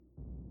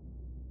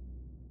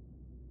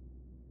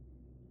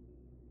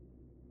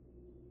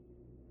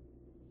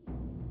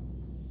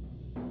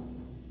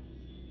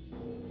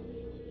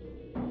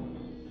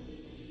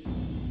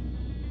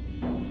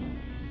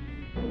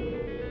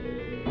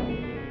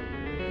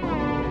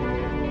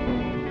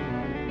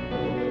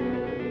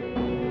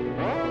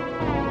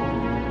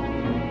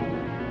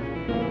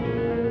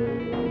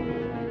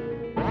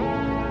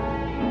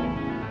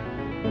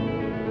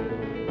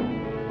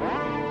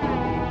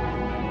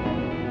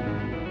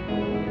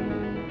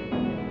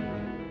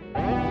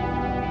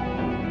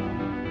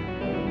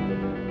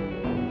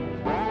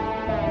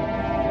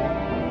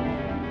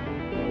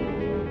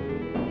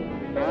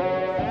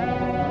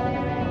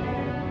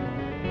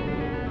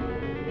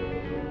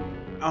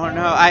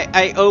know.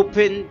 I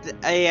opened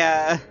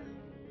a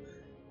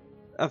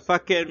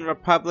fucking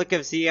Republic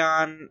of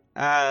Xeon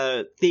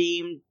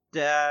themed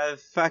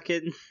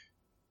fucking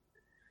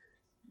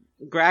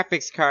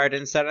graphics card,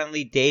 and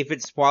suddenly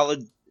David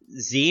swallowed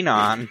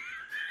Xenon.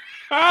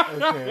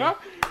 Okay.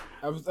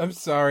 I'm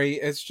sorry.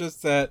 It's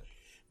just that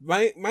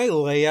my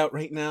layout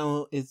right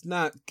now is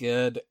not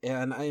good,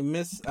 and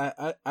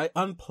I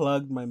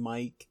unplugged my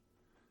mic.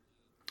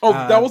 Oh,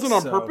 that wasn't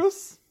on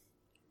purpose?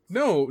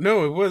 No,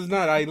 it was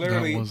not. I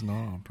literally... That was not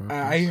on purpose.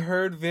 I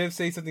heard Viv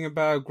say something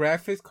about a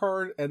graphics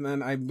card, and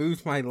then I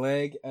moved my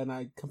leg, and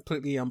I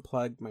completely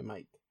unplugged my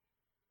mic.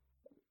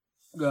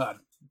 God.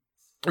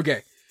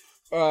 Okay.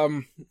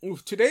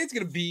 Today's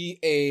gonna be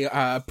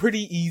a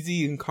pretty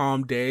easy and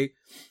calm day.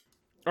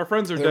 Our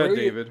friends are dead,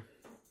 David.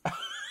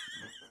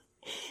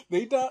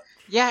 They died.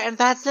 Yeah, and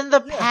that's in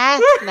the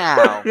past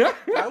now.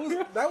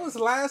 That was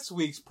last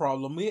week's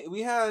problem.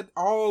 We had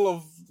all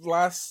of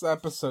last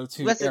episode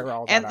to air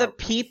all that and the out.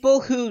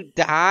 people who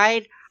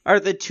died are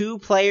the two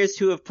players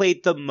who have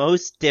played the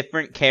most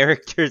different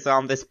characters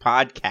on this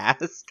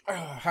podcast.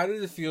 How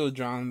did it feel,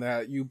 John,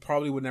 that you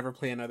probably would never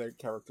play another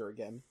character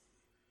again?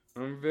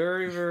 I'm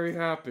very, very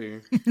happy.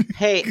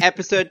 Hey,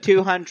 episode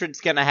 200's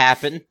gonna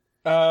happen.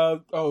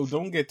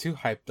 Don't get too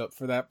hyped up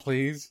for that,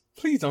 please.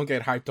 Please don't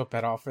get hyped up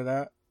at all for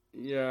that.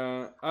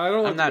 Yeah, I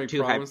don't. I'm not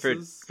too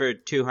hyped for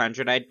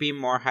 200. I'd be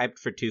more hyped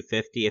for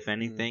 250, if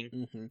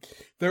anything.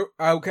 Mm-hmm.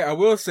 I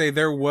will say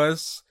there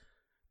was,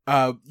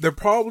 there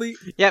probably.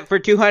 Yeah, for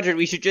 200,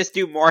 we should just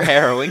do more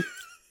harrowing.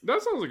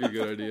 That sounds like a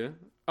good idea.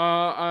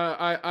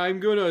 I'm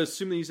going to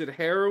assume that you said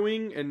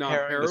harrowing and not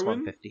Harrowing was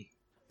heroin. 150.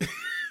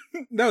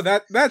 No,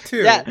 that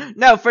too. Yeah,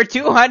 no, for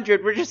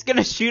 200, we're just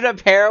gonna shoot up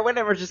heroin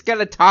and we're just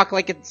gonna talk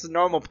like it's a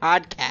normal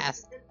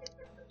podcast.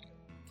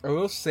 I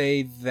will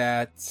say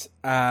that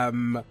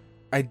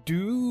I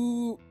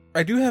do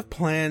have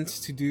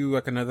plans to do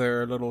like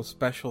another little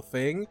special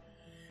thing.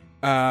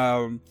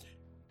 Because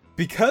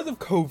of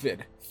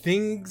COVID,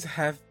 things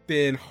have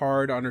been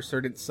hard on a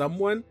certain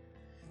someone,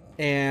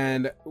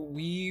 and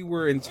we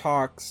were in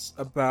talks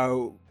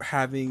about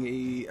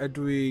having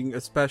doing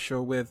a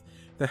special with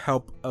the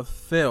help of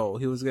Phil.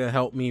 He was gonna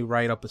help me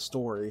write up a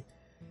story.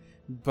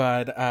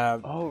 But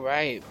oh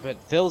right, but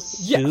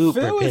Phil's Phil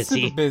busy. is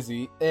super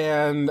busy,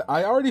 and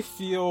I already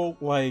feel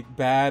like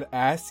bad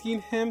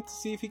asking him to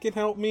see if he can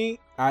help me.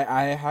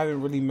 I haven't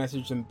really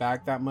messaged him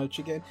back that much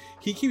again.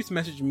 He keeps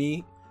messaging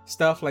me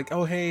stuff like,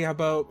 "Oh hey, how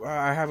about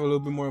I have a little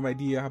bit more of an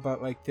idea? How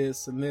about like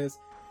this and this?"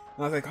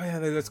 And I was like, "Oh yeah,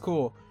 that's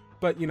cool."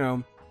 But you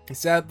know,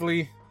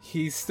 sadly,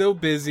 he's still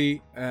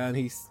busy, and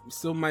he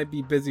still might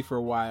be busy for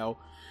a while.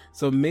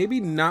 So maybe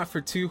not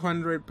for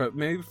 200, but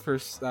maybe for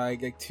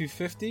like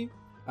 250.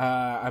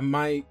 I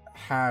might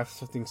have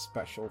something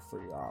special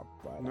for y'all.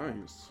 But,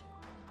 nice.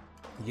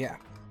 Yeah.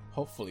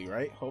 Hopefully,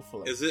 right?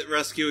 Hopefully. Is it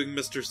rescuing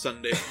Mr.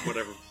 Sunday from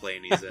whatever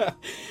plane he's in?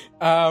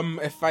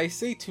 If I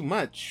say too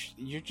much,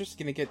 you're just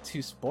gonna get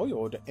too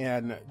spoiled.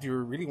 And do you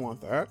really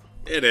want that?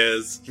 It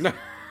is.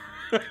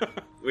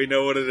 We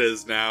know what it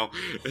is now.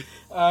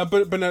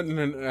 But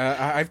no.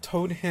 I've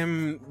told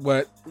him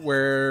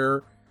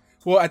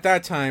at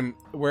that time,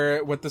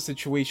 what the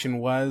situation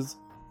was.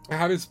 I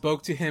haven't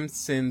spoke to him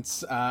since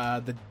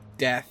the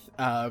death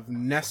of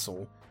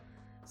Nestle.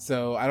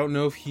 So I don't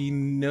know if he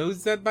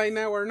knows that by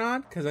now or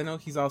not, because I know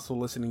he's also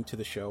listening to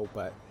the show,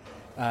 but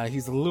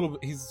he's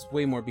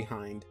way more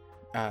behind.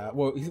 I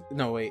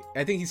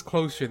think he's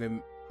closer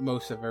than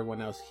most of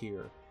everyone else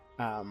here.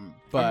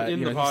 But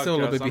in the podcast, he's still a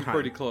little bit behind. I'm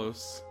pretty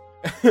close.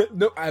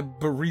 No,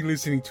 but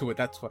re-listening to it,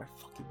 that's what I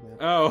fucking meant.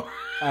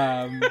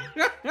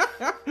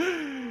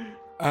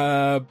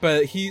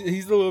 But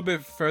he's a little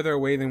bit further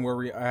away than where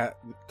we're at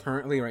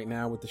currently right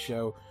now with the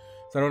show,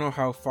 so I don't know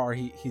how far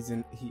he is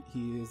into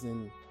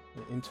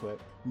it.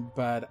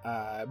 But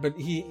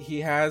he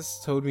has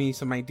told me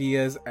some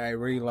ideas. I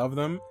really love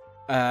them.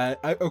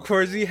 Of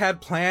course, he had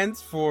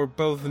plans for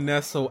both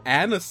Nestle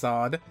and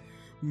Assad,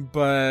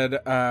 but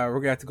we're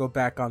gonna have to go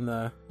back on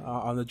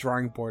the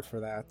drawing board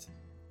for that.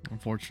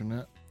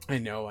 Unfortunate. I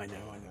know.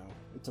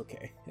 It's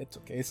okay.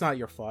 It's not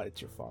your fault. It's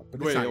your fault.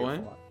 But Wait, it's not what?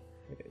 your fault.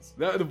 It is.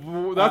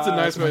 That's a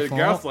nice way to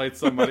gaslight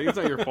somebody. It's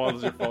not your fault.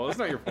 It's your fault. It's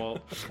not your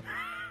fault.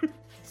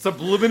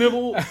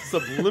 Subliminal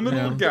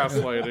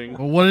gaslighting.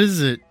 Well, what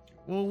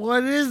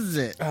is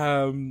it?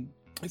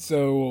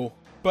 So,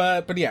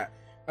 but yeah,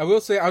 I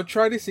will say I'll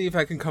try to see if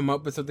I can come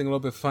up with something a little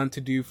bit fun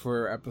to do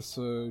for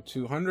episode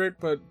 200,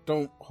 but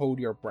don't hold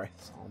your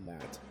breath on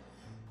that.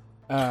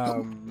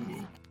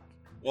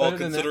 Well,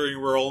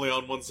 considering we're only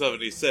on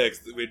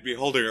 176, we'd be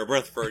holding our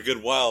breath for a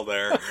good while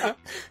there.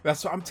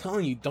 That's what I'm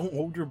telling you. Don't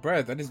hold your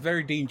breath. That is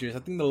very dangerous. I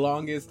think the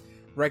longest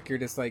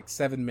record is like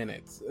 7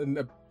 minutes, and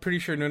I'm pretty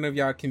sure none of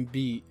y'all can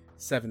beat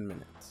 7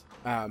 minutes.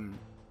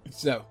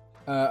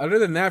 Other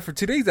than that, for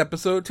today's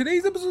episode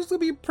is gonna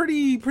be a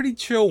pretty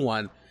chill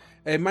one.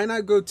 It might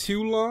not go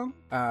too long,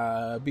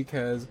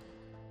 because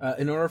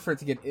in order for it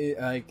to get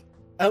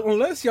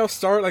unless y'all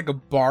start like a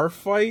bar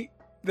fight,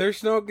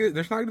 there's not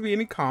gonna be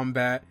any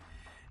combat.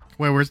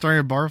 Wait, we're starting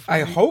a bar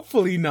fight?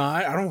 hopefully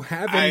not. I don't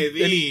have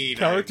any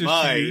characters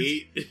to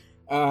use.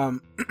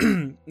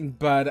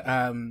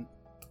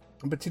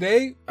 But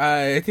today,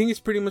 I think it's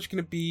pretty much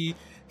going to be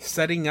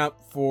setting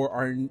up for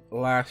our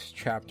last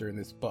chapter in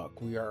this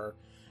book. We're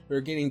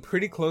getting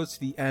pretty close to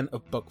the end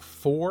of book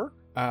 4.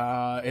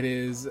 It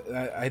is.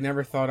 I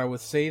never thought I would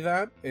say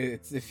that.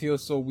 It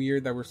feels so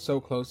weird that we're so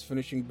close to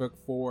finishing book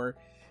 4,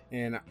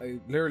 and I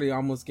literally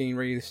almost getting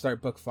ready to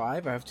start book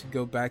 5. I have to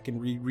go back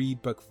and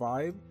reread book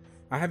 5.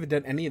 I haven't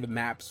done any of the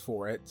maps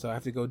for it, so I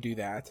have to go do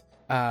that.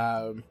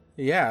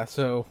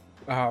 So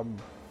I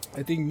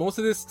think most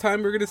of this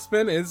time we're gonna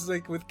spend is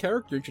like with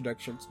character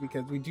introductions,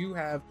 because we do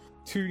have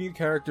 2 new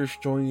characters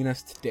joining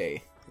us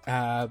today.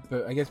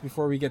 But I guess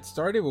before we get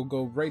started, we'll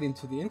go right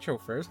into the intro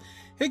first.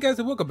 Hey guys,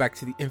 and welcome back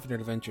to the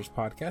Infinite Adventures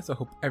podcast. I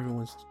hope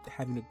everyone's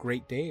having a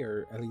great day,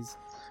 or at least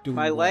doing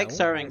My well.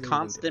 legs are in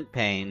constant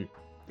pain.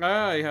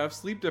 I have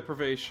sleep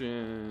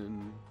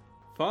deprivation.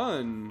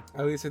 Fun.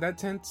 Okay, so that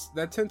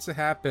tends to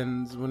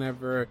happen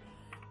whenever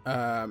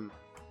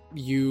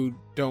you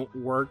don't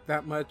work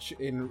that much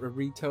in a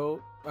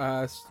retail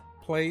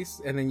place,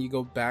 and then you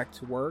go back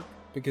to work,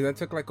 because I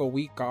took like a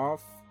week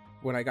off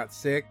when I got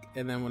sick,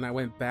 and then when I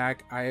went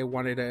back, I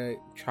wanted to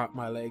chop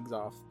my legs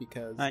off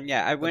because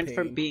I went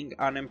from being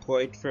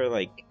unemployed for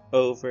like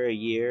over a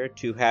year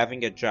to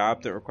having a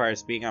job that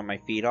requires being on my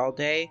feet all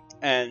day,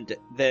 and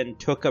then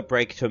took a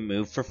break to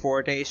move for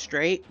 4 days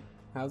straight.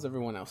 How's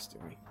everyone else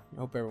doing? I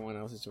hope everyone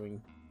else is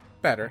doing I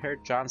better.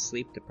 heard John's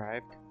sleep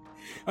deprived.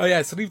 Oh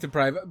yeah, sleep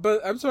deprived.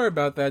 But I'm sorry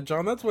about that,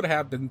 John. That's what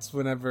happens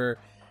whenever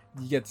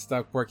you get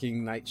stuck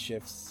working night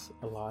shifts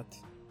a lot.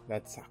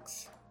 That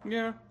sucks.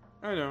 Yeah,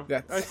 I know.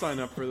 That's- I signed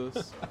up for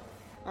this.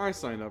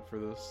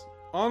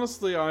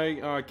 Honestly,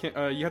 I can't.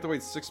 You have to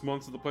wait 6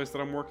 months at the place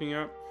that I'm working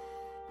at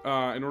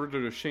in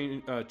order to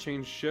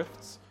change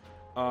shifts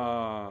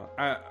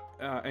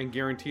and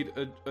guaranteed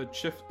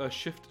a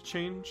shift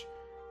change.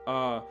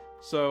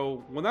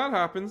 So when that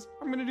happens,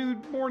 I'm gonna do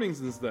mornings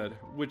instead,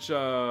 which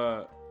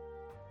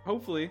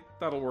hopefully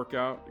that'll work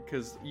out,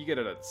 because you get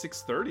it at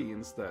 6:30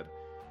 instead.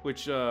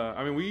 Which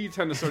we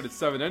tend to start at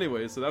 7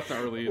 anyway, so that's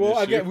not really an issue.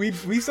 Again, we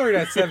started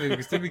at 7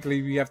 because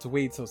typically we have to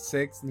wait till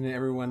 6, and then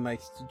everyone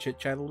likes to chit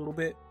chat a little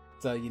bit.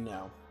 So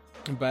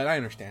but I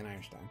understand.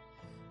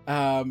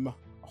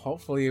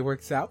 Hopefully it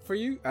works out for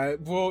you.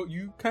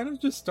 You kind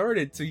of just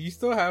started, so you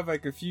still have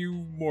like a few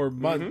more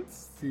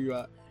months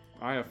to.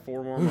 I have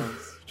 4 more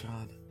months.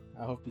 John,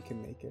 I hope you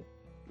can make it.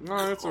 No,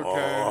 it's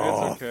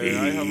okay. It's okay.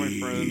 I have my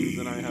friends,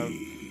 and I have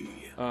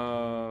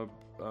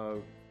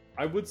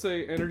I would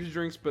say energy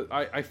drinks, but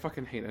I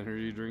fucking hate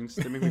energy drinks.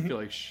 They make me feel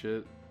like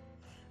shit.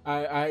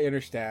 I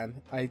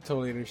understand. I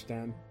totally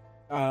understand.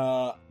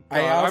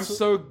 I'm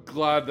so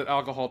glad that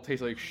alcohol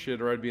tastes like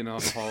shit, or I'd be an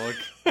alcoholic.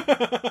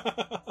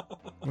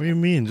 What do you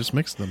mean? Just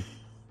mix them.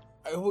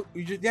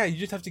 You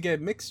just have to get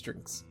mixed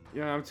drinks.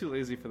 Yeah, I'm too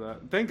lazy for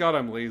that. Thank God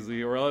I'm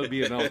lazy, or I'd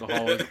be an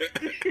alcoholic.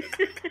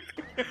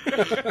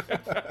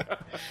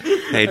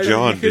 Hey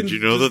John, did you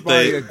know that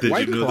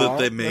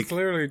they make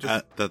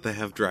just... that they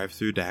have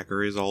drive-through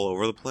daiquiris all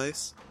over the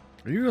place?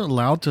 Are you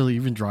allowed to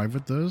even drive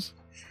with those?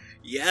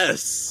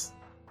 Yes.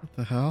 What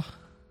the hell?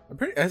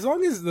 As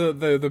long as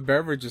the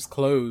beverage is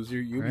closed,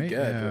 you'll Right? be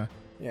good.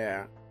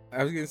 Yeah.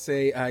 I was gonna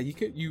say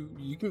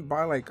you can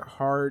buy like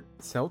hard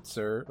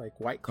seltzer, like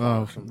White Claw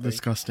Oh, or something.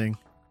 disgusting.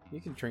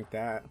 You can drink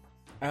that.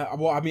 I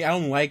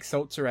don't like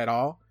seltzer at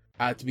all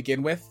to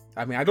begin with.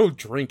 I don't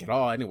drink at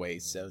all anyway,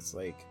 so it's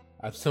like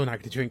I'm still not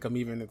gonna drink them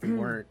even if they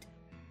weren't.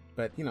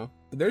 But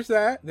there's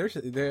that. There's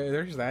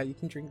that. You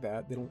can drink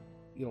that.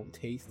 You don't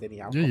taste any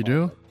alcohol. Yeah, you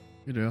do. but-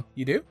 You do.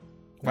 You do?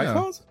 White Yeah.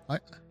 Claws?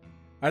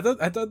 I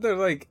thought they're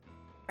like.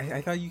 I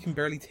thought you can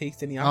barely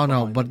taste any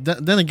alcohol. Oh no, but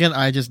then again,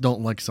 I just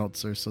don't like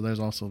seltzer, so there's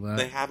also that.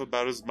 They have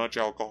about as much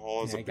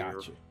alcohol as Yeah, a I beer.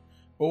 got you.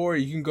 Or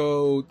you can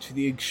go to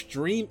the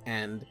extreme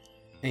end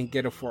and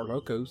get a Four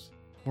Locos.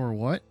 Or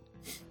what?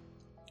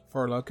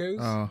 Four Locos?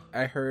 Oh.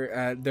 I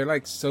heard they're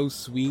like so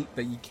sweet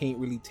that you can't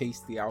really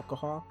taste the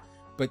alcohol,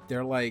 but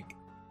they're like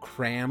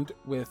crammed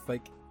with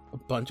like a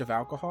bunch of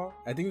alcohol.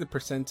 I think the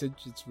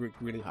percentage is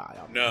really high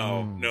on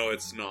No,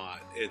 it's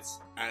not.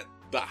 It's at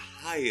the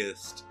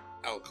highest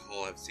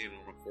alcohol I've seen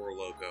on a Four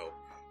Loko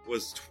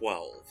was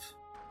 12.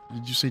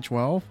 Did you say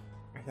 12?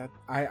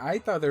 I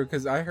thought they were,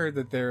 because I heard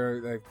that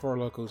they're like Four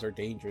Locos are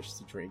dangerous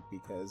to drink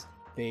because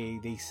they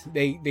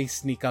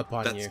sneak up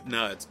on you. That's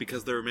nuts,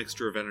 because they're a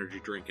mixture of energy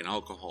drink and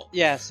alcohol.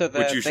 Yeah, so the,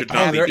 Which you the should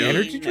not be caffeine doing.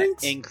 Energy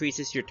drinks?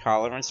 increases your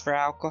tolerance for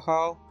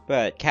alcohol,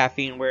 but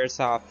caffeine wears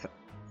off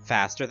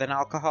faster than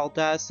alcohol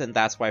does, and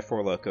that's why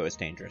Four Loko is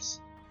dangerous.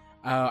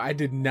 I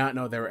did not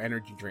know they were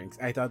energy drinks.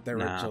 I thought they were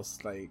No.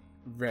 just like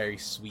very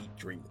sweet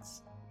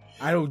drinks.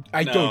 I don't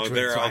No, drink,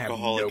 they're so I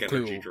alcoholic have no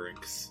energy clue.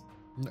 drinks.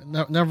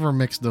 Never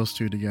mix those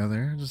two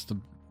together. Just a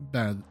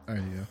bad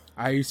idea.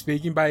 Are you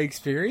speaking by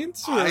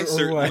experience? I or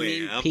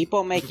certainly what? am.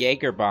 People make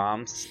Jaeger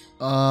bombs.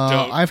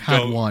 I've had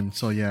don't. one,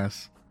 so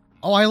yes.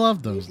 Oh, I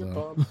love those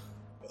though.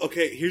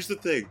 Okay, here's the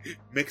thing: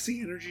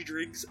 mixing energy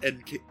drinks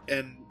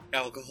and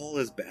alcohol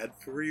is bad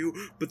for you,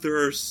 but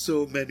there are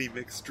so many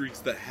mixed drinks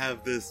that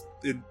have this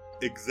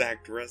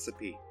exact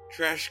recipe.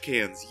 Trash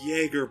cans,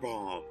 Jaeger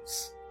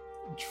bombs.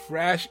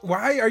 Trash.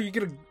 Why are you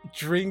gonna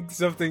drink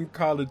something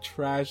called a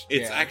trash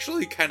can? It's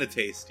actually kind of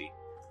tasty.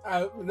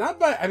 Not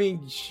by. I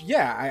mean,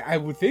 yeah, I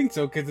would think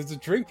so because it's a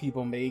drink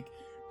people make.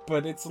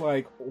 But it's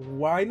like,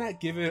 why not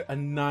give it a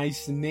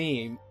nice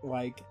name,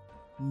 like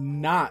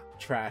not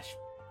trash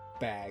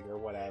bag or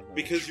whatever?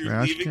 Because you're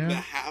Trash leaving can? the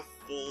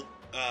half-full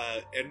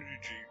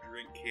energy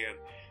drink can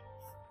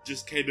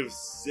just kind of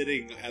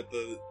sitting at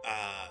the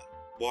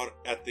water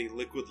at the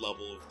liquid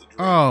level of the drink.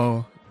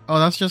 Oh,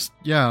 that's just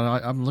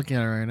I'm looking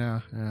at it right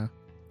now. Yeah.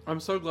 I'm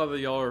so glad that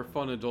y'all are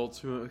fun adults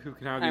who can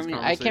have I these mean,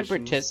 I conversations. can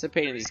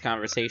participate in these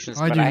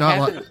conversations, I but do I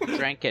not haven't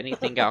drank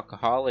anything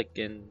alcoholic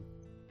in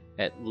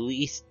at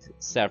least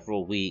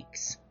several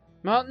weeks.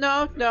 Well,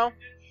 no.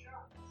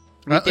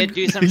 We did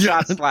do some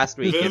Yeah. shots last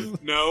weekend.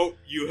 Viv, no,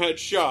 you had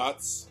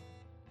shots.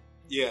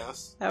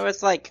 Yes. That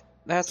was like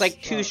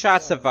 2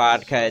 shots of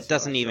vodka. It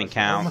doesn't even Oh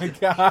count. my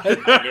god. I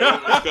knew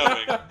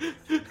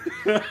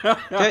it was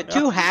coming.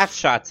 2 half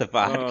shots of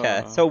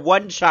vodka. So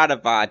 1 shot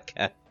of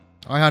vodka.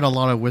 I had a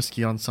lot of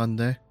whiskey on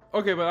Sunday.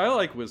 Okay, but I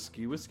like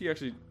whiskey. Whiskey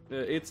actually,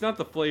 it's not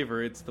the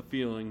flavor, it's the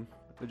feeling.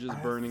 It's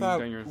just burning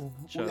down your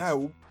chest.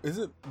 Yeah, is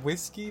it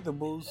whiskey the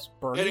most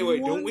burning Anyway,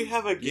 one? don't we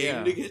have a game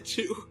Yeah. to get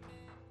to?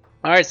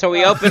 Alright, so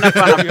we open up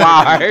on a You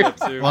bar. gotta get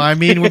to. Well, I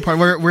mean,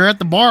 we're at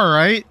the bar,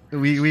 right?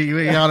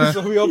 We gotta.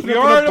 So we open We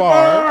up are in a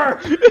bar.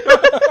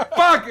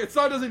 Fuck! It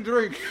still doesn't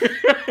drink.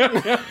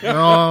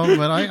 No,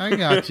 but I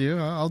got you.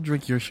 I'll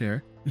drink your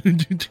share.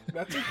 That's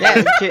okay.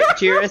 Yeah,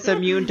 Jira's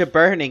immune to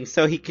burning,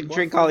 so he can More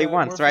drink for all he the-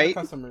 wants, more for the right?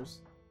 Customers.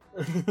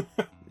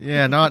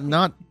 Yeah,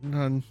 not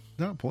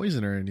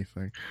poison or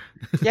anything.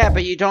 Yeah,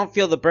 but you don't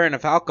feel the burn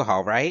of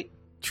alcohol, right?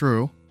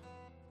 True.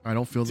 I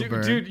don't feel the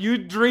burn. Dude, you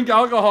drink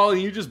alcohol and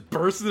you just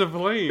burst into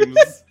flames.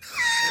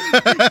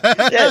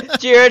 Yeah,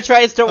 Jira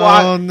tries to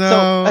walk. Oh,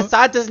 no. So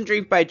Assad doesn't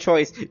drink by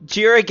choice.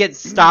 Jira gets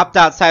stopped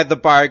outside the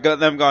bar,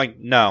 them going,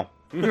 no.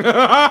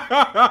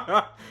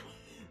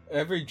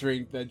 Every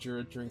drink that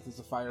Jura drinks is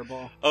a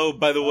fireball. Oh,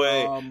 by the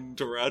way, Um,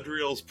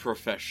 Taradriel's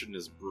profession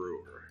is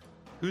brewer.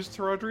 Who's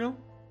Taradriel?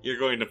 You're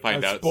going to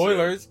find out.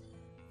 spoilers.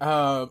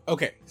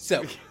 Okay,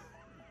 so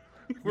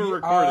We're We,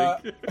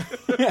 recording.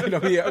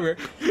 no, yeah,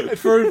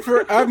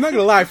 for I'm not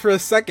gonna lie. For a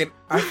second,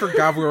 I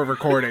forgot we were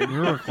recording.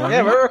 We're recording.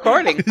 Yeah, we're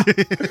recording.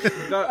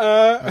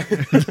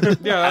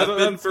 Yeah, I've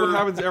been that's for what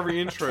happens every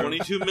intro.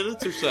 22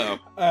 minutes or so.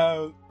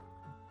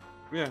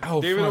 Yeah,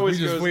 Oh, David fuck, always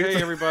we just goes, waited.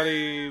 "Hey,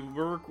 everybody,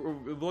 we're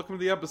welcome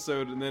to the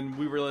episode," and then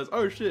we realize,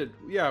 "Oh shit,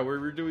 yeah,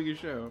 we're doing a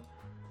show."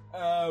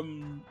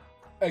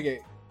 Okay,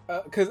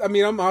 because I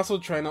mean, I'm also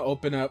trying to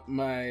open up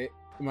my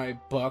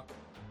book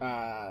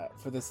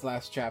for this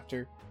last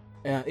chapter.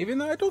 Even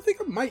though I don't think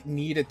I might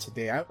need it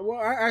today. I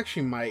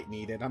actually might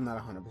need it. I'm not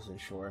 100%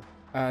 sure.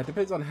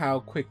 Depends on how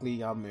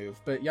quickly I'll move.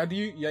 But y'all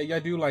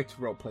do like to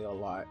roleplay a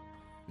lot.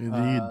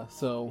 Indeed.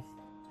 So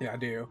yeah, I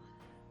do.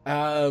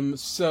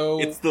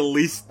 So It's the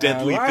least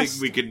deadly last-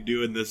 thing we can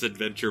do in this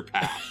adventure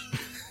path.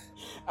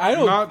 I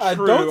don't. Not I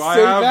true. don't I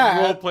say have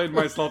that. role played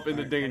myself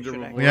into danger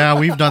before. Yeah,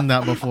 we've done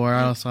that before.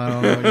 So I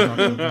don't know what you're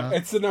talking about.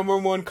 It's the number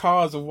one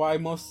cause of why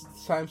most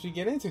times we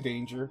get into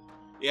danger.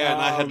 Yeah,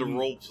 and I had to Um,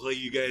 roleplay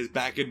you guys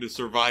back into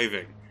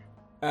surviving.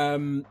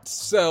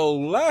 So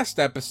last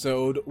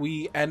episode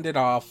we ended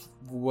off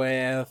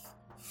with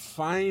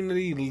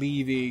finally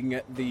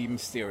leaving the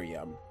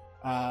Mysterium.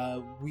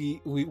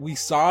 We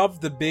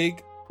solved the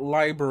big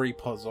library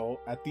puzzle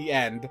at the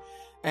end,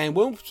 and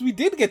once we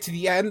did get to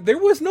the end, there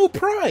was no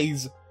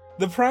prize.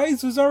 The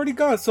prize was already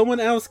gone. Someone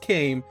else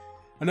came,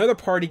 another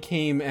party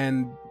came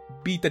and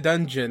beat the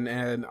dungeon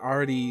and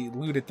already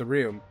looted the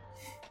room.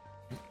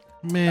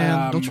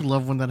 Man, don't you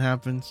love when that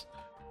happens?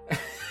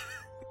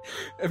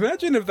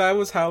 Imagine if that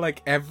was how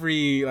like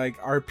every like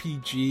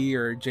RPG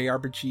or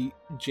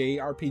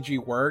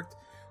JRPG worked,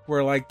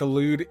 where like the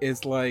loot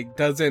is like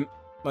doesn't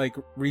like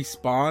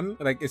respawn.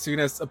 Like as soon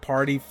as a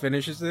party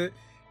finishes it,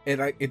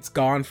 it's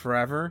gone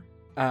forever.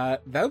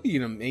 That would be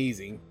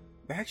amazing.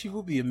 That actually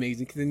would be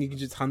amazing because then you can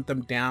just hunt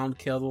them down,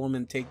 kill them,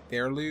 and take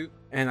their loot.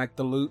 And like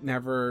the loot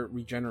never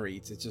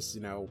regenerates. It's just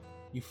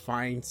you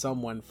find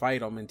someone,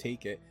 fight them, and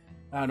take it.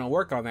 I don't know.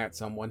 Work on that,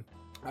 someone.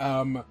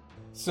 Yeah,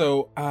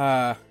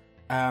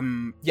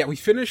 we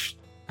finished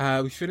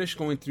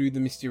going through the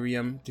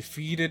Mysterium,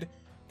 defeated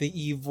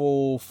the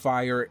evil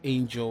fire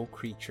angel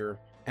creature,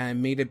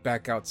 and made it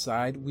back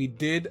outside. We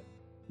did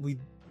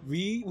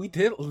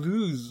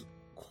lose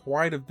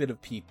quite a bit of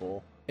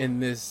people in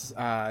this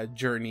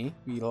journey.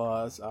 We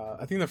lost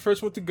I think the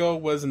first one to go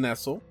was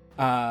Nestle.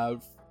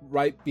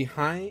 Right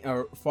behind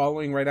or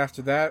following right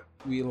after that,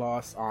 we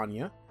lost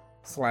Anya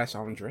 /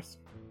 Andress.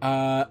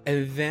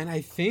 And then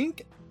I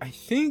think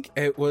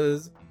it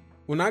was,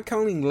 we're not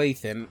counting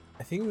Lathan.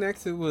 I think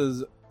next it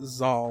was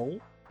Zal,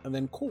 and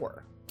then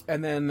Kor,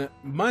 and then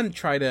Mun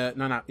tried to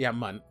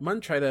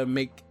Mun tried to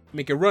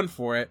make a run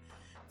for it,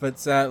 but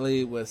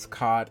sadly was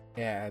caught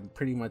and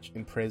pretty much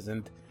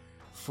imprisoned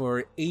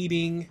for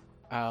aiding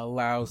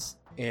louse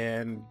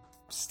and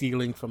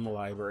stealing from the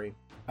library.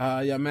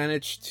 You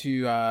managed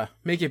to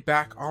make it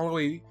back all the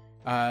way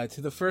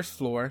to the first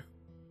floor,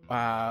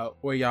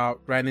 where y'all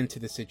ran into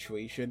the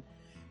situation.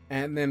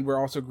 And then we're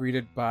also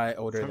greeted by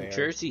Oder From there.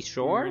 Jersey We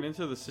Shore? ran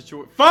into the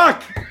situation.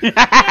 Fuck!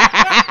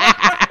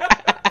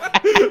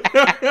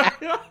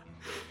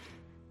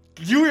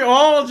 Do we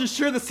all just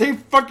share the same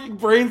fucking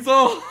brain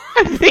cell?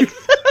 I think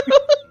so.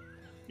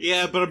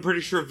 Yeah, but I'm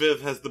pretty sure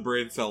Viv has the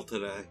brain cell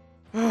today.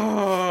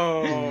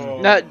 Oh.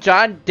 No,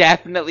 John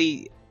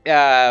definitely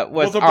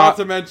was about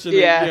to mention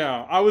yeah. it.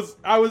 Yeah,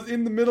 I was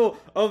in the middle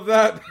of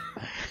that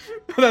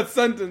that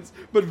sentence,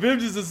 but Viv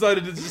just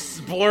decided to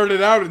just blurt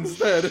it out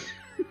instead.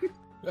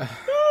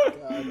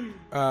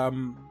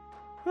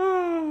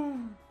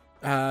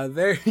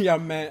 There y'all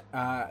met,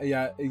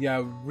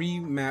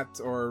 re-met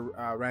or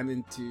ran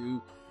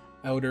into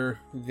Elder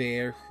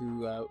there,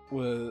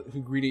 who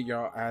greeted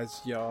y'all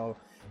as y'all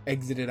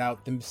exited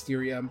out the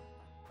Mysterium.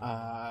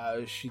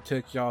 She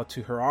took y'all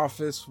to her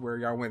office where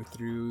y'all went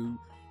through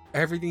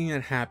everything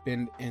that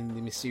happened in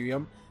the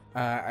Mysterium.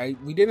 I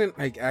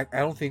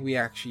don't think we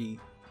actually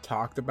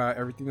talked about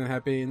everything that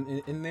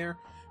happened in there,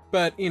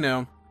 but you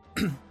know,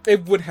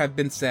 it would have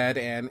been said.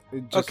 And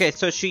just, Okay,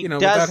 so she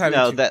without does having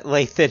know to- that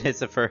Lathan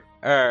is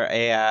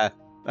a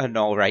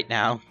null right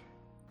now.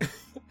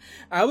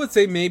 I would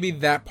say maybe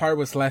that part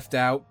was left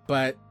out,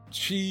 but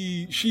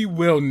she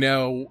will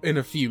know in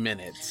a few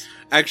minutes.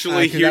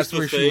 Actually, 'Cause here's that's the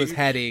where thing. she was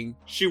heading.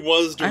 She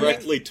was I mean-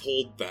 directly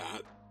told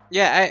that.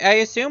 Yeah, I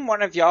assume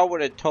one of y'all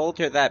would have told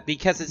her that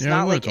because it's Yeah, I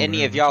not would've like told any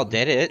her, of y'all I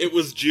did it. It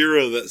was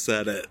Jiro that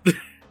said it.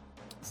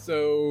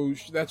 So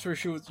that's where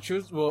she was.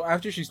 Well,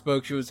 after she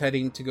spoke, she was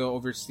heading to go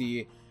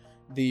oversee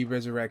the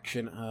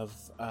resurrection of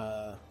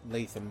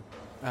Lathan.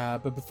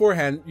 But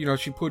beforehand, you know,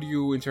 she put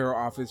you into her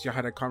office. You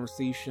had a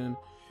conversation.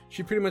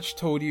 She pretty much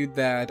told you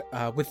that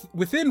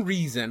within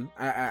reason,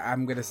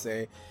 I'm gonna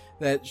say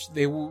that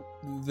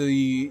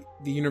the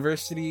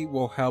university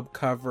will help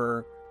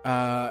cover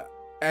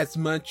as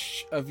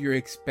much of your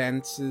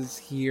expenses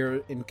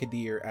here in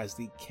Kadir as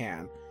they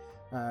can.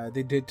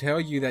 They did tell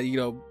you that, you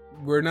know,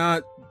 we're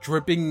not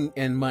dripping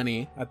in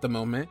money at the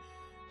moment.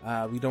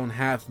 We don't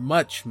have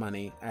much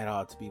money at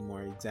all, to be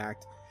more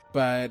exact.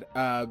 But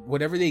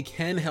whatever they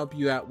can help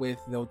you out with,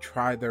 they'll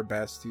try their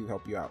best to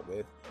help you out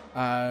with.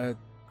 I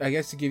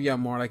guess to give you a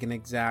more like an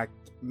exact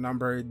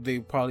number, they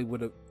probably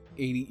would have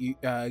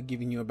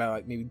given you about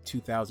like maybe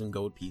 2,000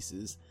 gold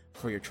pieces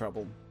for your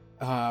trouble.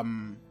 Oh,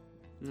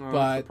 But-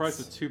 that's the price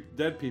of 2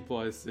 dead people,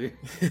 I see.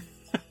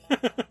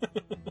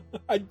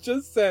 I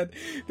just said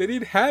they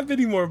didn't have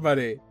any more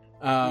money.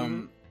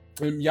 And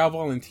y'all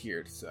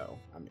volunteered, so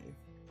I mean,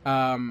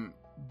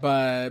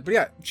 but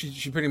yeah,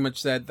 she pretty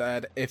much said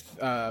that if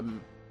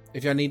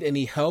y'all need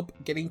any help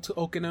getting to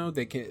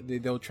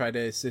Okino, they'll try to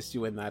assist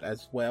you in that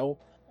as well.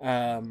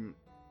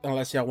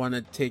 Unless y'all want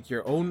to take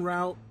your own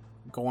route,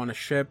 go on a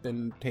ship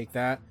and take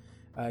that,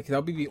 because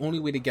that'll be the only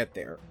way to get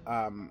there.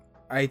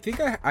 I think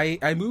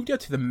I moved you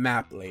to the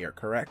map layer,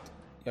 correct?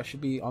 Y'all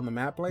should be on the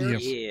map layer.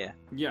 Yes. Yeah.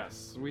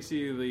 Yes, we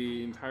see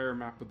the entire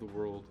map of the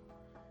world.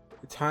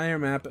 Entire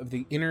map of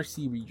the inner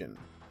sea region.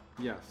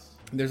 Yes.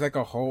 There's like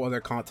a whole other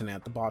continent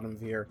at the bottom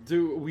of here.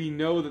 Do we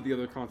know that the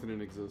other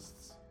continent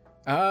exists?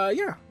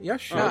 Yeah,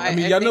 sure. No, Oh, I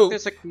mean, I y'all think know.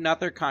 there's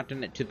another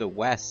continent to the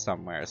west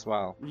somewhere as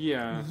well.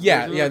 Yeah.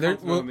 Yeah, there's yeah, another there-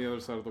 continent well- on the other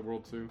side of the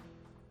world too.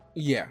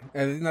 Yeah,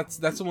 and that's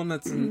the one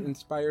that's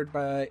inspired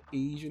by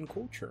Asian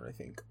culture, I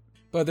think.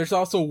 But there's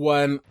also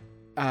one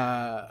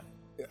down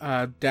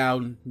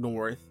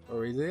north,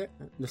 or is it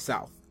the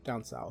south?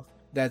 Down south,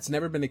 that's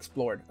never been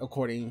explored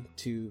according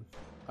to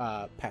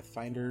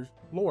Pathfinder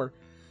lore.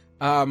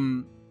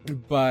 So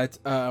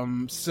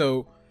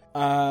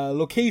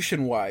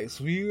location wise,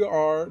 we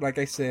are, like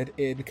I said,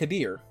 in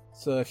Kadir.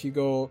 So if you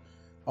go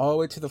all the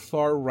way to the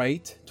far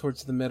right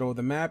towards the middle of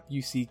the map,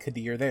 you see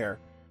Kadir there.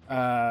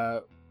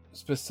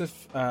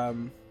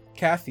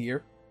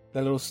 Kathir,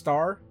 that little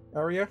star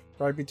area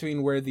right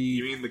between where You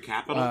the mean the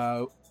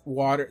capital?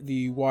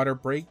 water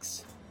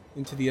breaks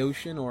into the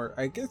ocean, or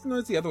I guess no,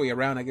 it's the other way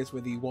around. I guess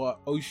where the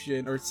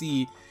ocean or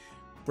sea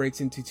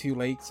breaks into 2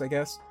 lakes. I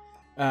guess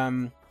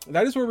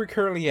that is where we're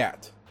currently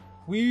at.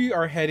 We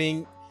are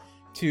heading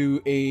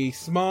to a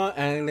small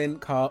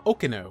island called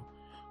Okino,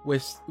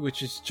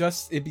 which is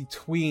just in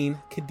between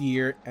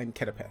Kadir and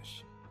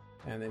Ketapesh.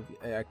 And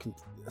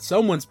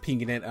someone's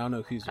pinging it. I don't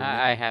know who's doing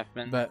I it, have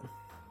been. but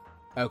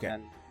okay.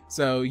 and-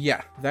 So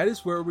yeah, that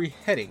is where we're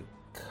heading.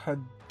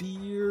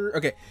 Kadir.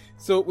 Okay,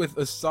 so with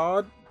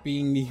Assad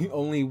being the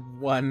only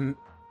one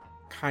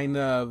kind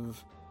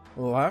of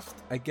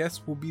left, I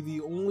guess will be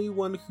the only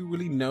one who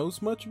really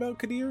knows much about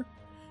Kadir.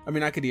 I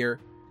mean, not Kadir,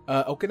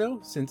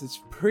 Okino, since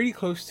it's pretty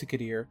close to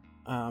Kadir.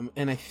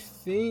 And I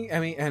think,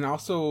 and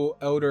also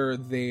Elder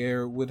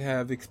there would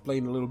have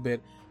explained a little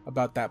bit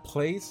about that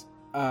place.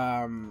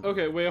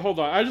 Okay, wait, hold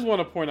on. I just want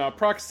to point out,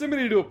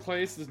 proximity to a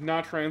place does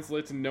not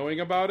translate to knowing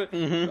about it.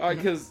 Mhm.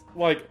 Because,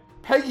 like,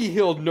 Peggy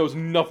Hill knows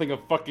nothing of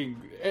fucking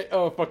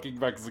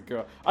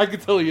Mexico. I can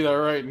tell you that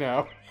right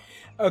now.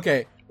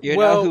 Okay. You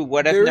well, know who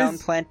would have there known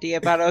is- plenty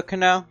about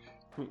Okino?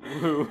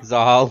 Who?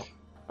 Zal.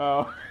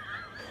 Oh.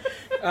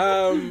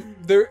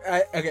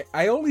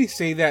 I only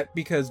say that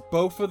because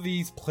both of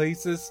these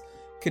places,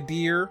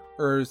 Kadir,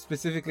 or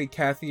specifically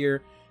Kathir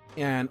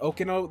and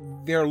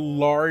Okino, they're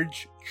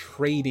large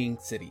trading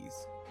cities.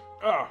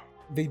 Ah.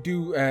 They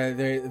do.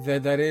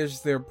 That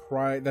is their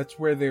That's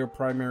where their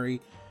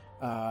primary,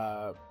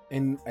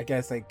 and I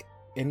guess like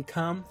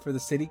income for the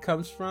city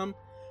comes from.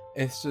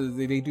 And so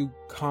they do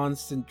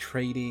constant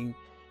trading.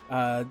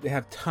 They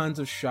have tons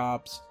of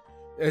shops.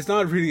 It's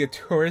not really a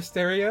tourist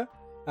area,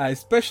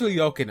 especially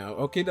Okino.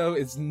 Okino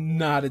is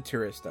not a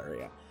tourist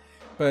area,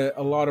 but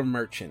a lot of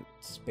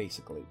merchants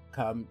basically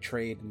come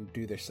trade and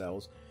do their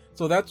sales.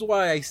 So that's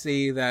why I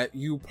say that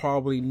you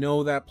probably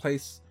know that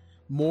place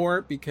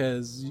more,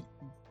 because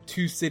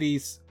two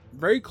cities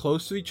very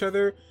close to each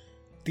other,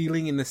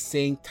 dealing in the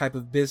same type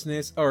of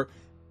business, or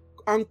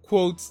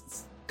unquote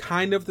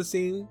kind of the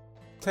same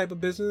type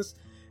of business.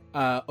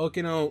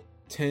 Okino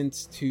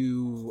tends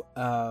to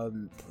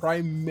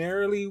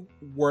primarily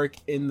work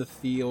in the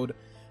field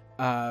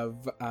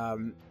of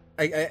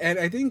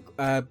I think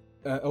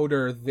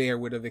Oder there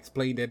would have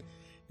explained it.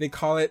 They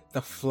call it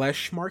the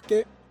flesh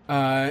market,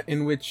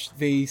 in which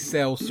they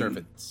sell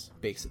servants,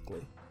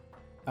 basically.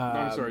 No,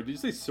 I'm sorry. Did you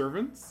say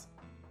servants?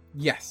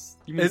 Yes.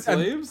 You mean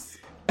slaves?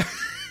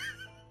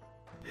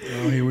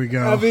 Oh, here we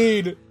go. I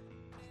mean,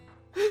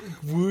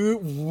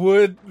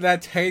 would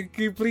that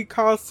technically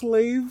call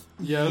slave?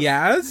 Yes.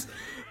 Yes.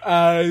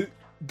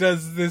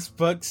 Does this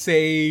book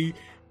say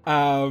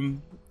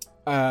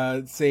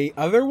say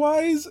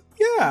otherwise?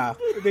 Yeah.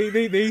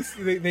 They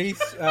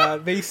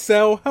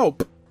sell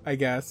help, I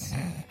guess.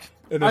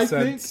 In a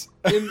sense.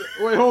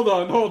 Wait, hold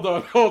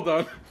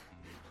on.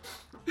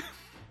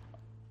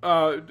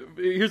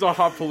 Here's a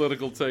hot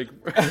political take.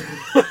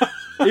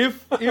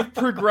 If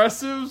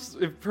progressives,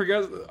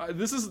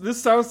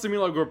 this sounds to me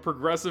like what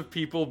progressive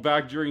people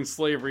back during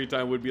slavery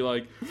time would be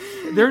like.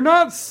 They're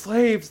not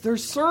slaves, they're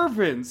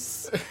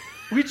servants.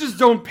 We just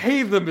don't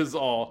pay them is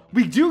all.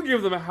 We do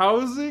give them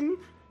housing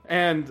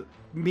and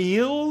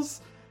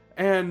meals,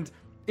 and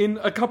in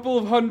a couple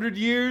of 100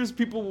 years,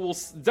 people will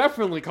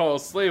definitely call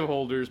us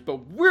slaveholders.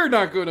 But we're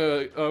not going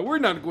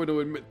to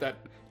admit that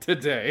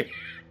today.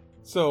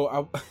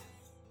 So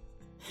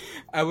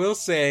I will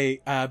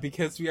say,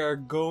 because we are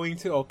going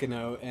to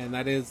Okino, and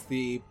that is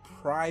the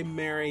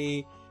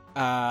primary,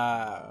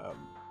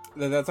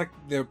 that's like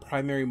their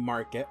primary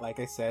market. Like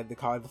I said, they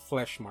call it the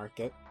flesh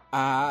market.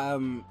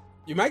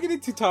 You might get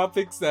into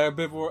topics that are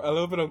a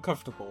little bit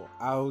uncomfortable.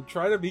 I'll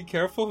try to be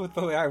careful with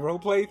the way I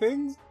roleplay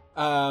things.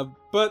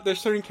 But there's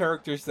certain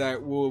characters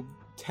that will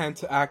tend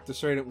to act a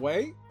certain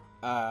way.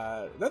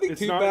 Nothing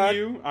It's too not bad.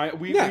 you.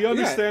 We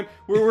understand.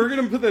 We're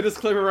gonna put that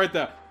disclaimer right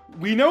there.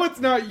 We know it's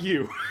not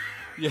you.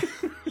 Yeah,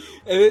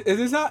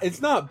 it's not.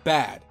 It's not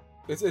bad.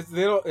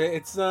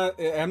 It's not.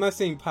 I'm not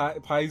saying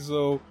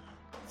Paizo,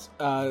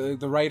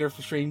 the writer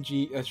for Strange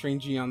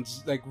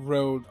Geons, like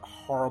wrote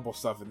horrible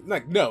stuff.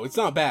 Like, no, it's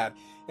not bad.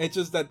 It's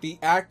just that they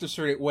act a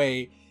certain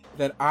way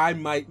that I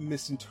might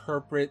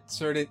misinterpret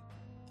certain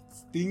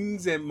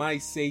things and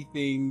might say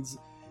things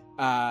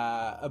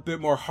a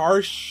bit more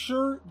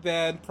harsher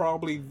than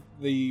probably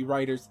the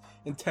writers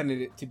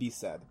intended it to be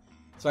said.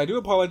 So I do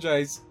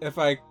apologize if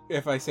I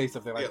say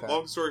something like that.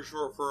 Long story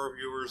short for our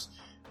viewers,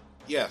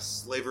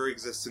 yes, slavery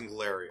exists in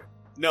Galeria.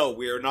 No,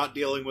 we are not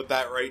dealing with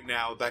that right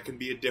now. That can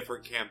be a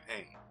different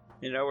campaign.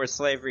 You know where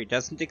slavery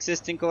doesn't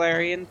exist in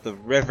Galarian? The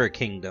River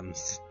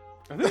Kingdoms.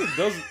 I think it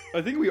does.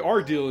 I think we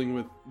are dealing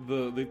with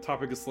the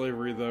topic of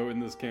slavery though in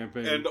this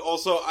campaign. And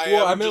also, I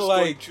meant, just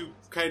like, going to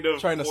kind of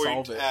trying to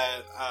point solve it.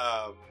 at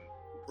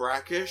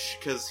Brackish,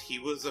 because he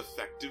was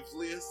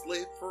effectively a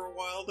slave for a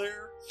while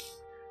there,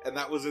 and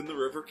that was in the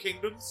River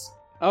Kingdoms.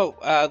 Oh,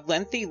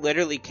 Lengthy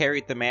literally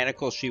carried the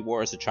manacle she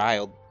wore as a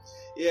child.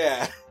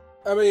 Yeah.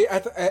 I mean,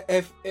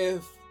 if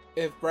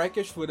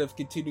Brackish would have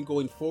continued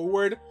going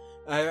forward,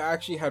 I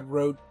actually had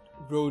wrote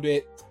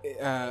it.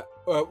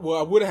 Well,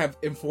 I would have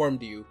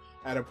informed you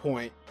at a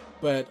point,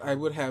 but I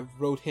would have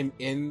wrote him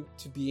in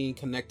to being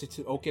connected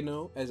to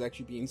Okino as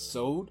actually being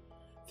sold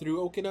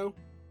through Okino.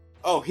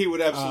 Oh, he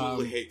would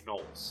absolutely hate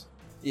Knowles.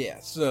 Yeah,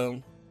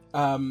 so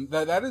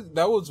that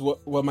was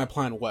what my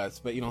plan was,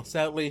 but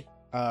sadly,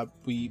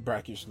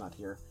 Brackish is not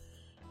here.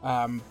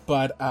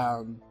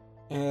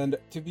 And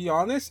to be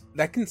honest,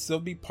 that can still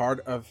be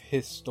part of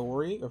his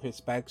story, of his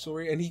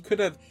backstory, and he could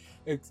have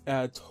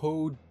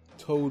told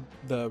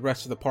the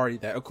rest of the party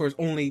that. Of course,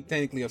 only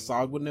technically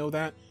Assad would know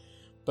that,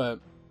 but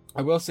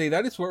I will say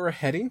that is where we're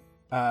heading.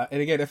 And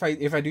again, if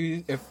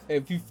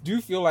you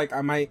do feel like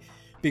I might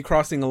be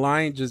crossing a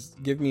line,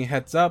 just give me a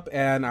heads up,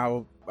 and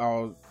I'll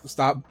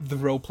stop the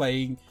role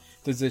playing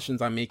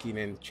decisions I'm making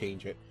and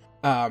change it.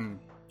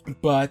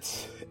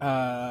 But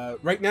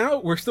right now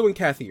we're still in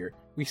Kathir.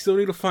 We still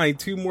need to find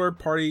 2 more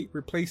party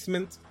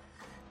replacements,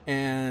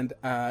 and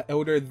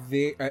Elder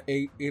there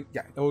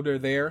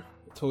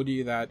told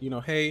you that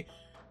hey,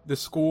 the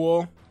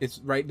school is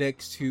right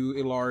next to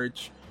a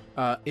large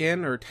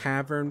inn or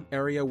tavern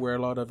area where a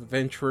lot of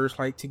adventurers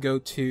like to go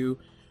to.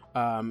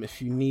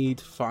 If you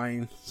need,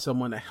 find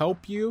someone to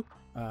help you.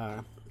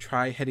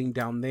 Try heading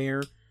down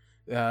there.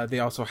 They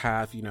also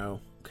have,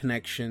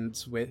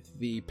 connections with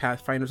the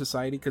Pathfinder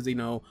Society because they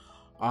know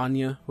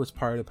Anya was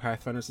part of the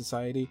Pathfinder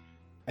Society.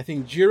 I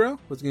think Jiro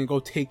was going to go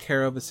take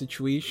care of a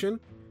situation.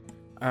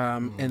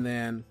 And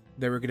then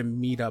they were going to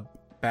meet up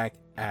back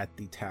at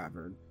the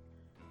tavern.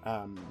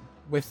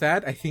 With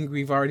that, I think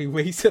we've already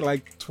wasted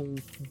like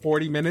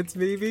 40 minutes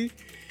maybe.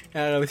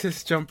 Let's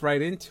just jump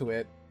right into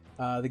it.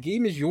 The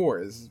game is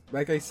yours.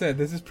 Like I said,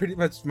 this is pretty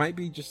much might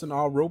be just an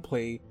all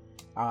roleplay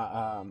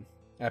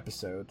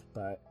episode,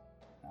 but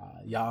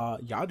y'all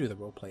do the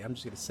roleplay. I'm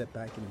just gonna sit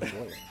back and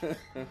enjoy it.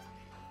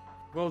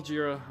 Well,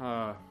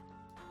 Jira,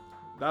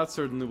 that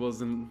certainly was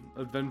an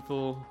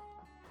eventful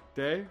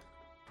day.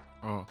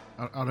 Oh,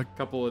 out of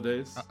Couple of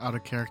days. out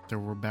of character,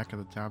 we're back at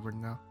the tavern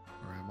now.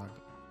 Or am I at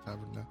the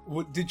tavern now?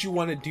 What, did you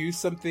want to do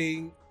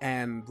something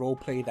and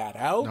roleplay that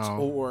out, No.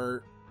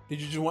 or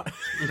did you just want?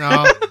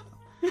 No.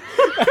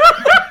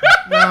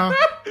 No.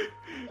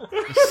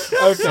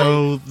 Okay.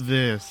 So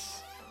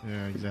this.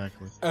 Yeah,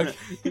 exactly. Okay.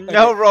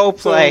 No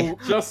roleplay.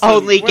 So- Justin,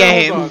 Only wait,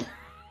 game. hold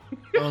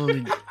on.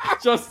 Only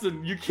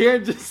Justin, you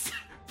can't just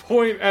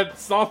point at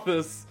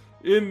Sothis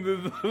in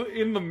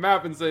the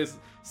map and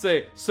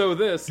say so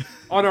this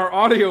on our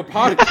audio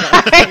podcast.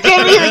 I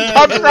can't even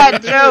catch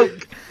that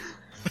joke.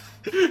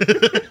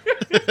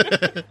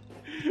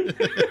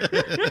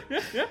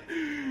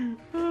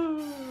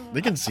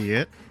 they can see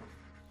it.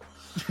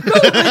 We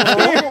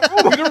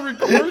don't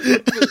record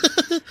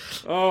this.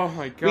 Oh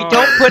my god. We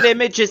don't put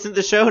images in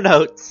the show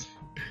notes.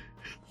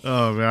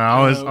 Oh man,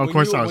 I was. Of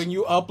course, I was. When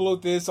you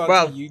upload this onto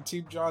Well-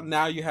 YouTube, John,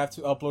 now you have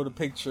to upload a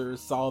picture.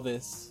 Saw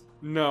this.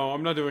 No,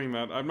 I'm not doing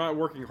that. I'm not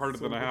working harder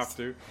than I have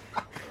to.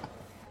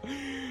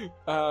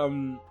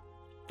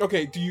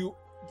 Okay. Do you?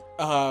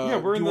 Yeah,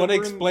 we're do in you the- want to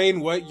we're in- explain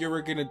what you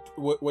were gonna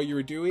what you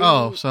were doing?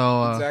 Oh,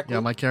 so Exactly. yeah,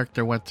 my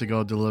character went to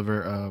go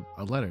deliver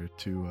a letter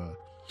to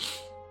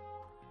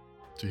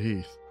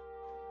Heath.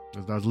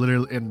 That was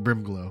literally in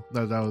Brimglow.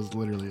 That was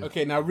literally it.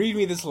 Okay, now read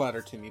me this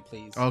letter to me,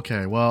 please.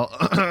 Okay, well,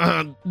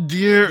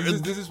 dear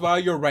This is while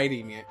you're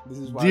writing it. This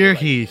is while dear you're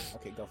writing it. Heath,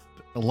 Okay, go.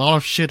 a lot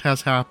of shit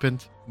has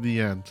happened.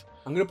 The end.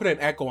 I'm gonna put an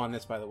echo on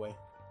this, by the way.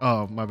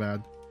 Oh, my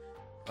bad.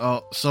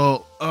 Oh,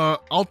 so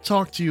I'll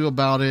talk to you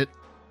about it,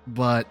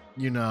 but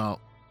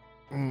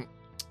kind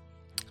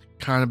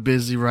of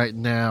busy right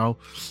now,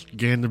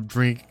 getting a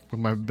drink with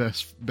my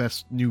best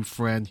new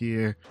friend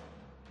here.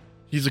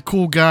 He's a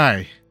cool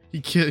guy. He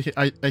killed.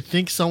 I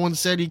think someone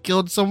said he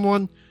killed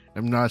someone.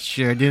 I'm not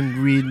sure. I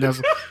didn't read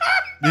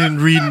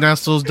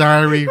Nestle's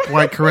diary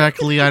quite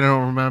correctly. I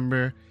don't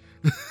remember.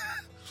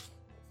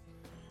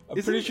 I'm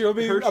Isn't pretty sure he'll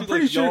be. Hershey I'm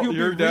pretty like sure he'll be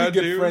your really dad,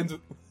 good dude? friends.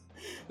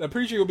 I'm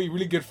pretty sure he'll be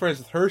really good friends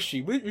with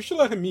Hershey. We should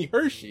let him meet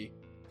Hershey.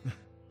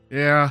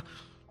 Yeah,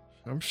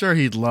 I'm sure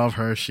he'd love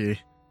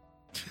Hershey.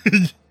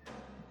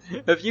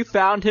 Have you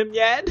found him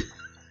yet?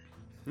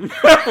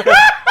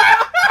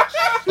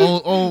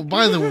 Oh,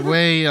 by the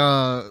way,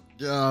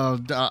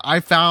 I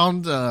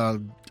found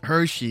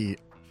Hershey.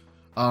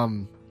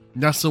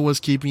 Nestle was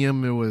keeping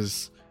him. It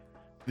was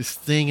this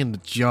thing in the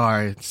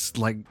jar. It's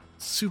like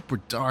super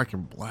dark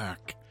and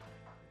black,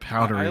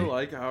 powdery. I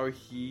like how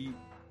he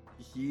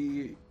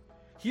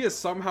has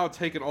somehow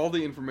taken all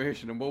the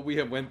information and what we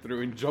have went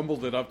through and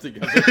jumbled it up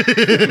together.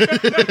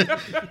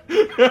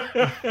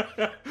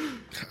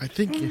 I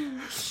think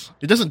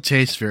it doesn't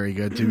taste very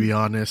good, to be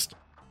honest.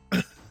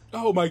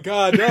 Oh my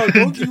God! No,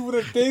 don't do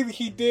the thing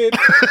he did.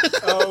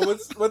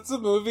 What's the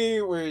movie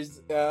where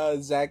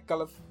Zach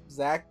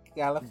Galifianakis?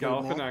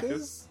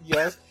 Galifianakis.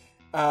 Yes.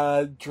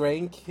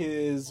 Drank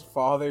his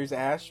father's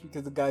ash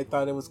because the guy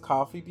thought it was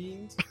coffee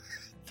beans.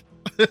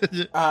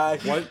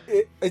 What?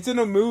 It's in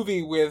a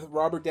movie with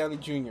Robert Downey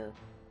Jr.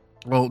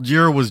 Well,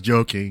 Jiro was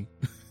joking.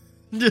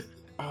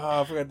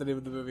 I forgot the name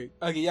of the movie.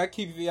 Okay, y'all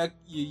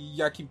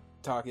keep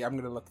talking. I'm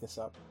gonna look this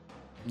up.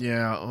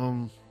 Yeah.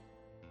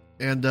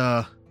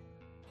 And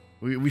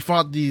we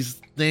fought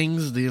these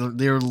things.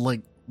 They're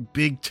like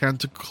big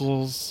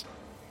tentacles,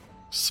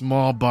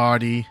 small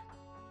body.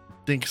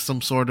 Think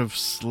some sort of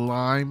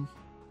slime.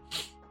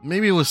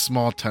 Maybe it was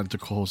small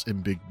tentacles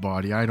in big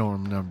body. I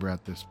don't remember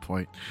at this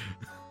point.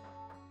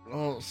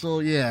 Oh, so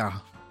yeah.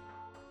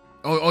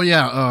 Oh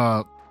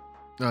yeah.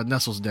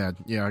 Nestle's dead.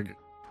 Yeah,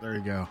 there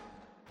you go.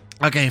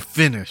 Okay,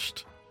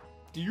 finished.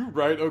 Do you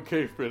write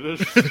okay finish?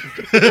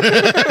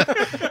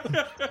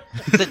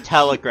 The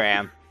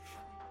telegram.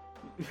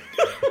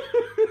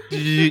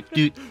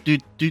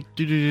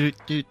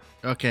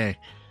 Okay.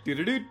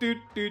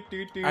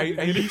 Are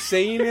you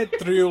saying it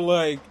through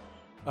like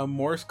a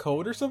Morse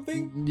code or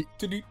something?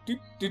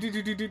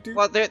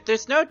 Well,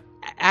 there's no...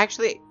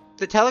 Actually,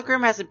 the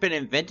telegram hasn't been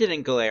invented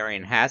in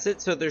Galarian, has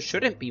it? So there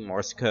shouldn't be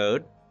Morse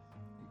code.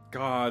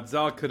 God,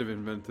 Zal could have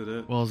invented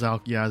it. Well, Zal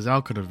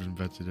could have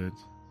invented it.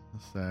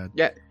 That's sad.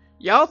 Yeah,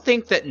 y'all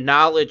think that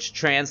knowledge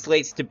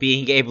translates to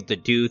being able to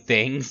do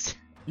things.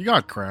 You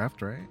got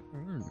craft, right?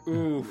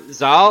 Ooh.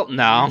 Zal?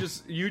 No.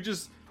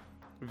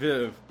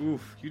 Viv,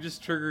 oof, you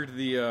just triggered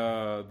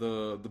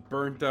the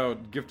burnt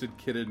out gifted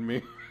kid in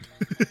me.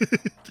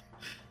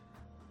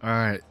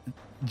 Alright.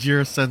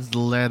 Jira sends the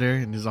letter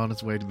and is on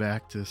his way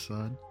back to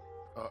Hassan.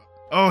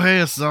 Oh, hey,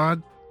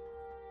 Hassan.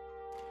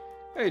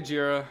 Hey,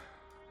 Jira.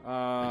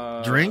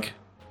 Drink?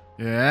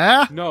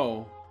 Yeah?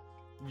 No.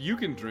 You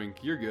can drink.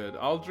 You're good.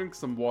 I'll drink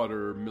some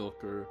water or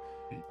milk or...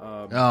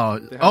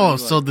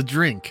 So the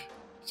drink.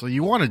 So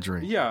you want to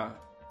drink? Yeah.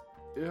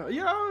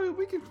 Yeah,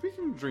 we can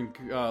drink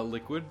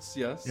liquids,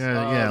 yes.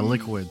 Yeah,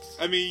 liquids.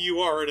 I mean, you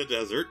are in a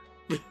desert.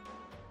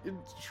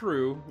 It's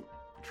true.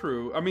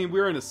 I mean,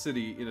 we're in a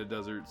city in a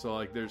desert, so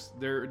like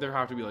there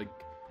have to be like,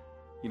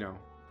 you know,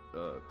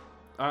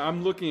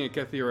 I'm looking at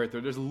Kathy right there.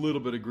 There's a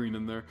little bit of green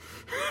in there.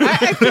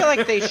 I feel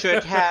like they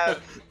should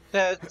have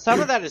some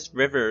of that is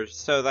rivers,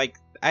 so like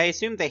I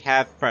assume they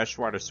have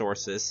freshwater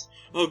sources.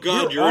 Oh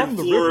god, You're you're on in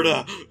the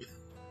Florida.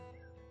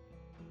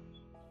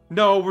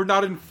 No, we're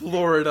not in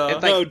Florida.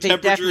 It's like, No, they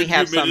temperature definitely and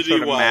have some sort of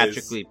humidity-wise.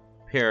 magically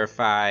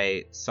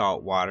purify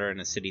salt water in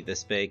a city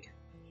this big.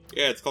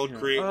 Yeah, it's called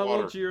Create Well,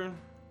 Water. Jira.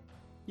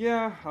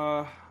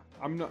 Yeah,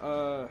 I'm not.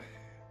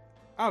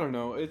 I don't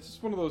know. It's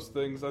just one of those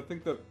things. I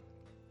think that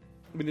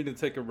we need to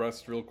take a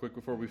rest real quick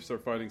before we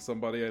start fighting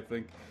somebody.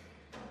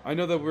 I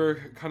know that we're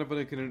kind of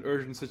like in an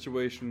urgent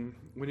situation.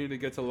 We need to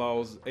get to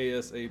Laos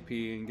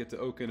ASAP and get to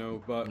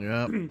Okino, but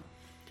Yep.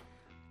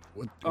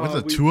 With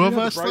the we two do of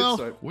have us, the bright though?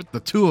 side. With the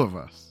two of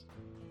us.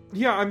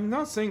 yeah, I'm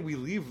not saying we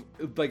leave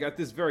like at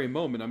this very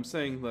moment. I'm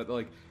saying that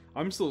like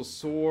I'm still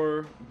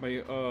sore.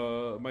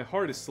 My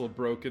heart is still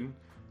broken.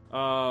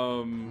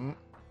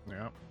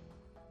 Yeah.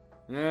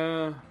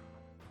 Yeah.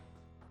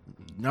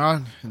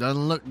 No, it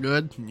doesn't look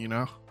good, you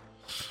know.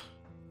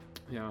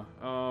 Yeah,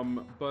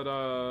 but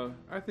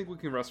I think we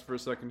can rest for a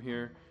second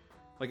here.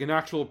 Like an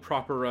actual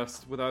proper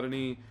rest without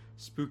any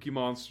spooky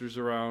monsters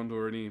around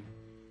or any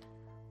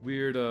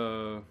weird,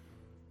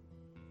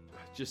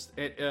 just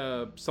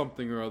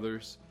something or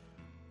others.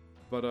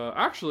 But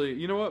actually,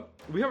 you know what?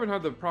 We haven't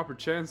had the proper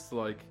chance to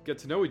like get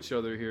to know each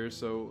other here,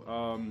 so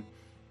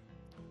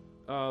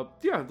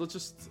yeah, let's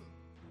just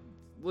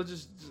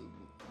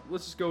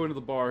go into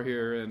the bar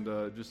here and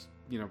just,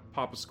 you know,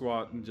 pop a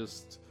squat and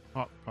just...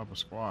 Papa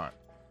squat.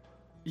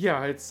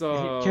 Yeah, it's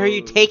Are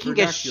you taking a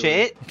vernacular.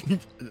 shit?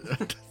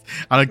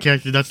 I don't care.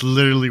 That's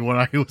literally what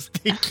I was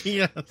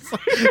thinking.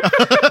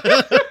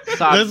 Sog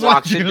That's what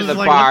walks she into was the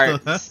like, bar,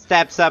 what the heck?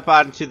 steps up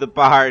onto the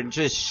bar, and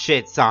just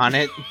shits on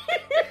it.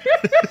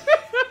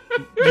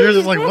 You're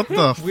just like, what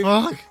the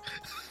fuck?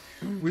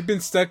 We've been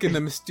stuck in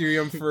the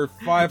Mysterium for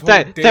 5 whole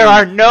days. There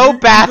are no You know how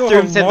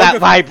bathrooms in long that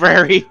of-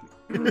 library.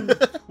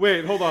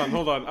 Wait, hold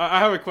on. I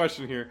have a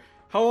question here.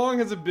 How long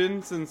has it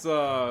been since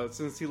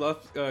he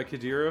left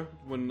Kadira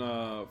when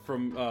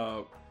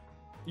from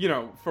you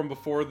know, from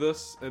before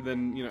this, and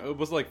then, you know, it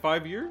was like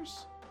 5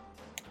 years?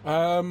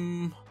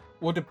 Well,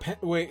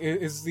 wait,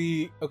 is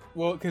the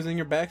well, because in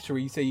your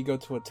backstory you say you go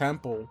to a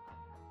temple.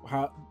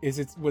 How is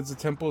it? Was the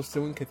temple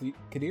still in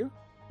Kadir?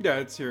 Yeah,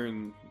 it's here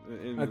in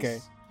Okay,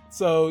 this-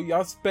 so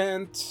y'all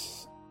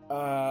spent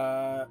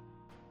a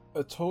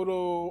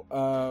total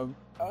of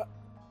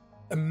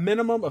a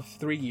minimum of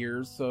 3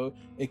 years. So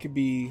it could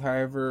be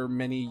however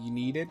many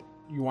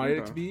you wanted it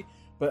Okay. to be,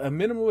 but a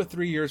minimum of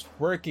 3 years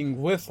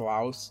working with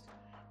Laos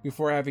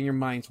before having your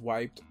minds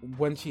wiped.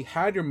 Once you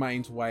had your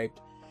minds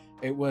wiped,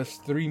 it was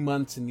 3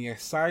 months in the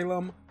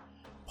asylum.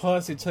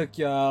 Plus, it took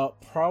y'all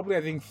probably,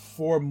 I think,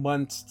 4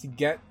 months to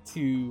get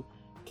to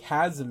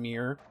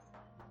Casimir.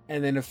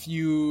 And then I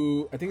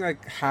think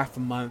like half a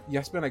month.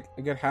 You spent like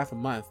a good half a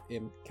month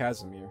in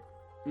Casimir.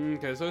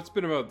 Okay, so it's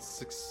been about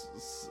six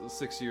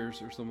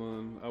years or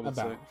something, I would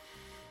About. say.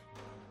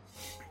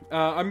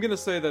 I'm gonna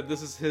say that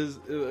this is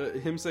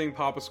him saying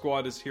Papa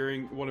Squad is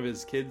hearing one of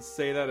his kids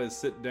say that as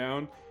sit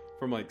down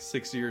from like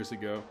 6 years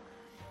ago.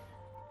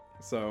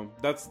 So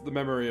that's the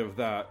memory of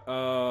that.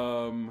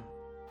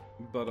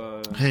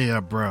 Hey,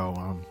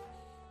 bro.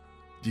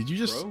 Did you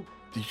bro?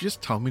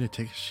 just tell me to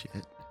take a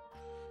shit,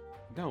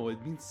 No,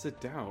 it means sit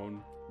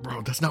down.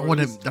 bro? That's not Or what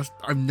this-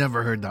 I've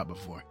never heard that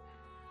before.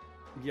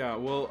 Yeah,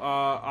 well,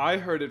 I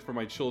heard it from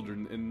my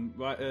children, and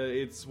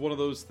it's one of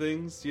those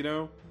things, you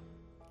know?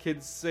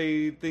 Kids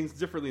say things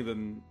differently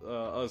than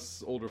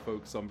us older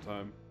folks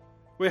sometime.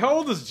 Wait, how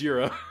old is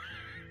Jira?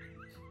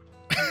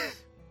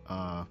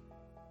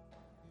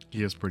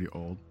 He is pretty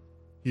old.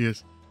 He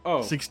is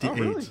Oh, 68. Oh,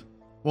 really?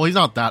 Well, he's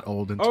not that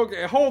old.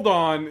 Okay, hold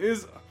on.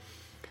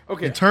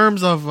 Okay, In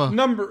terms of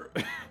number...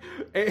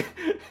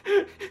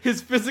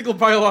 his physical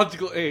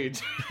biological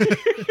age.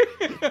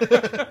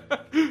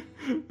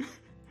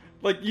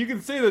 Like, you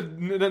can say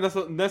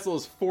that Nestle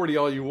is 40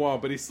 all you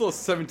want, but he's still a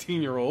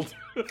 17-year-old.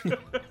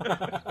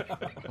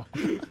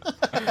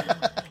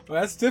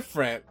 Well, that's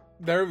different.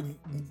 The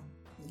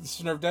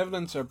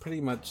Snurvdevlins are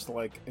pretty much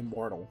like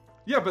immortal.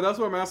 Yeah, but that's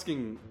what I'm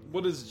asking.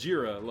 What is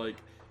Jira? Like,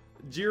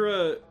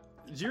 Jira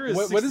is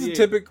What is the 68.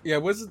 typical? Yeah,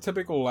 what's the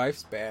typical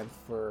lifespan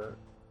for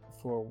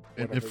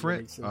whatever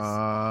different. races?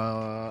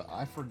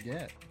 I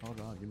forget. Hold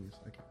on, give me a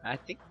second. I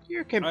think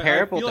you're I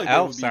comparable feel to like that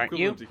would elves, be aren't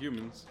you? equivalent to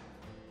humans.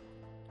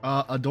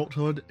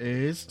 Adulthood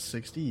is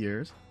 60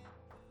 years.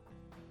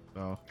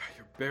 So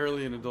You're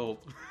barely an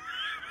adult.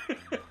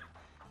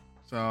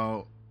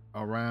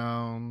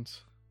 around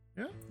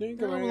I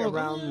think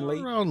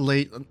around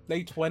late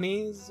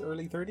 20s,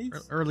 early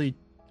 30s. early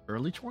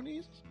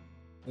 20s.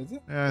 Is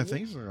it? Yeah, I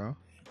think so.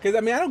 Because I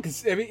mean, I don't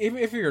consider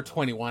if you're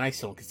 21, I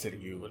still don't consider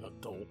you an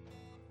adult.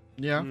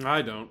 Yeah.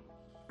 I don't.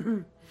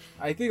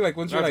 I think like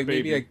once you're That's like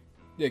maybe baby.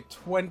 like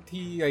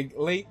 20, like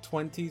late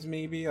 20s,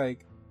 maybe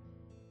like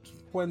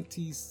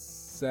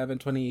 27,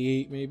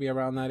 28, maybe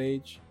around that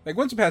age. Like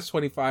once you pass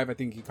 25, I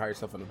think you call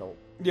yourself an adult.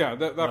 Yeah,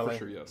 that for Really?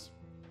 sure, yes.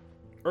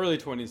 Early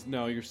 20s,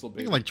 no, you're still I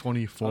baby. think like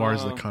 24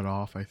 is the Um,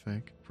 cutoff, I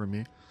think, for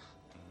me.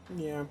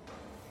 Yeah.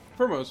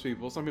 For most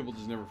people. Some people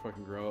just never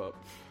fucking grow up.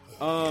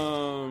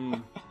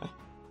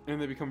 And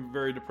they become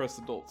very depressed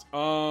adults.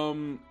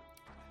 And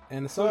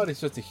Assad is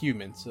just a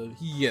human, so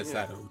he is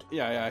that old.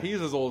 Yeah,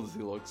 he's as old as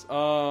he looks.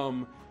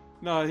 No,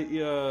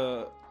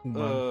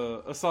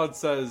 Assad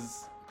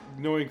says,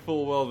 knowing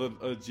full well that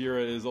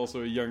Jira is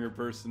also a younger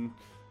person.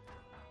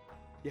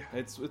 Yeah,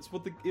 it's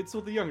what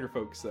the younger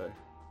folks say.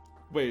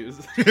 Wait, is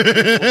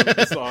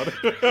Assad?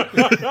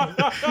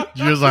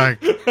 Jira's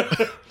like,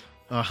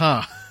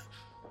 uh-huh.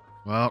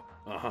 Well,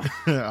 Uh-huh.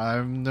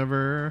 I've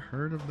never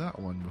heard of that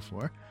one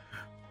before.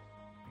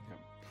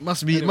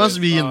 Must Anyways,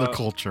 be in the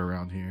culture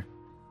around here.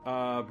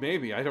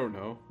 Maybe, I don't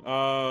know.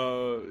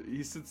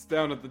 He sits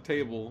down at the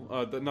table.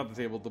 Not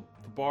the table, the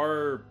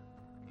bar.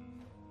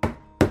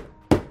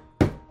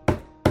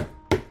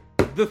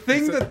 The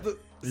thing that the.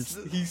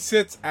 He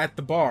sits at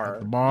the bar.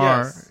 The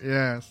bar, Yes.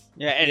 yes.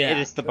 Yeah, and it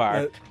is the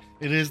bar.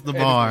 It is the And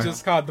bar. It's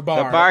just called the The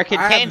bar. bar I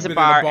contains haven't a been in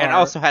bar and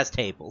also has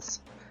tables.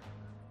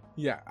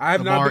 Yeah, I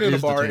have The not bar been in a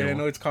is the bar, and table. I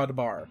know it's called a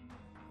bar.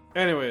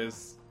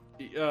 Anyways,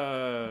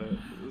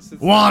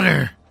 sits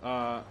Water!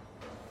 down.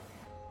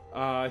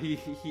 He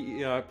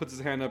puts his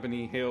hand up and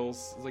he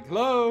hails. He's like,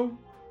 "Hello."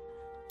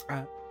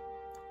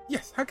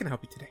 Yes, how can I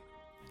help you today?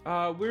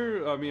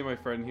 We're me and my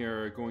friend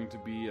here are going to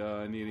be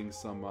needing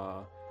some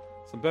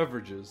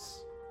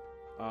beverages.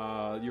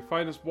 Your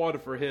finest water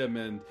for him,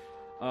 and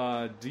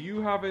do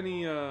you have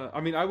any? I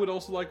mean, I would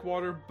also like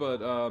water,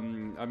 but I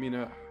mean,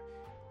 I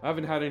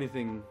haven't had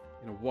anything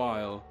in a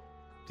while.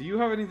 Do you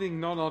have anything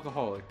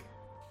non-alcoholic?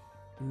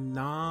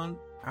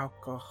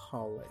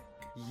 Non-alcoholic.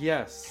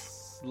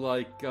 Yes,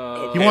 like He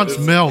Okay, wants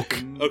this- milk.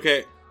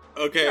 Okay,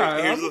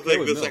 Yeah, here's I'm the okay thing.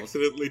 with This milk.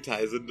 accidentally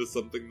ties into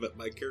something that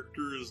my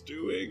character is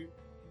doing.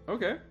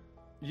 Okay,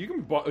 you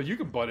can butt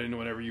in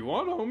whenever you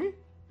want, homie.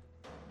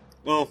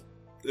 Well,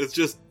 it's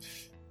just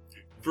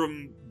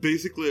from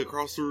basically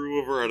across the room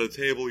over at a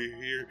table you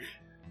hear,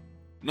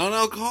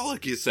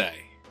 non-alcoholic, you say?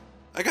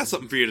 I got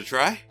something for you to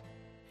try.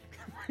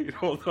 Wait,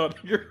 hold on.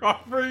 You're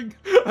offering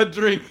a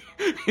drink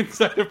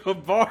inside of a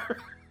bar.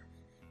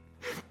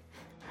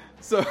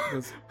 So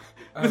this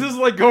is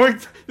like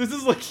this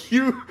is like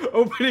you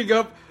opening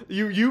up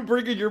you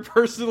bringing your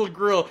personal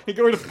grill and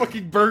going to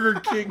fucking Burger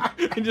King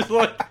and just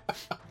like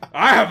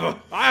I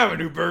have a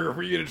new burger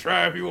for you to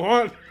try if you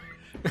want.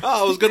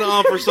 Oh, I was gonna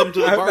offer some to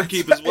the I'm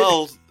barkeep as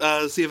well,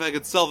 see if I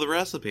could sell the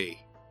recipe.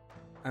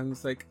 I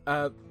was like,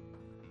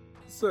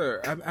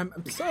 sir, I'm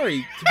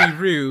sorry to be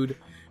rude,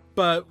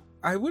 but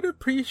I would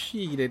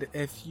appreciate it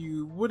if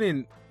you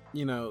wouldn't,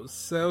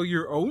 sell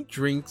your own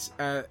drinks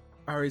at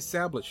our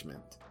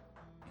establishment.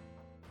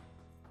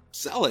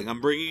 Selling, I'm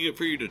bringing it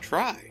for you to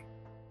try.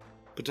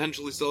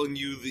 Potentially selling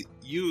you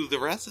the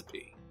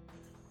recipe.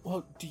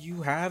 Well, do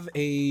you have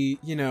a,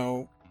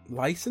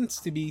 license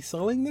to be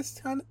selling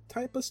this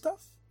type of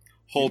stuff?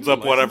 Holds You up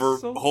have a whatever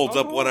license to sell holds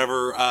up alcohol?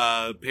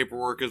 whatever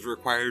paperwork is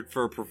required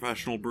for a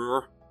professional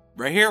brewer.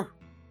 Right here.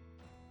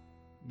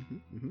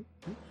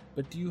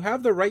 But do you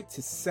have the right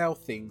to sell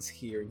things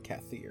here in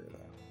Kathir,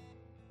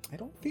 though? I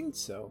don't think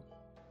so.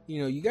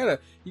 You gotta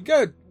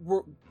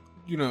work,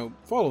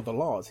 follow the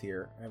laws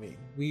here. I mean,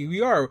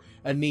 we are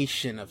a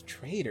nation of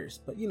traders,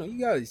 but you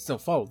gotta still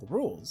follow the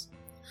rules.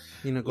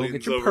 Go Leans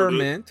get your over to-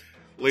 permit.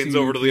 Leans To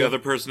over to the the- other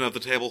person at the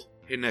table.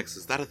 Hey, Nix,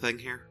 is that a thing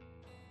here?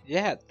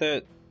 Yeah,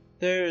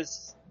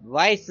 there's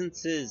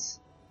licenses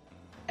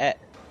at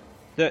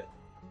the.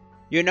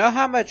 You know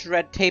how much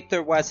red tape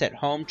there was at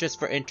home just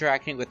for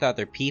interacting with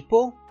other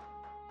people?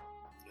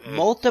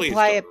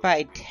 Multiply please it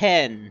by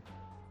 10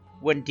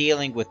 when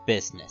dealing with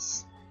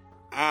business.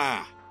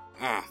 don't.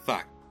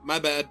 Fuck. My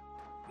bad.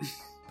 They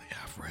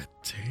have red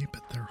tape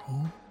at their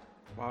home?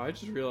 Wow, I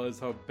just realized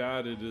how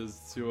bad it is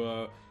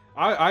to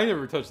I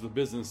never touched the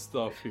business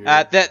stuff here.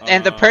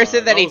 And the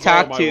person that he was all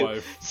talked my to.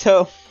 wife.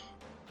 So,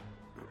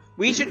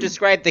 we should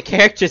describe the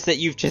characters that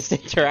you've just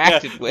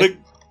interacted with.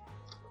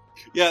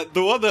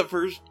 The one that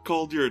first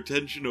called your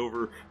attention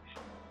over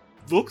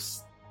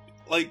looks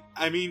like,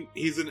 I mean,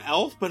 he's an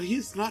elf, but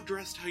he's not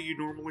dressed how you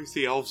normally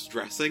see elves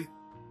dressing.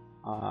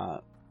 He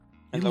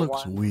And the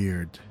looks one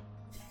weird.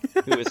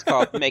 who is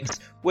called Mix,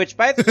 which,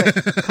 by the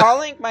way,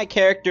 calling my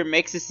character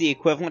Mix is the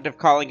equivalent of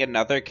calling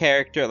another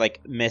character,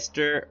 like,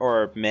 Mr.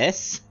 or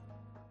Miss,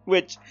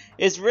 which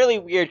is really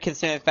weird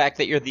considering the fact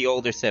that you're the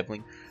older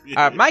sibling.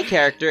 My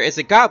character is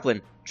a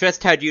goblin,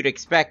 dressed how you'd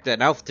expect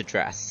an elf to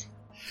dress.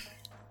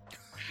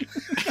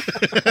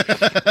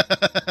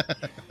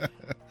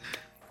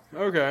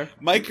 Okay.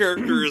 My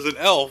character is an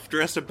elf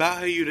dressed about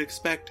how you'd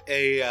expect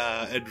a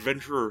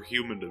adventurer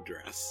human to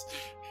dress.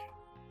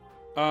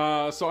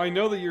 So I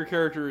know that your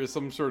character is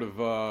some sort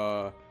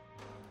of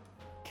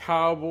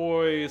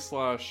cowboy /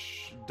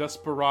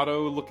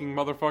 desperado looking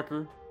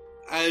motherfucker.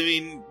 I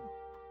mean,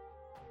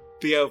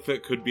 the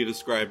outfit could be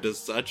described as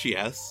such,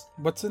 yes.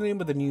 What's the name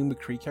of the new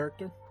McCree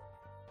character?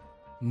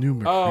 New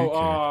McCree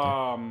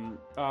character.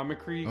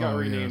 McCree got Oh,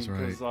 yeah, renamed that's right.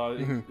 because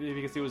Mhm. if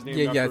you can see, it was named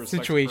Yeah, after yeah, a sex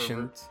situation.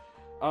 pervert.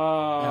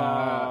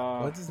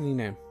 What's his new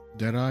name?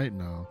 Deadeye?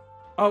 No.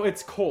 Oh,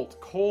 it's Colt.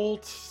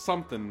 Colt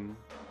something.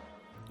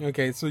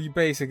 Okay, so you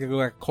basically go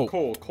like Colt.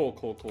 Colt. Colt.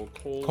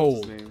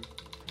 Colt. His name.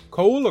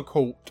 Cole or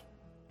Colt?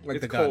 Like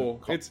It's the gun.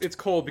 Cole. It's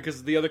Cole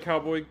because the other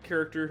cowboy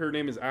character, her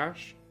name is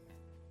Ash.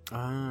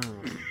 Ah.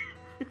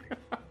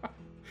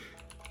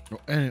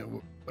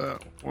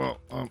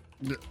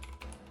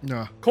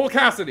 No. Cole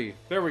Cassidy.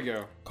 There we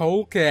go.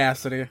 Cole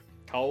Cassidy.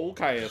 Cole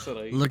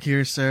Cassidy. Look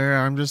here, sir.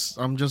 I'm just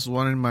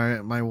wanting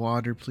my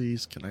water,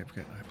 please. Can I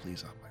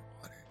please have my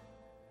water?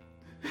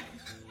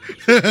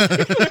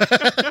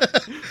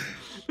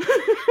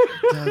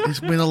 It's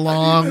been a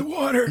long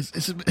water.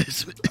 It's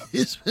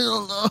been a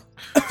long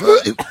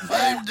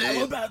 5 days.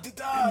 I'm about to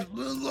die. It's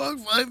been a long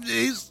 5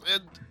 days,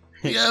 and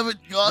we haven't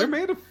You're gone.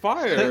 made of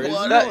fire. Isn't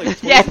Water. that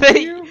like Yeah, poison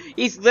but you?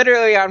 he's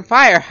literally on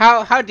fire.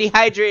 How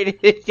dehydrated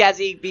has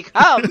he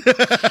become?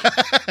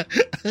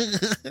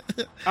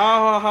 Ah,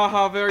 ha, ha,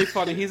 ha, very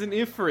funny. He's an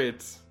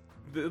Ifrit.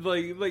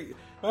 Like.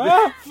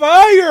 Ah,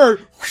 fire!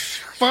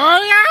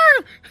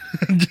 Fire!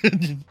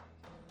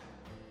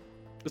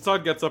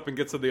 Assad gets up and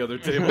gets to the other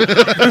table. Listen,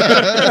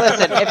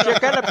 if you're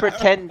gonna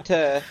pretend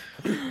to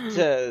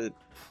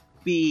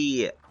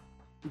be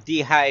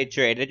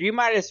dehydrated, you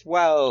might as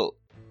well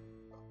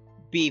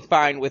be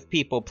fine with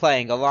people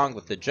playing along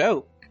with the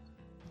joke.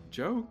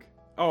 Joke?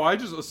 Oh, I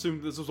just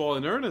assumed this was all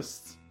in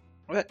earnest.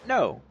 But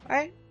no,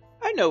 I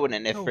know what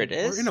an No, Ifrit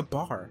is. We're in a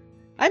bar.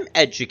 I'm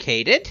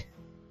educated.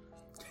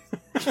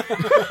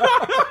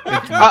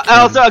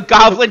 Also, a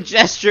goblin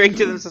gesturing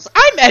to themselves.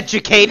 I'm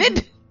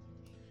educated.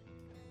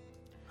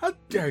 How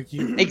dare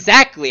you?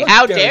 Exactly.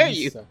 How dare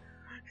you? sir.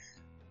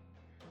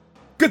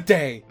 Good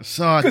day.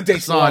 Assad, Good day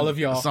to all of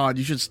y'all. Assad,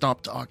 you should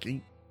stop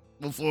talking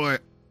before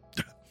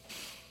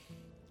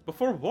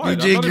Before what? you I'm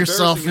dig not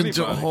yourself embarrassing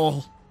into a anybody.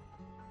 hole.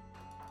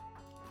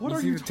 What you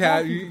are see you the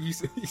talking? you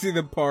see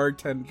the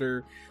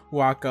bartender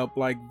walk up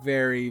like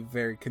very,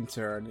 very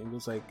concerned. He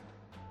was like,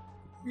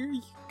 "Here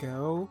you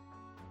go."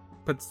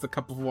 Puts the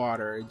cup of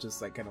water and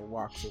just like kind of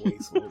walks away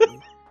slowly.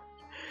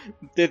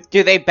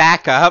 Do they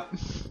back up?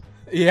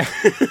 Yeah.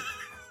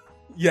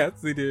 Yes,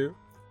 they do.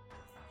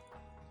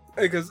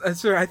 Because,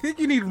 sir, I think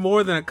you need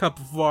more than a cup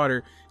of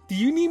water. Do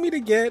you need me to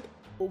get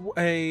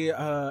a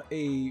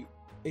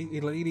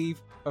lady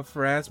of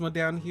Pharasma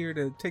down here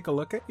to take a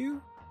look at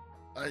you?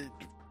 I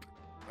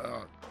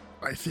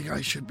think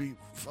I should be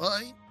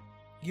fine.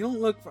 You don't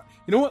look.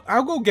 You know what?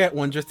 I'll go get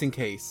one just in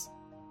case.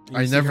 You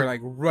I see never- her,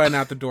 like run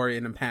out the door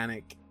in a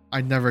panic.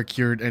 I never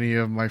cured any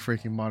of my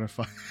freaking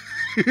modifiers.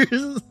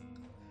 Because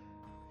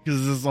this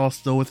is all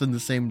still within the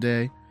same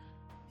day.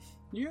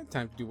 You have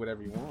time to do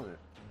whatever you want.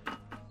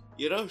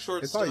 You know,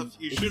 short It's all- stuff.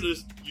 You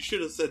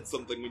should have said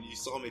something when you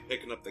saw me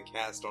picking up the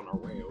cast on our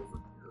way over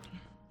here.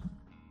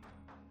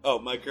 Oh,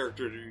 my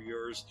character to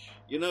yours.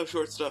 You know,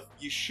 short stuff.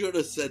 You should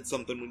have said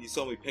something when you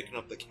saw me picking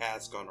up the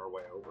cask on our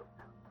way over.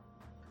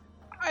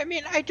 I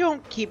mean, I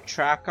don't keep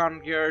track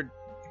on your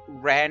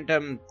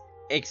random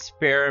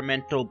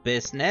experimental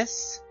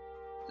business.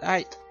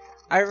 I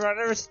run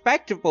a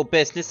respectable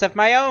business of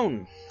my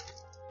own.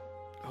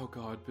 Oh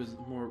god,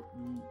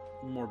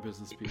 more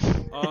business people.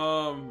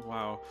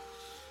 Wow.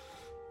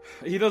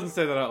 He doesn't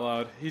say that out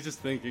loud. He's just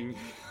thinking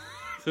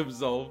to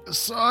himself.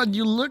 Assad,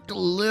 you look a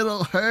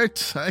little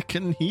hurt. I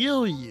can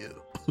heal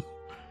you.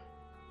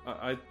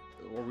 Aren't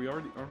we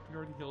already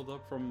healed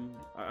up from?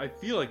 I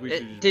feel like we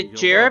should. just be Did healed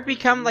Jira up.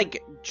 become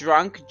like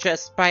drunk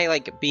just by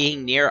like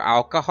being near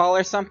alcohol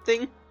or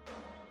something?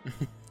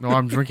 No,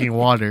 I'm drinking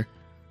water.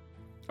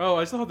 Oh,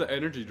 I still have the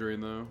energy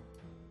drain though.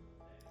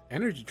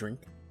 Energy drink.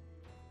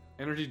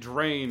 Energy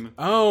drain.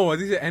 Oh, I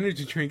think the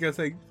energy drink. I was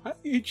like, how are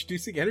you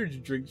introducing energy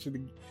drinks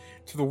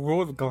to the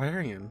world of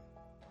Galarian?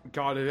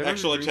 God, if energy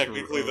Actually, drinks were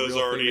technically, a those real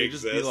thing, already they'd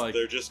just be exist. like-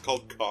 They're just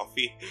called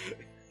coffee.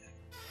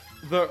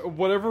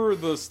 Whatever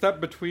the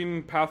step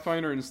between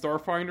Pathfinder and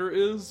Starfinder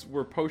is,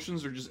 where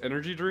potions are just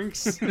energy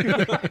drinks. Want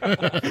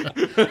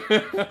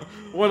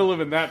to live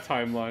in that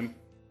timeline.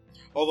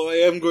 Although I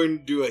am going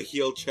to do a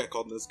heal check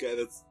on this guy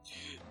that's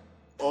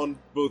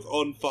both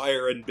on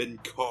fire and been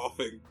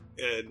coughing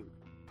and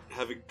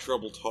having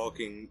trouble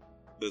talking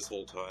this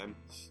whole time.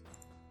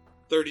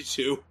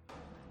 32.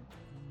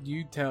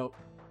 You tell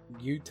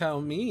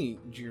me,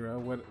 Jira.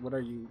 What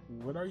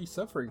are you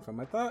suffering from?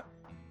 I thought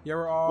you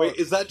were all. Wait,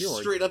 is that just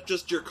cured. straight up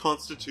just your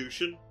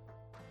constitution?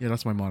 Yeah,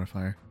 that's my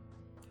modifier.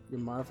 Your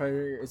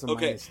modifier is a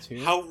Okay,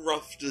 -2. how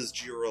rough does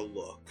Jira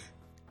look?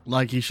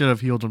 Like, he should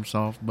have healed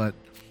himself, but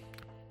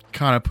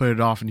kind of put it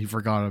off and he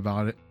forgot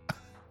about it.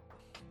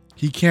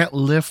 He can't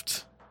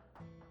lift.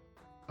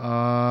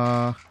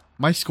 My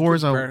score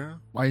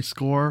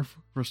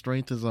for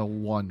strength is a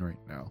 1 right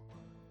now.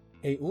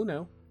 Hey,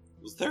 Uno.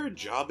 Was there a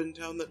job in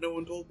town that no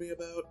one told me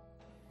about?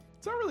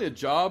 It's not really a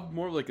job,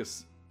 more like a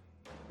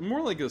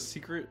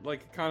secret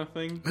like kind of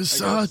thing.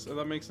 Assad. I guess, if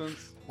that makes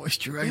sense.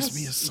 Moisturize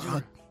me, Yes,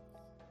 Assad.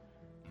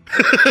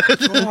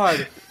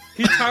 God,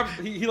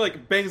 he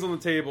like bangs on the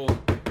table.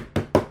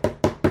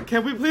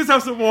 Can we please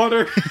have some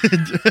water?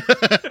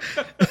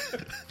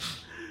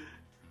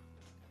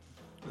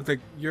 It's like,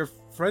 your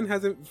friend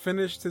hasn't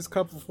finished his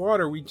cup of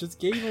water. We just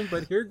gave him,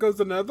 but here goes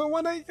another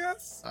one, I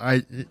guess?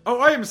 I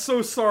am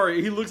so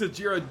sorry. He looks at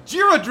Jira.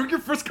 Jira, drink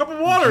your first cup of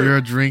water.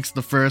 Jira drinks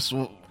the first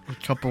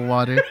cup of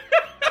water.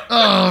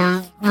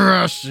 Oh,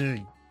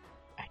 rushing.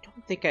 I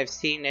don't think I've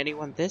seen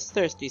anyone this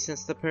thirsty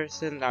since the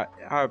person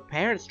our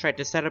parents tried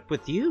to set up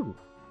with you.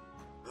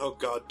 Oh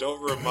god,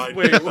 don't remind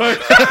me. Wait, of what?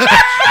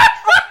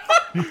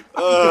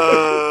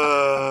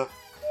 that.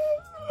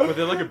 Were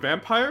they like a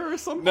vampire or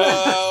something?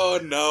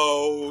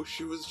 No,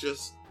 she was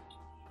just...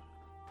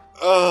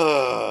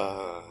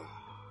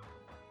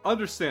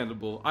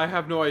 Understandable. I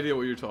have no idea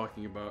what you're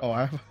talking about. Oh,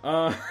 I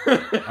Uh,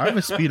 have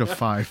a speed of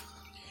 5.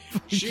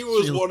 She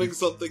was wanting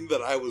something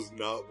that I was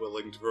not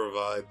willing to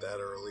provide that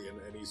early in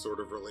any sort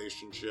of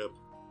relationship.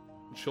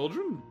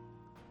 Children?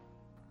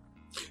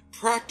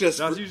 Practice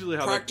That's for, usually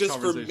how practice that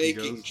for conversation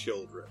making goes.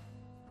 children.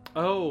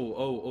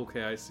 Oh,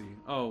 okay, I see.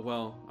 Oh,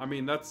 well, I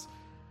mean, that's...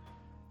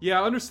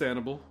 Yeah,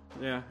 understandable.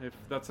 Yeah, if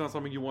that's not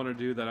something you want to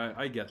do, then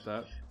I get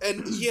that.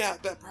 And yeah,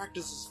 that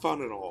practice is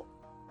fun and all.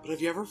 But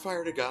have you ever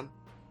fired a gun?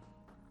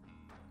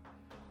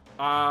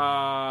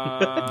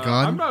 Gun?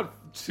 I'm not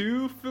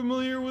too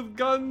familiar with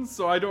guns,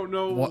 so I don't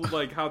know What?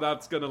 like how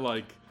that's gonna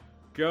like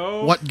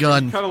go. What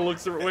gun? Kind of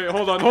looks. Wait,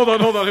 hold on.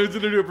 Who's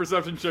gonna do a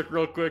perception check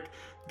real quick?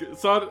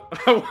 Assad,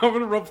 I'm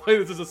gonna roleplay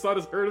this as Assad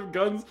has heard of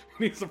guns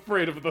and he's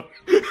afraid of them.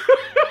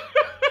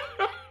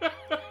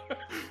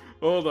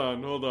 Hold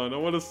on. I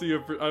want to see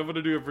if I want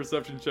to do a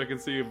perception check and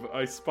see if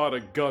I spot a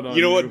gun on you.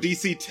 You know what?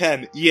 DC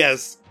 10.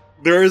 Yes,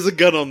 there is a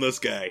gun on this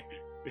guy.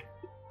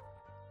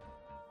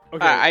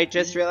 Okay. I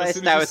just as realized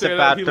soon as I you was say that,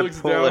 about he to looks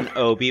pull down. an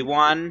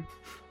Obi-Wan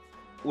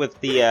with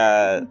the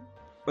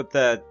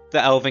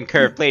elven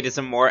curve blade as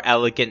a more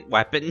elegant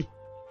weapon.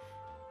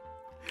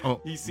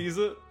 He sees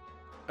it,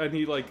 and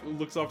he like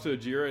looks off to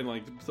Ajira and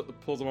like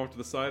pulls him off to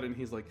the side, and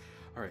he's like,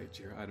 "All right,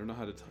 Ajira, I don't know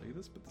how to tell you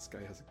this, but this guy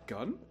has a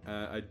gun.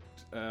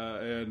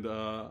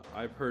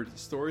 I've heard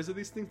stories of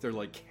these things. They're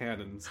like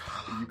cannons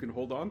that you can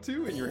hold on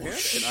to in your hand,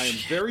 and I am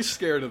very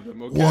scared of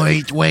them."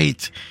 Okay.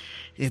 Wait.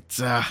 It's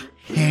a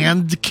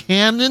hand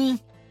cannon?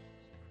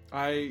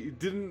 I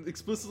didn't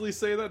explicitly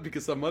say that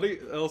because somebody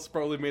else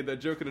probably made that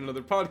joke in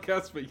another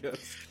podcast, but yes.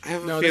 I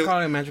have No, a they feeling.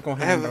 call it a magical I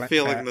hand. have a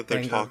feeling that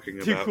they're talking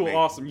Too about cool, me.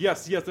 awesome.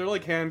 Yes, they're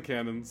like hand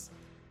cannons.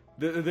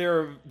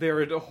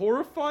 They're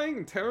horrifying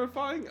and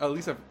terrifying. At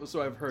least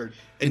I've heard.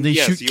 And they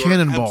yes, shoot you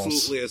cannonballs. are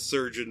absolutely a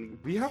surgeon.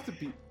 We have to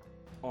be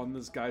on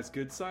this guy's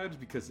good side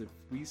because if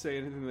we say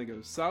anything that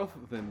goes south,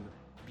 then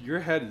your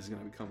head is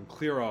going to become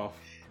clear off.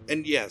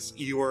 And yes,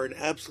 you are an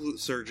absolute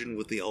surgeon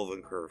with the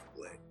Elven Curve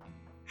Blade.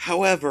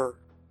 However,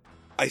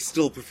 I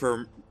still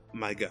prefer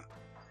my gun.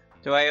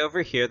 Do I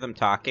overhear them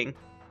talking?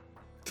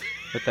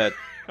 With a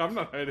I'm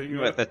not hiding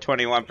with that. a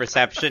 21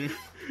 perception.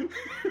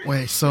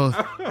 Wait, so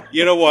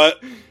You know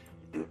what?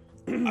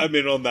 I'm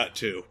in on that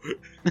too.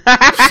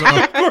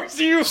 Of course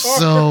you are.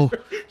 so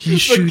he the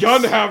shoots.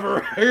 gun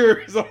haver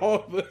hears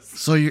all of this.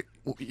 So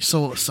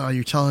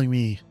you're telling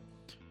me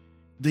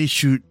they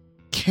shoot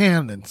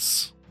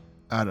cannons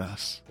at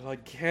us, They're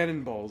like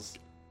cannonballs.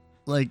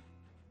 like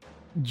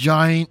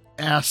giant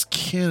ass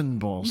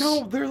cannonballs.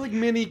 No, they're like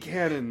mini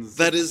cannons.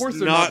 That Of is course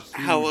they're not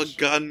how a huge.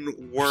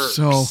 gun works.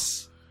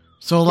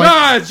 So like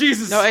Ah,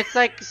 Jesus! No, it's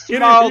like Get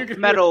small it, you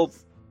can- metal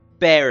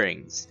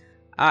bearings.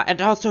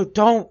 And also,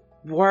 don't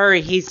worry,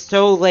 he's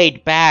so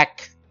laid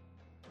back.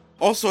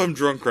 Also, I'm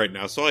drunk right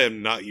now, so I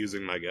am not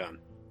using my gun.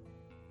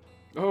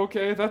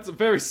 Okay, that's a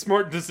very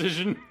smart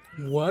decision.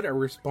 What, a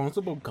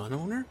responsible gun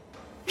owner?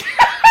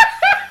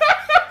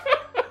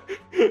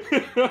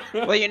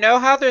 Well, you know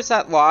how there's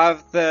that law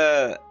of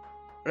the...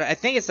 I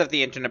think it's of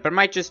the internet, but it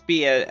might just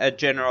be a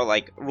general,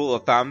 like, rule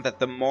of thumb that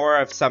the more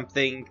of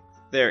something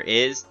there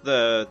is,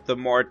 the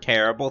more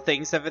terrible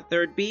things of it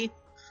there'd be.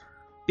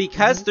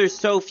 Because there's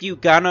so few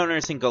gun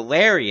owners in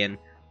Galarian,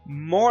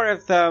 more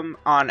of them,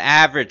 on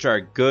average,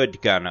 are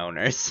good gun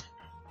owners.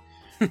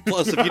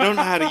 Plus, if you don't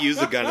know how to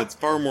use a gun, it's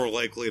far more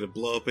likely to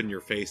blow up in your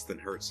face than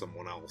hurt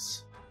someone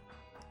else.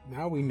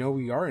 Now we know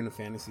we are in a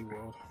fantasy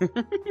world.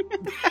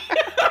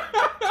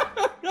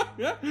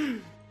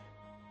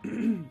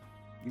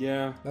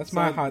 Yeah. That's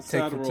my hot take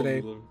sad for world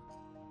today. we live in.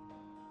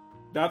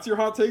 That's your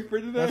hot take for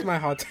today? That's my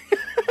hot take.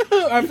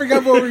 I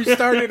forgot where we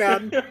started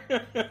on.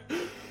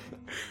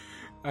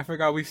 I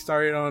forgot we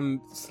started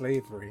on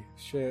slavery.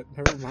 Shit,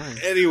 never mind.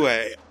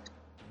 Anyway,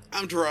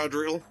 I'm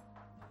Taradriel.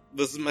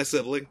 This is my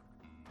sibling.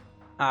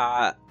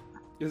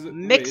 Is it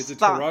Mixed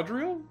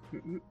Taradriel?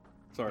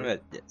 Sorry.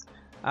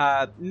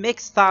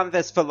 Mixed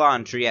Thonves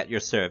Philandri at your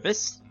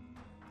service.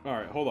 All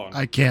right, hold on.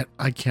 I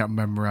can't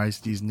memorize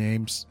these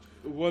names.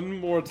 One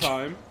more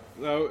time.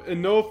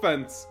 And no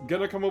offense,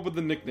 gonna come up with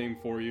a nickname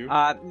for you.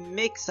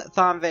 Mix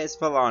Thonves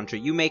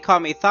Valandri. You may call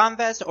me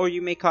Thonves, or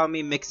you may call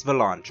me Mix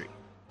Valandri.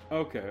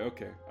 Okay,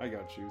 I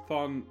got you.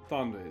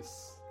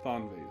 Thonves.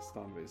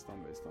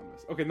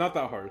 Okay, not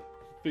that hard.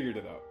 Figured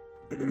it out.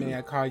 May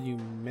I call you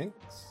Minx?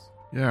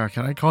 Yeah,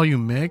 can I call you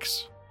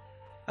Mix?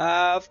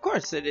 Of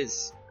course, it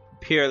is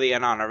purely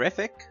an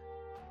honorific.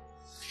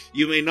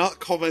 You may not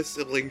call my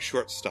sibling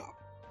Shortstop.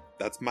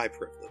 That's my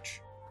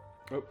privilege.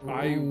 Oh,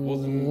 I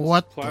wasn't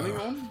What planning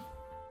the- on.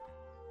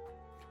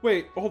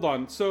 Wait, hold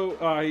on. So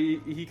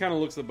he kind of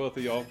looks at both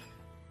of y'all.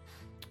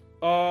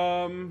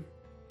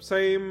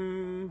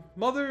 Same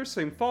mother,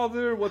 same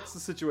father. What's the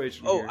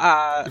situation here?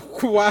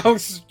 Wow,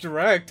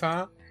 strict,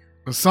 huh?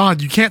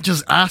 Assad, you can't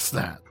just ask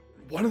that.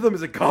 One of them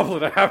is a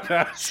goblin. I have to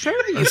ask.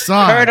 Surely you've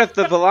Assad. heard of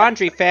the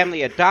Valandri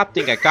family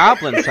adopting a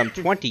goblin some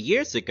 20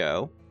 years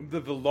ago.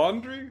 The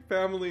Valandri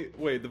family.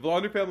 Wait, the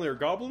Valandri family are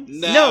goblins?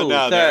 No,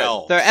 they're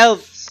elves. They're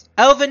elves.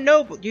 Elven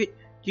noble. Do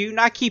you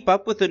not keep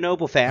up with the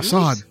noble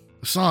families?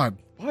 Assad.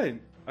 What?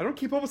 I don't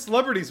keep up with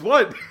celebrities.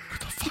 What? What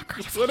the fuck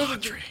are the What is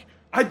it?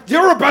 Valandri?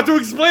 You're about to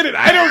explain it.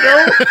 I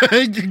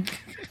don't know.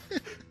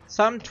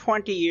 Some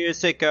 20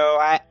 years ago,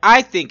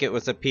 I think it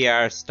was a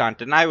PR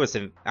stunt, and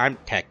I'm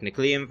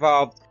technically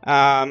involved.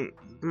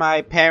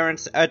 My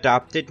parents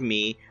adopted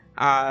me.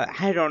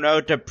 I don't know,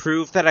 to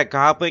prove that a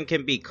goblin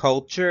can be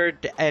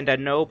cultured and a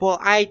noble.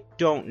 I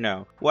don't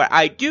know. What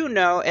I do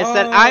know is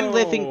that I'm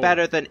living Oh.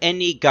 better than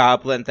any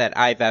goblin that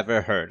I've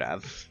ever heard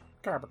of.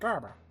 Garba,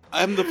 garba.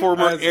 I'm the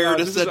former heir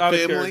to this is said out of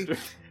family,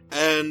 character.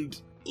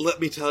 and let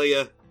me tell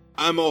you,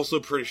 I'm also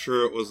pretty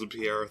sure it was a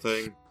PR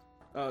thing.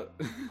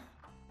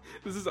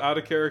 This is out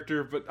of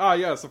character, but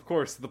yes, of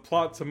course, the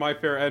plot to My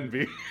Fair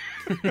Envy.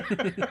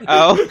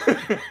 Oh?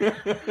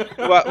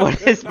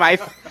 What is my...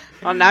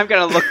 Well, now I'm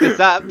gonna look this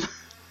up.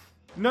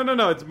 No,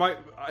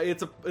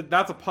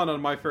 that's a pun on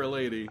My Fair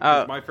Lady.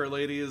 Oh. My Fair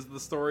Lady is the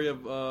story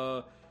of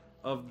the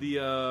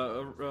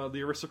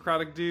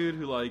aristocratic dude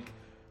who like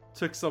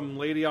took some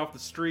lady off the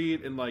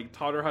street and like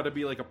taught her how to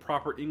be like a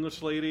proper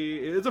English lady.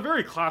 It's a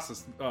very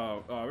classist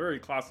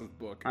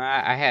book.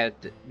 I had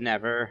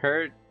never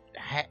heard...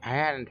 I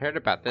hadn't heard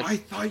about this. I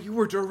thought you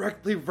were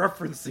directly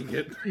referencing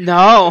it.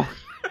 No!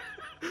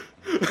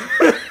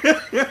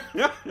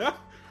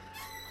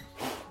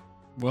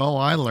 Well,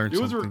 I learned It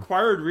was something.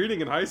 required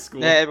reading in high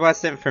school. It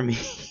wasn't for me.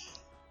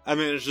 I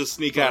managed to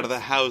sneak out of the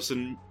house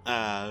and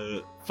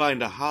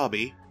find a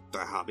hobby.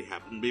 That hobby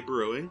happened to be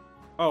brewing.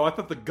 Oh, I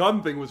thought the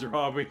gun thing was your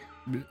hobby.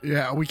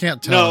 Yeah, we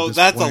can't tell. No, at this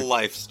that's point. a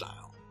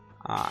lifestyle.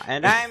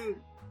 And I'm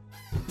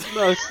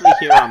mostly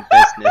here on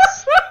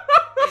business.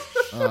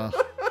 Oh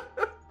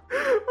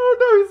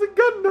no, he's a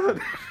gun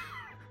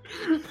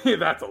nut.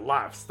 That's a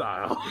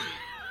lifestyle.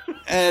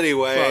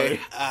 Anyway,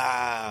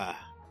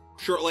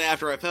 shortly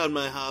after I found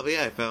my hobby,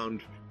 I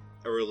found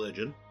a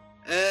religion.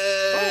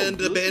 And,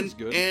 religion's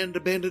good.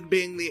 abandoned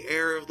being the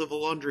heir of the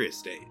Valandri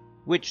estate.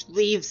 Which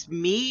leaves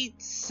me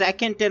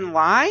second in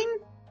line?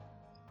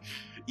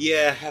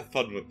 Yeah, have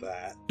fun with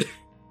that.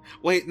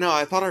 Wait, no,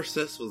 I thought our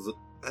sis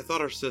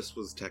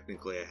was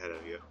technically ahead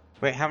of you.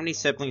 Wait, how many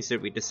siblings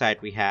did we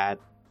decide we had?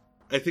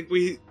 I think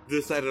we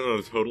decided on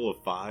a total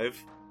of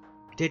 5.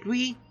 Did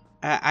we?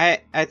 I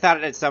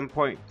thought at some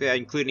point,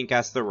 including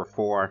us, there were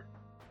 4.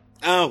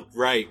 Oh,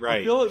 right.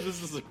 I feel like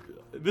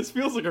this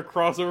feels like a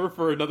crossover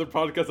for another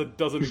podcast that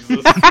doesn't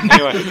exist.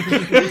 Anyway.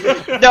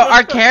 No,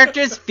 our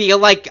characters feel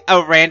like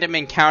a random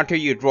encounter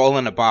you'd roll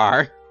in a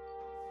bar.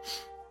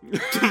 They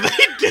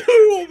do!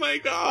 Oh my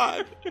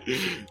god!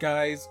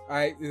 Guys,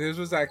 this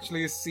was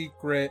actually a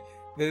secret.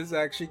 This is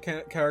actually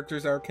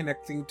characters are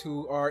connecting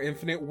to our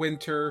Infinite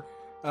Winter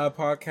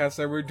podcast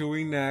that we're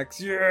doing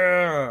next.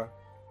 Yeah!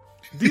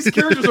 These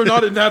characters are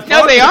not in that.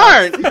 No, they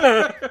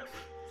podcast.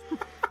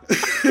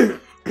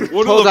 aren't!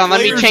 Hold on,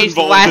 let me change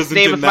the last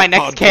name of my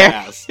next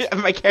character.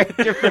 My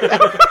character for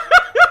that.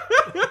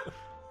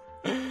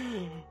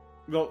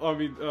 Well, I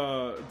mean,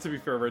 to be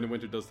fair, Random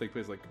Winter does take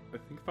place like I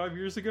think 5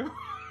 years ago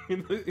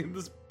in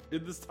this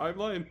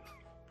timeline.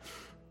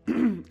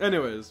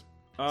 Anyways.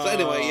 So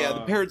anyway, yeah,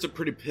 the parents are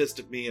pretty pissed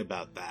at me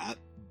about that,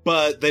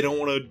 but they don't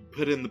want to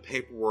put in the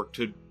paperwork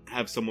to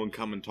have someone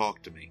come and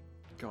talk to me.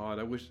 God,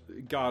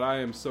 I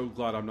am so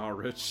glad I'm not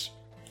rich.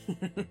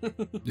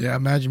 Yeah,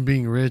 imagine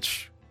being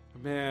rich.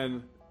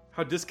 Man,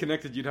 how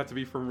disconnected you'd have to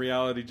be from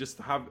reality just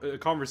to have a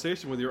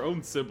conversation with your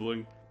own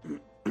sibling.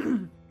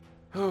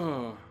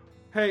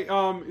 Hey,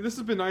 this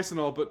has been nice and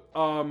all, but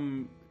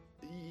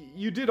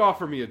you did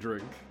offer me a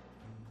drink.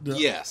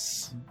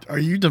 Yes. Are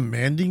you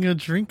demanding a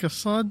drink,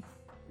 Assad?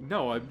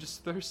 No, I'm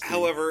just thirsty.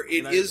 However,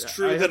 it And is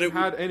true that it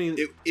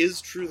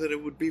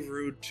it would be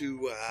rude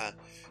to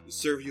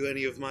serve you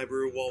any of my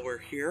brew while we're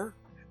here.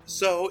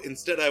 So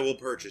instead, I will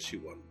purchase you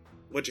one.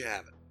 Would you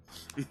have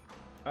it?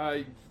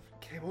 I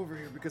came over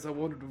here because I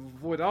wanted to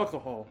avoid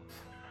alcohol.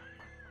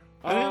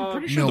 I'm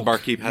pretty sure the milk.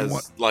 barkeep You has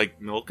want- like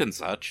milk and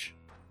such.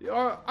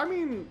 I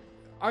mean,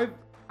 I've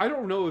I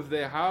don't know if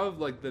they have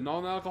like the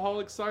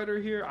non-alcoholic cider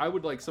here. I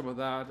would like some of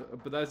that,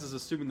 but that's just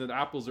assuming that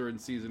apples are in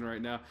season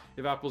right now.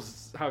 If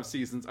apples have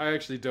seasons, I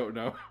actually don't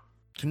know.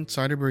 Can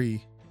cider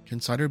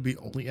be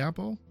only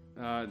apple?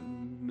 I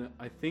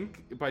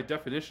think by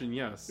definition,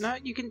 yes. No,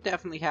 you can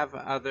definitely have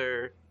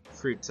other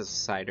fruits as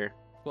cider.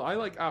 Well, I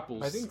like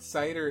apples. I think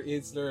cider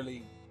is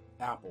literally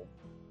apple.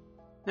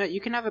 No,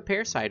 you can have a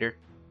pear cider.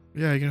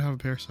 Yeah, you can have a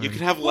pear cider. You can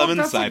have Well, lemon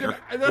that's cider.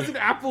 Like that's an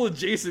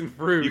apple-adjacent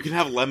fruit. You can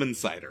have lemon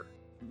cider.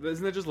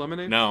 Isn't that just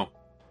lemonade? No.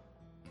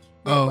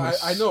 Oh,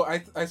 I know. I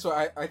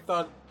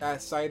thought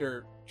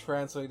cider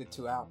translated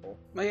to apple.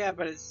 Well, yeah,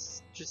 but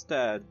it's just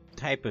a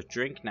type of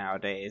drink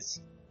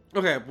nowadays.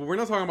 Okay, but we're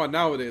not talking about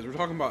nowadays. We're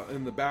talking about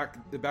in the back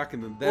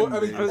in the then. Well, I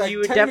mean, days. like, You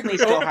would technically-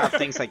 definitely still have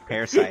things like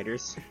pear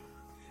ciders.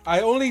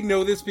 I only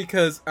know this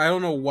because I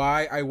don't know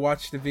why I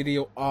watched the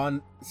video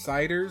on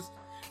ciders,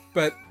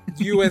 but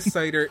U.S.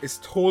 cider is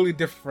totally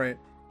different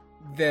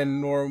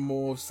than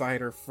normal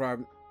cider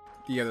from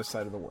the other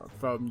side of the world,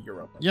 from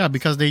Europe. Yeah,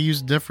 because they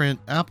use different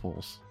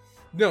apples.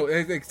 No,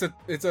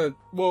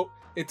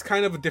 it's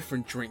kind of a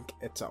different drink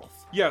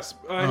itself. Yes,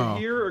 Oh.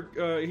 here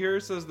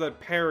it says that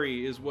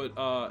Perry is what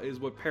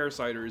pear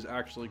cider is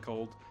actually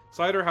called.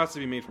 Cider has to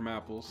be made from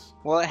apples.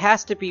 Well, it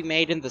has to be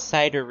made in the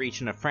cider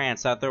region of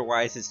France,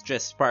 otherwise it's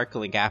just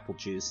sparkling apple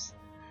juice.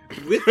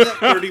 With that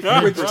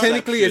 34%. Which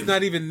technically is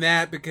not even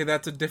that because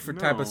that's a different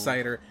type No. of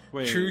cider.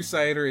 Wait. True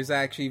cider is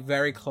actually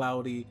very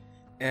cloudy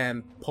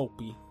and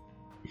pulpy.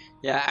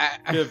 Yeah,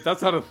 If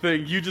that's not a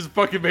thing, you just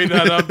fucking made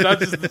that up.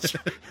 That's just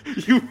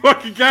you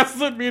fucking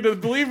gaslit me into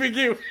believing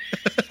you.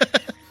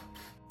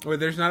 Wait,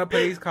 there's not a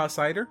place called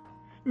cider?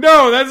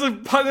 No,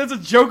 that's a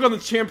joke on the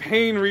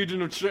Champagne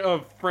region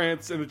of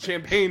France and the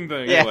Champagne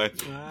thing. Yeah. Anyway.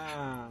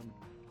 Ah.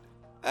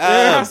 It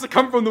has to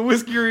come from the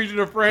whiskey region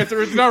of France,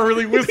 or it's not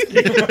really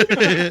whiskey.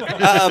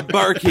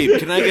 Barkeep,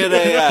 can I get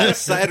a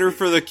cider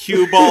for the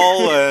cue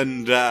ball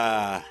and,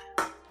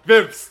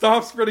 Viv,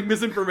 stop spreading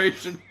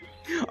misinformation.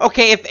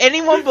 okay, if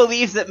anyone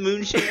believes that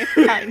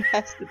moonshine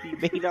has to be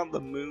made on the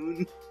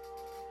moon...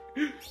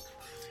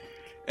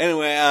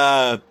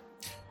 Anyway,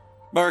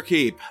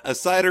 Barkeep, a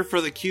cider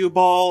for the cue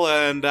ball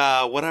and,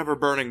 whatever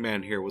Burning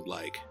Man here would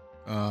like.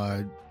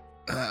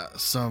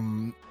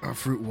 Some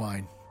fruit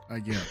wine, I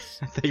guess.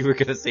 I thought you were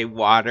gonna say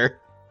water.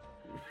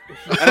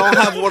 I don't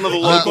have one of the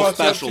local Walks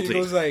up to you, specialties.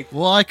 goes like,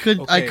 Well, I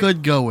Okay.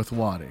 could go with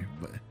water,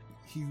 but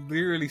he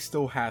literally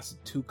still has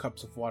 2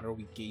 cups of water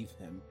we gave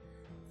him.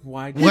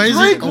 Why? Why is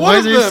did it- why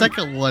is there a them.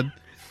 second one?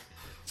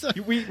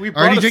 We I brought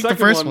already a drank the second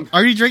first one. I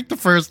already drank the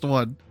first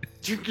one.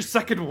 Drink your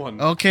second one.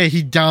 Okay,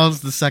 he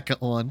downs the second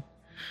one.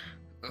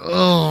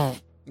 Oh,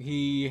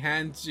 He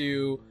hands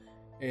you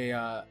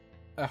a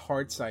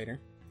hard cider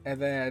and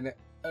then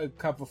a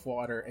cup of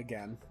water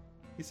again.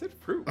 He said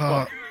fruit.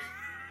 Uh,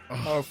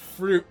 A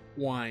fruit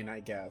wine, I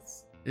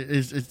guess.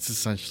 it's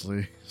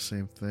essentially the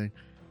same thing.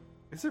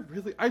 Is it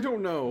really? I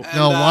don't know. And,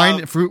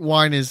 No, fruit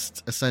wine is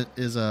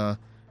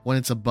when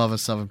it's above a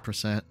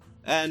 7%.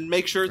 And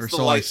make sure Or it's the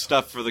so light I-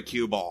 stuff for the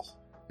cue ball.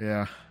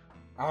 Yeah.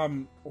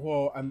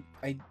 Well, I'm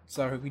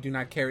sorry, we do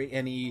not carry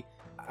any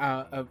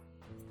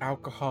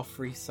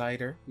alcohol-free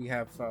cider. We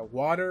have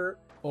water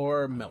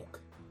or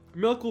milk.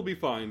 Milk will be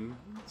fine.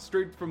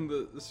 Straight from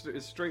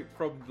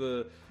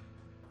the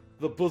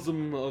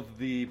bosom of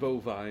the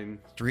bovine.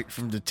 Straight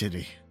from the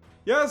titty.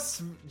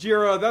 Yes,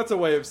 Jira, that's a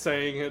way of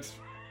saying it.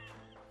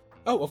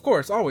 Oh, of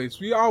course, always.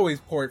 We always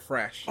pour it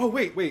fresh. Oh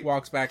wait.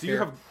 Walks back Do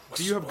there.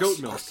 you have goat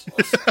milk?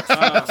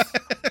 Uh,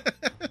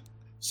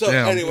 So,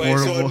 Yeah, anyway,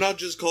 so portable. I'm not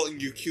just calling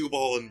you cue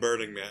ball and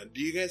Burning Man.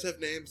 Do you guys have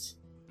names?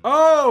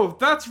 oh,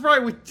 that's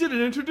right. We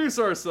didn't introduce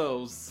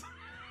ourselves.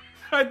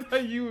 I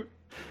thought you.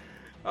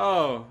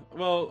 Oh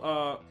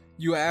well.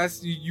 You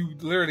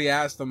literally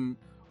asked them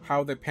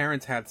how their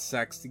parents had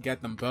sex to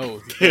get them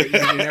both. You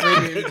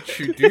never even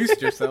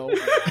introduced yourself.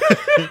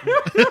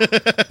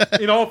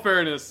 In all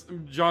fairness,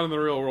 John in the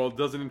real world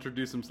doesn't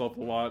introduce himself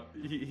a lot.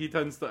 He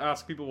tends to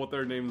ask people what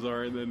their names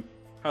are and then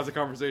has a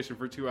conversation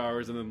for 2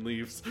 hours and then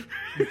leaves.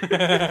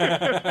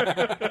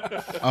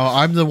 Oh,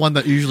 I'm the one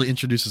that usually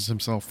introduces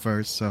himself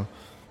first, so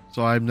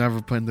I'm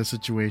never put in the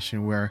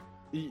situation where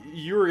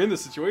You were in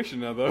this situation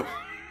now, though.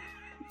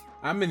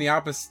 I'm in the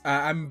opposite.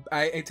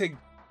 I take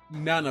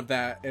none of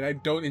that, and I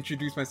don't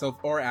introduce myself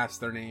or ask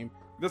their name.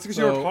 That's because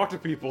So- you don't talk to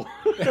people.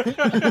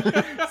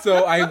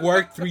 So I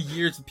worked 3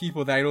 years with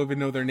people that I don't even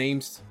know their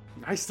names.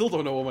 I still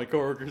don't know what my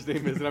coworker's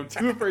name is, and I'm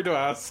too afraid to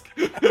ask.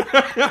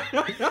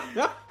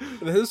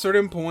 There's a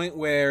certain point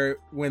where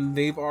when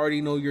they've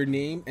already know your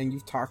name and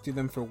you've talked to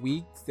them for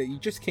weeks, that you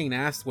just can't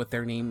ask what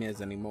their name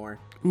is anymore.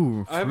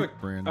 ooh, I have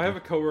fruit brand. I have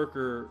a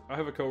coworker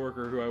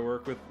who I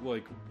work with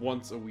like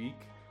once a week,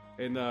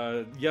 and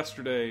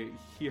yesterday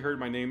he heard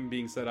my name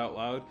being said out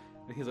loud,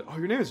 and he's like, "Oh,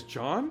 your name is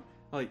John?"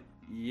 I'm like,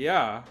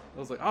 "Yeah." I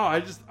was like, "Oh, I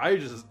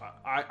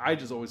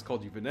just always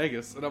called you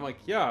Venegas," and I'm like,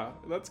 "Yeah,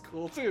 that's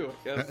cool too.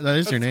 I guess. That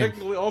is your That's name.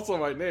 Technically, also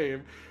my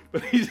name."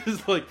 But he's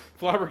just like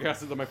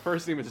flabbergasted that my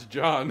first name is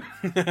John.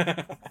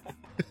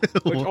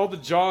 Like all the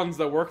Johns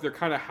that work there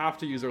kind of have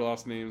to use their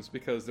last names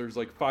because there's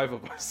like 5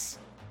 of us.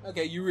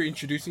 Okay, you were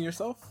introducing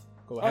yourself?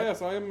 Go Ah, ahead.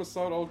 yes, I am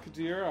Masad Al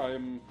Qadir. I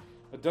am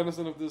a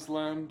denizen of this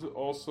land.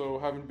 Also,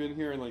 haven't been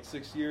here in like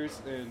 6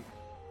 years, and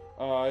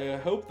I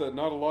hope that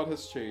not a lot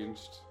has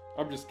changed.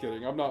 I'm just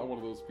kidding. I'm not one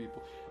of those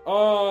people.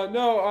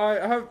 No, I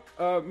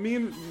have me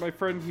and my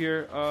friend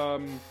here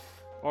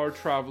are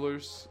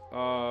travelers.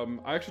 I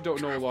actually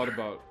don't know a lot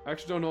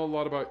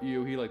about.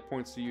 You. He like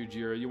points to you,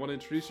 Jira. You want to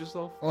introduce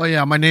yourself? Oh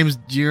yeah, my name's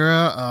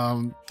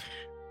Jira.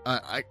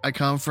 I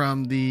come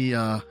from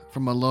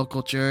from a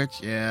local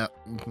church. Yeah.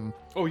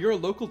 Oh, you're a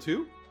local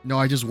too? No,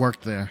 I just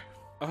worked there.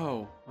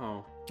 Oh,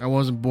 I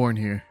wasn't born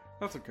here.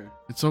 that's okay.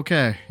 It's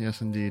okay. Yes,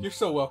 indeed. You're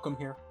so welcome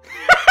here.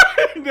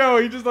 No,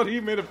 he just thought he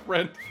made a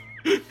friend.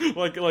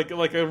 like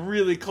a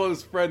really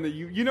close friend that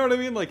you know what I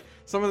mean? Like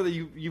someone that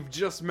you've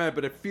just met,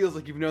 but it feels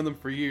like you've known them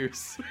for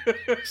years.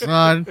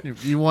 Son,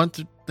 if you want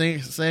to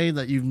say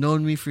that you've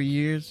known me for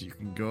years, you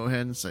can go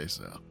ahead and say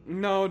so.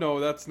 No,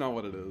 that's not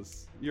what it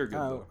is. You're good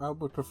though. I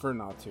would prefer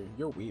not to.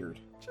 You're weird.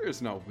 Sure,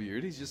 it's not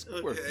weird. He's just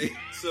quirky. Okay,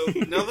 so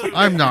now that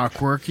I'm not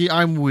quirky.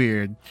 I'm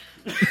weird.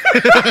 now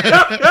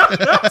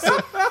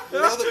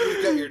that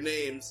we've got your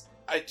names,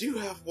 I do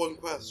have one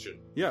question.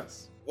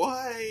 Yes.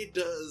 Why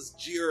does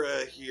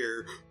Jira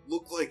here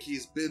look like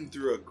he's been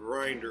through a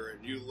grinder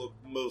and you look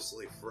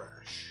mostly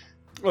fresh?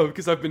 Oh,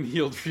 because I've been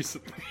healed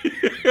recently.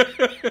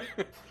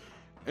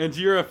 And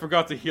Jira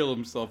forgot to heal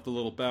himself, the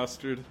little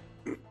bastard.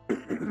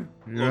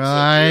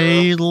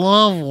 I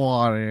love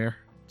water.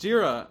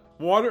 Jira,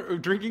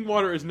 drinking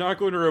water is not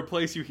going to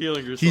replace you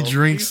healing yourself. He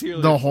drinks Please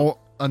heal the yourself.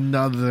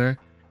 another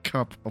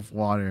cup of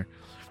water.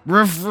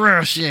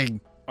 Refreshing.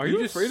 Are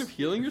you afraid of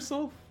healing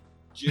yourself?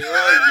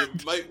 Jira,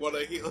 you might want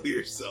to heal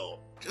yourself.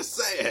 Just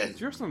saying.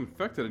 Jira's not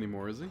infected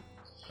anymore, is he?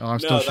 Oh, I'm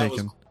still that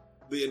shaking.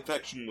 the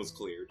infection was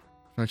cleared.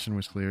 Infection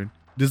was cleared.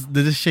 Did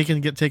this shaking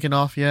get taken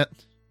off yet?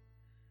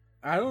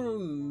 I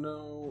don't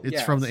know.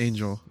 It's from the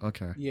angel.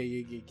 Okay.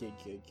 Yeah.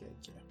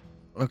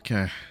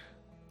 Okay.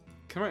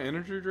 Can my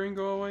energy drain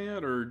go away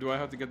yet, or do I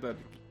have to get that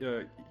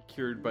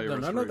cured by No,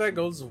 none of that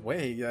goes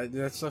away.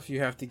 That's stuff you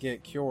have to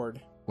get cured.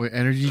 Wait,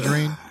 energy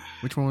drain?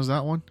 Which one was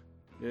that one?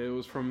 Yeah, it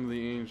was from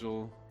the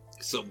angel.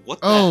 So what?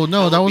 Oh, the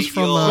no, hell that was beat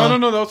from, y'all-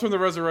 No, that was from the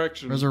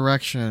resurrection.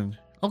 Resurrection.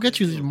 I'll get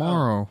you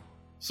tomorrow.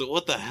 So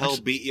what the hell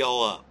beat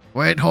y'all up?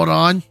 Wait, hold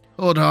on.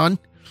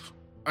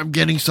 I'm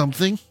getting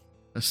something.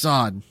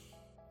 Assad,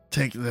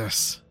 take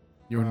this.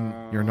 You're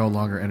no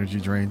longer energy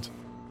drained.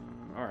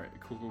 All right,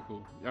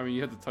 cool. I mean,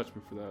 you had to touch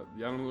me for that. I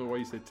don't know why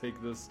you say take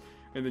this,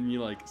 and then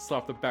you like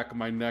slap the back of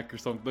my neck or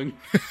something.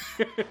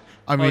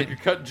 I mean, like a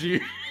cut G.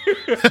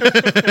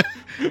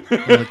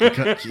 like a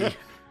cut key.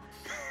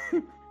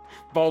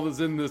 Ball is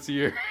in this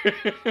year.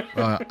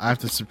 I have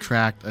to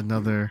subtract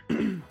another.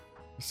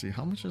 Let's see,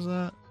 how much is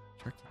that?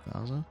 Subtract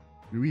 1,000.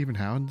 Do we even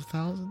have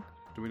 1,000?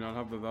 Do we not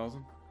have the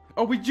 1,000?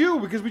 Oh, we do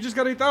because we just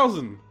got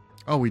 8,000.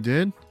 Oh, we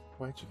did.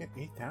 Why'd you get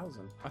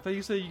 8,000? I thought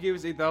you said you gave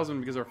us 8,000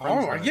 because our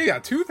friends. Oh, died. you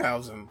got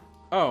 2,000.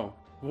 Oh,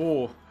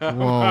 whoa!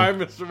 Whoa. I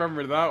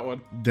misremembered that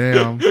one.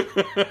 Damn.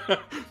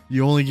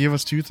 You only gave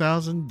us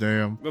 2,000.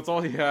 Damn. That's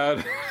all he had.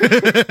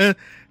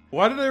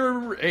 Why did I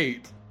remember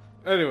 8?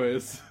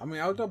 Anyways. I mean,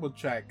 I'll double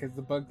check because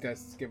the bug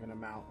test is giving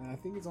him out, and I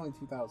think it's only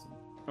 2,000.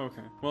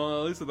 Okay.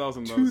 Well, at least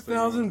 1,000.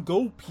 2,000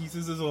 gold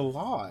pieces is a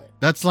lot.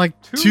 That's like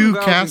 2,000 two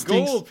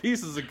castings. gold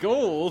pieces of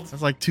gold.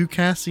 That's like 2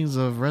 castings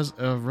of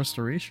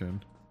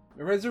restoration.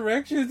 The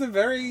resurrection is a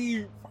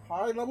very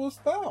high level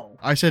spell.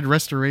 I said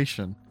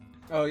restoration.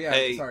 Oh yeah,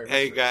 Hey, sorry.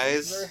 hey, restoration is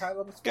guys. a very high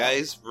level spell.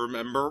 Guys,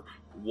 remember,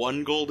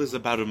 1 gold is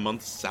about a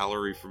month's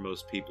salary for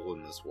most people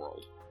in this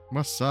world.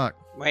 Must suck.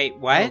 Wait,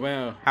 what? Oh,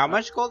 man. How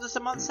much gold is a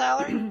month's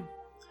salary?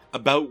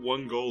 About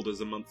 1 gold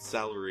is a month's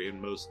salary in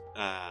most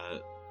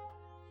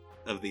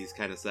of these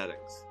kind of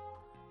settings.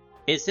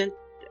 Isn't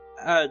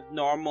a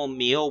normal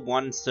meal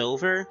 1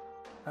 silver?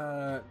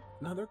 No,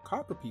 they're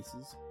copper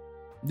pieces.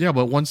 Yeah,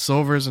 but 1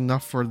 silver is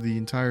enough for the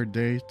entire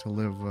day to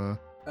live. No,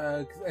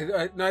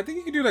 I think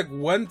you can do like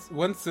one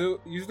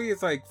usually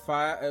it's like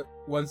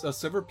a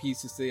silver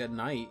piece to stay a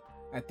night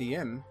at the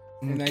inn,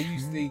 and that Okay.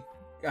 usually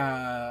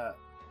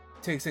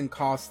takes in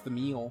cost the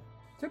meal.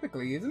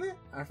 Typically, isn't it?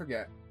 I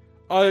forget.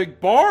 A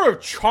bar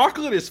of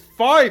chocolate is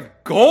 5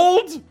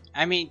 gold?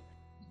 I mean,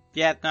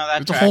 yeah, no,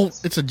 that It's a tracks. whole.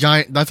 It's a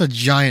giant. That's a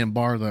giant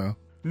bar, though.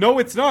 No,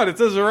 it's not. It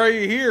says right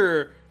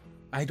here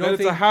I that don't it's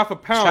think a half a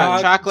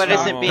pound. Chocolate John-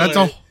 isn't being. That's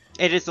a.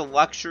 It is a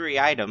luxury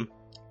item.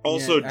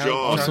 Also, Yeah, John,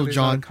 Also, chocolate is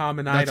John, not a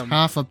common That's item.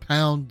 half a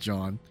pound,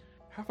 John.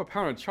 Half a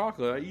pound of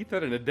chocolate. I eat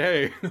that in a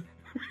day.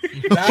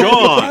 That's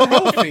John! not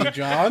healthy,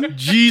 John. That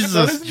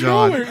Jesus, is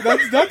John. nowhere-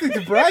 That's nothing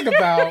to brag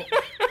about.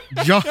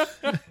 John.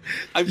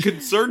 I'm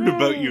concerned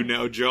about you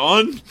now,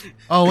 John.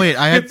 Oh wait,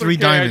 I had It's 3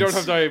 okay, I diamonds. don't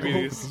have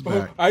diabetes. It's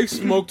back. I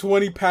smoke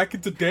 20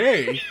 packets a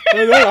day.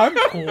 I know I'm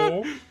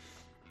cool.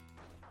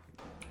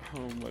 How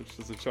much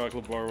does a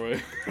chocolate bar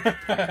weigh?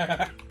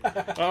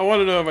 I want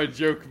to know if my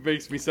joke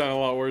makes me sound a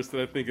lot worse than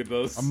I think it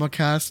does. I'm gonna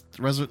cast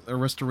a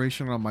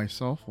restoration on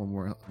myself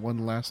one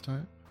last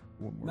time.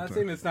 One more Not time.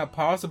 saying it's not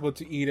possible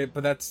to eat it,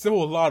 but that's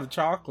still a lot of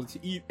chocolate to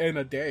eat in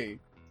a day.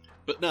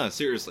 But no,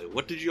 seriously,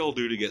 what did y'all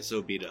do to get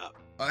so beat up?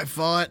 I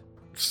fought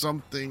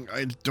something.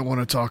 I don't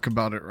want to talk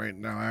about it right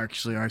now.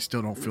 Actually, I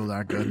still don't feel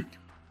that good.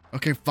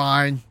 Okay,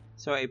 fine.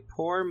 So a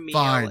poor meal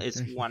Fine.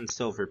 is 1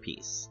 silver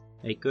piece.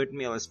 A good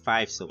meal is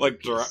 5 silver Like,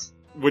 piece.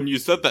 When you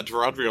said that,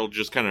 Taradriel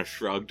just kind of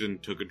shrugged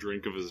and took a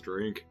drink of his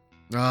drink.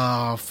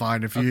 Oh,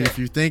 fine. If Okay.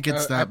 you think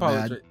it's I that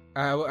bad.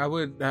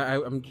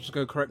 apologize. I'm just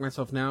gonna correct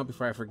myself now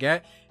before I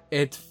forget.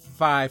 It's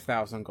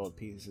 5,000 gold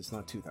pieces. It's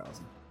not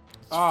 2,000.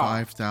 It's Ah,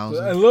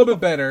 5,000. A little bit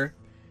better.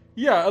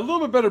 Yeah, a little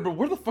bit better, but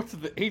where the fuck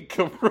did the 8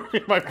 come from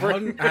in my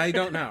brain? I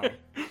don't know.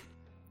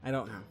 I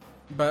don't know.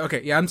 But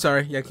okay, yeah, I'm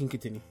sorry. Yeah, I can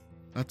continue.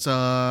 That's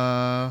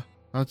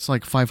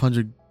like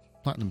 500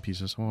 platinum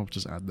pieces. I'll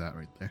just add that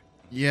right there.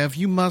 Yeah, if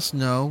you must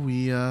know,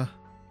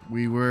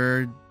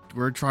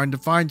 we're trying to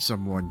find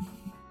someone,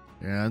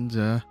 and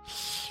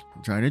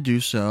trying to do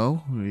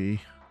so,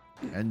 we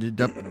ended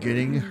up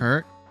getting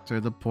hurt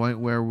to the point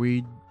where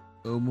we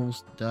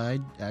almost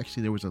died.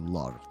 Actually, there was a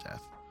lot of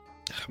death.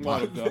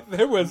 Lot of death.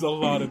 There was a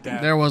lot of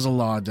that. There was a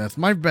lot of death.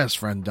 My best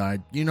friend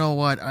died. You know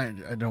what? I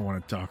don't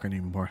want to talk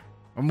anymore.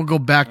 I'm gonna go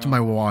back to my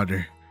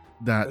water.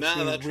 That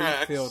Nah, that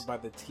tracks. Filled by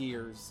the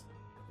tears.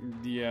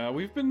 Yeah,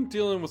 we've been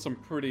dealing with some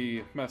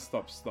pretty messed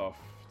up stuff,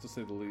 to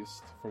say the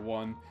least, for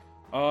one.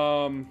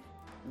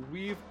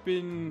 We've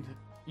been...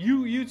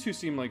 You two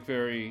seem like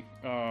very,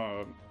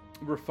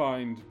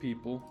 refined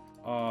people.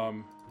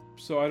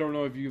 So I don't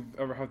know if you've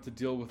ever had to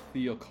deal with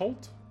the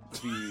occult?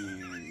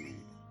 The...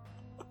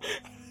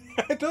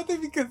 I don't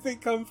think because they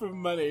come from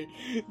money,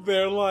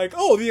 they're like,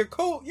 oh, the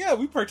occult. Yeah,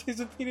 we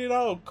participate in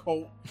all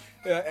occult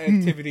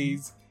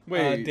activities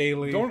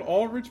daily. Don't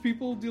all rich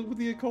people deal with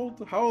the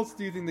occult? How else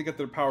do you think they get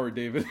their power,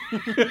 David?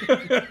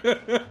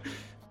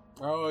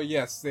 Oh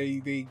yes,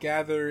 they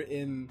gather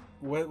in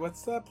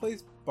what's that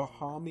place?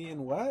 Bahamut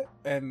and what?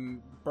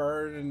 And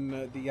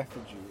burn the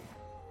effigy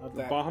of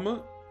that.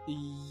 Bahamut?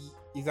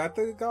 Is that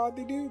the god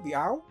they do? The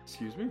owl?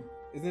 Excuse me?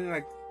 Isn't it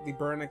like they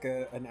burn like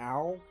an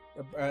owl,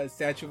 a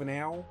statue of an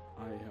owl?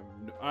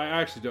 I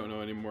actually don't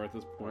know anymore at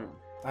this point.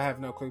 I have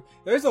no clue.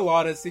 There's a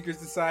lot of secret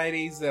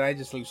societies that I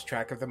just lose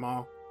track of them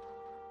all.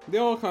 They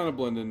all kind of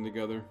blend in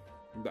together.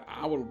 The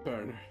owl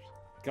burner.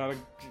 Gotta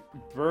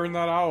burn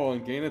that owl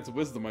and gain its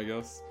wisdom, I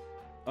guess.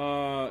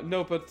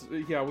 No, but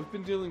yeah, we've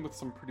been dealing with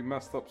some pretty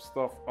messed up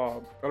stuff.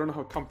 I don't know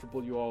how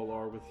comfortable you all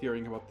are with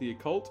hearing about the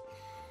occult.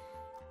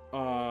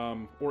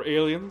 Or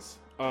aliens.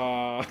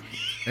 So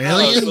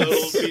aliens.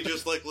 it'll be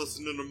just like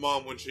listening to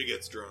Mom when she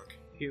gets drunk.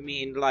 You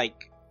mean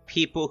like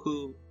people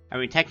who... I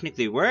mean,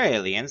 technically we're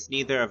aliens.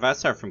 Neither of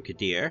us are from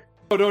Kadir.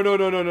 Oh, no.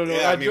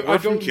 Yeah, I mean, we're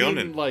from don't Kyonin.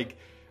 mean like...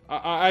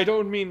 I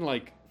don't mean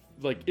like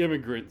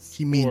immigrants.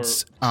 He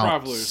means or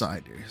travelers.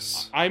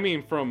 outsiders. I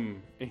mean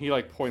from... And he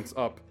like points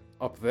up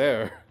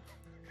there.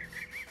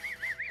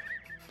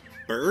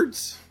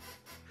 Birds?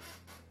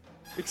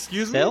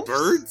 Excuse me? Phil?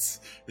 Birds?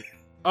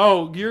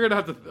 Oh, you're gonna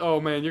have to... Oh,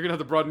 man, you're gonna have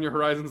to broaden your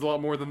horizons a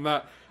lot more than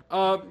that.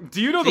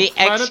 Do you know the The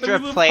planet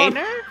that we live on?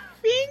 extraplanar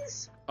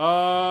beings?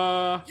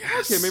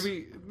 Yes. Okay,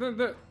 maybe...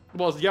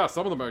 Well, yeah,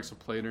 some of them are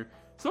extraplanar.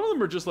 Some of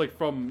them are just, like,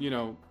 from,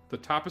 the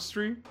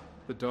tapestry.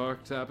 The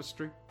dark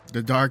tapestry.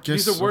 The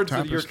darkest. These are words of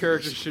that your tapestries.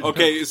 character should know.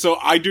 Okay, so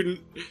I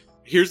didn't...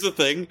 Here's the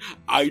thing.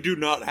 I do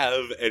not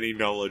have any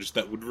knowledge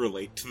that would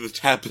relate to the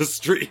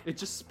tapestry.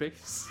 It's just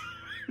space.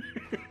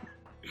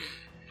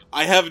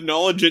 I have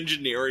knowledge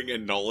engineering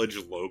and knowledge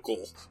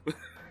local.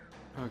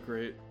 Oh,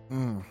 great.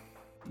 Mm.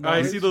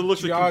 I see the look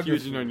of Geography.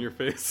 confusion on your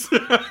face.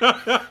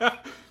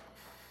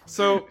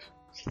 So...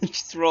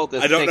 Just rolled a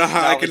I don't know 6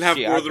 how I can knowledge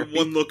have more than geography.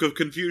 one look of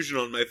confusion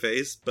on my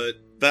face, but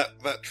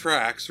that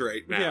tracks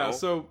right now. Yeah,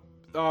 so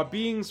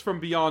beings from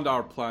beyond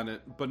our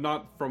planet, but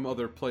not from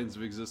other planes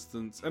of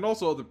existence, and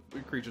also other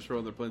creatures from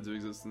other planes of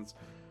existence,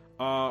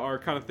 are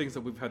kind of things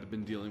that we've had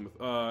been dealing with.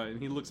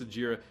 And he looks at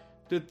Jira.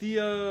 Did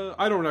the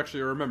I don't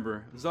actually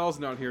remember. Zal's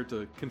not here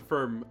to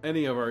confirm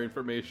any of our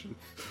information.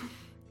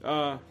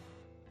 Yeah,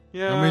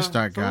 I missed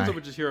that sometimes guy. I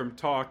would just hear him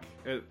talk.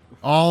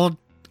 All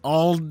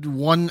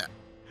one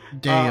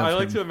day of I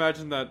like him. to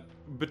imagine that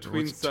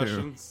between What's two?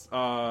 sessions,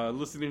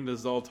 listening to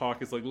Zal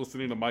talk is like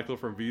listening to Michael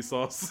from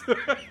Vsauce.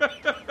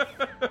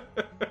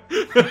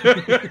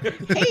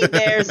 Hey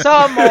there,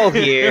 Sawmole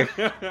here.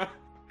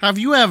 Have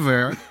you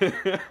ever?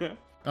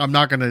 I'm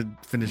not gonna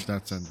finish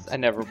that sentence. I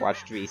never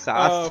watched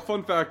Vsauce.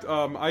 Fun fact: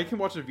 I can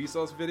watch a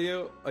Vsauce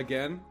video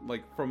again,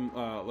 like from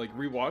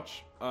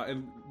rewatch,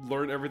 and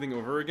learn everything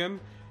over again.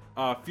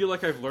 Feel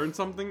like I've learned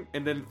something,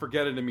 and then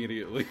forget it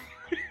immediately.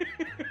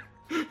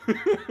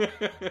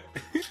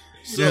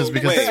 Yes,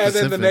 because wait, it's And then the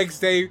specific. next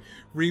day,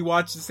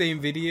 rewatch the same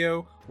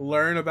video,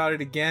 learn about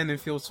it again, and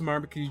feel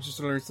smart because you just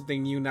learned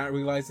something new, not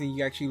realizing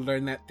you actually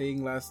learned that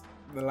thing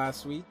the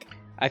last week.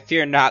 I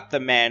fear not the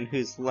man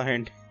who's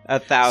learned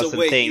 1,000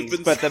 wait, things, you've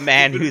been- but the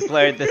man who's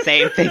learned the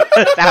same thing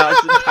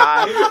 1,000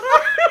 times.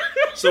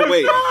 So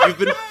wait, you've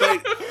been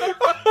fighting...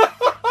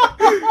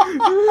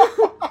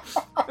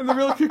 And the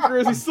real kicker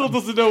is he still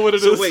doesn't know what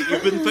it is. So wait,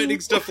 you've been fighting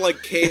stuff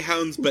like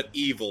K-Hounds but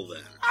evil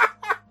then.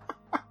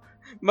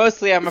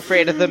 Mostly I'm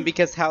afraid of them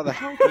because how the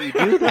hell do you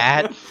do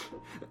that?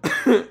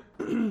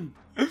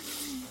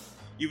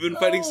 You've been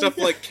fighting Oh, stuff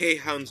yeah. like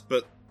K-Hounds,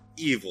 but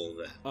evil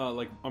then.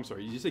 I'm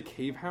sorry, did you say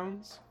cave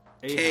hounds?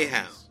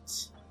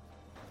 K-Hounds.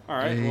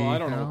 Alright, well, I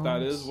don't know what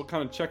that is. A-hounds? What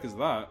kind of check is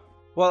that?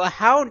 Well, a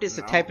hound is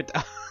a No. type of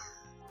dog.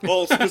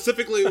 Well,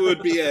 specifically, it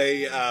would be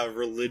a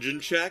religion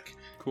check.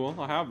 Cool,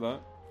 I have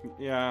that.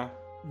 Yeah.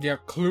 Yeah,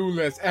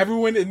 clueless.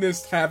 Everyone in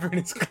this tavern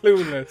is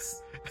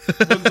clueless.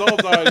 When Zal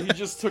died, he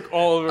just took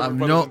all of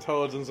everybody's no-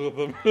 intelligence with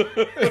him.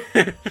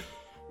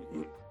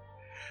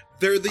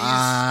 They're these.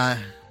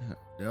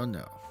 Don't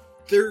know.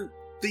 They're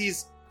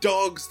these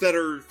dogs that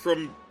are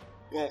from,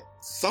 well,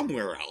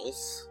 somewhere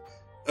else.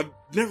 I've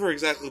never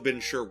exactly been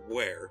sure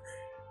where,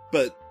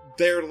 but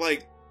they're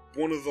like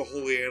one of the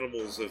holy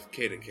animals of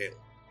Kate and Caleb.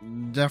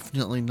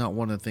 Definitely not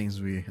one of the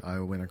things I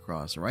went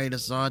across, right,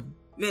 Assad?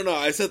 No,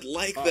 I said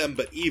like them,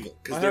 but evil, I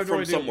because they're have no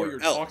from idea what somewhere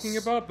you're else. talking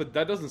about, but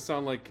that doesn't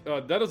sound like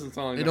It the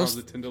Hounds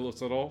of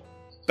Tindalos at all.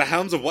 The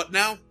Hounds of what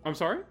now? I'm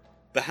sorry?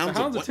 The Hounds, The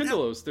Hounds of what now?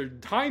 Tindalos. They're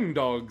time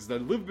dogs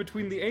that live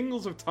between the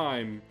angles of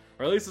time.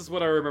 Or at least that's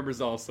what I remember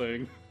Zal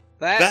saying.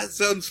 That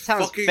sounds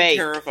fucking fake.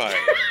 terrifying.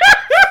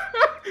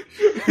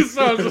 It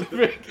sounds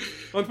fake.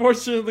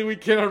 Unfortunately, we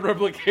cannot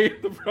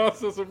replicate the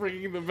process of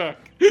bringing them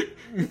back.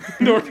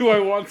 Nor do I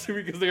want to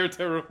because they are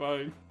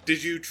terrifying.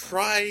 Did you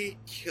try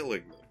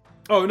killing them?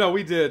 Oh, no,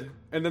 we did.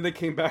 And then they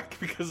came back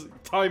because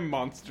time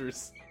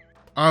monsters.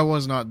 I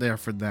was not there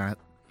for that.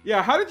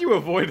 Yeah, how did you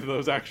avoid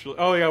those, actually?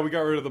 Oh, yeah, we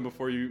got rid of them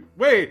before you...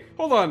 Wait,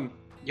 hold on.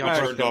 You Max,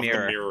 turned Turned off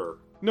mirror. the mirror.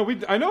 No,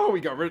 I know how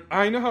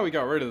we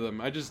got rid of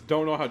them. I just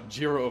don't know how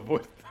Jiro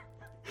avoided them.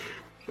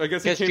 I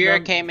guess he Because came Jira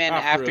down came in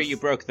after us. you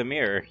broke the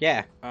mirror.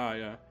 Yeah. Ah,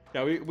 yeah.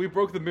 Yeah, we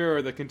broke the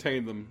mirror that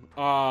contained them.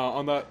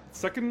 On that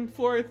second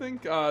floor, I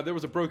think, there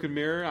was a broken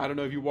mirror. I don't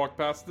know if you walked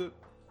past it.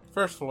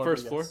 First floor.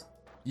 First yes. floor?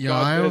 Yeah,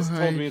 God has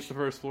told me it's the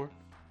first floor.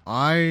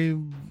 I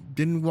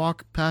didn't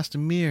walk past a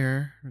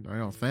mirror. I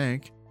don't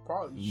think.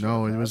 Probably should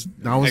No, it have. was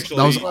Actually-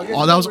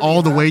 that was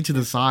all the way to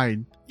the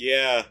side.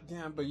 Yeah.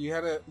 Yeah, but you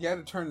had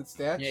to turn the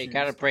statue. Yeah, you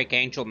gotta break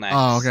Angel next.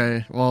 Oh,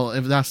 okay. Well,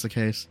 if that's the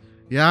case,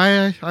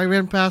 yeah, I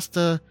ran past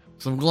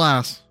some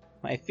glass.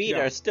 My feet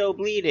Yeah. are still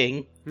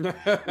bleeding.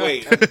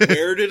 Wait,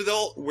 where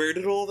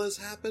did all this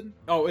happen?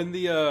 Oh, in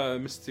the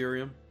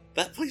Mysterium.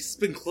 That place has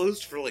been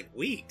closed for like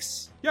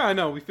weeks. Yeah, I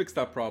know. We fixed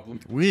that problem.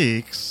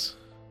 Weeks.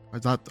 I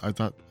thought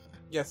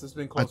Yes, it's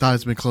been closed.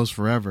 it's been closed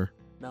forever.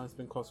 Now it's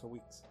been closed for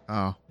weeks.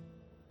 Oh,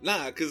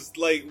 Nah, cause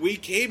like we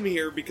came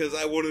here because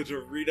I wanted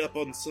to read up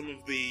on some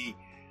of the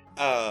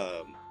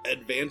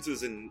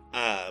advances in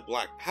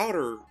black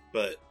powder,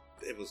 but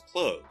it was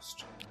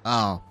closed.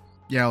 oh,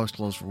 yeah, it was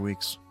closed for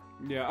weeks.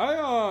 Yeah,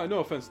 I, no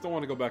offense, don't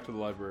want to go back to the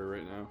library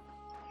right now.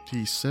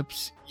 He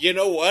sips. You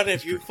know what?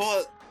 If you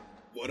fought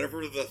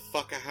whatever the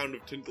fuck a Hound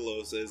of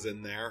Tintalos is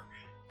in there,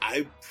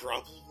 I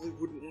probably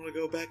wouldn't want to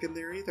go back in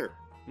there either.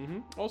 Mm-hmm.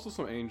 Also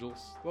some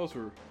angels. Those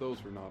were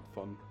not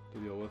fun to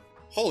deal with.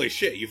 Holy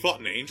shit! You fought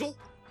an angel?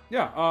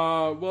 Yeah,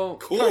 well,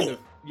 Cool. kind of.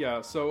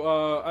 Yeah,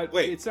 so,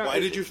 Wait, why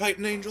did you fight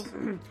an angel?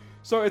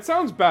 So it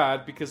sounds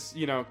bad because,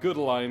 good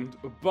line,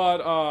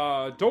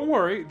 but, don't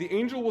worry, the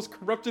angel was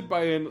corrupted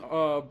by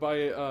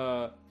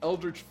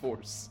eldritch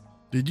force.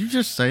 Did you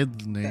just say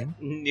the name?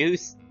 New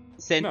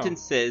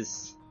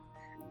sentences.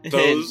 in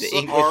Those the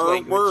English are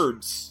language.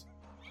 words.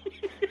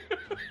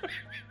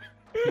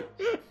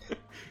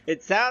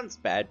 It sounds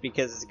bad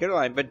because it's a good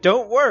line, but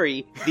don't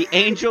worry, the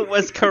angel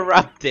was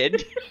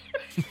corrupted.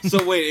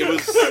 So wait, it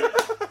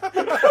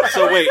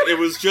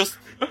was just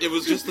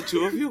the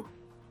two of you?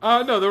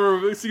 No, there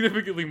were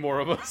significantly more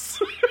of us.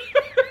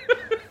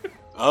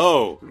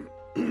 Oh.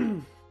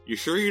 You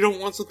sure you don't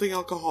want something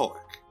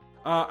alcoholic?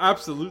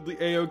 Absolutely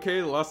A-okay.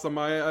 The last time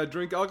I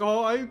drank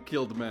alcohol, I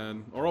killed a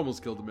man. Or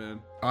almost killed a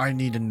man. I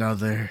need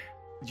another.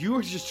 You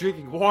were just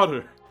drinking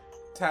water.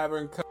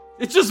 Tavern.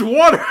 It's just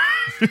water!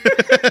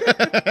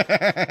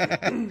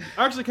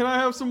 Actually, can I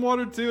have some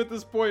water too at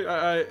this point?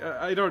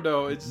 I don't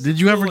know. It's Did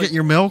you ever get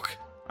your milk?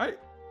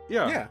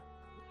 Yeah.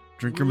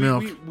 Drink your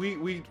milk.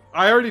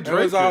 I already It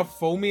drank was all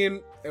foamy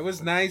and it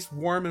was nice,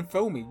 warm, and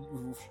foamy,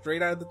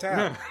 straight out of the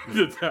tap.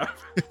 the tap.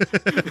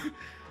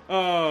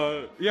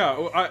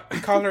 Yeah, We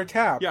call her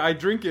tap. yeah, I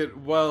drink it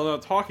while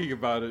not talking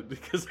about it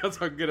because that's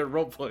how good at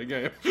role playing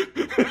I am.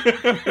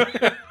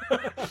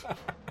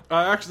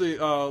 Actually,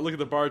 look at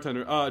the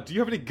bartender. Do you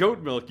have any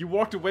goat milk? You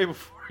walked away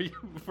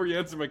before you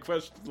answered my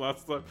question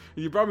last time.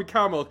 You brought me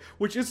cow milk,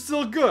 which is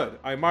still good,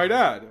 I might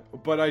add.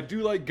 But I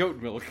do like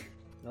goat milk.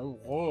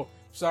 Oh,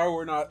 sorry,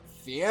 we're not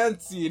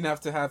fancy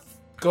enough to have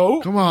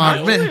goat. Come on,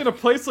 Actually, man. in a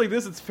place like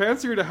this, it's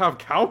fancier to have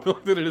cow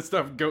milk than it is to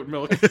have goat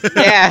milk.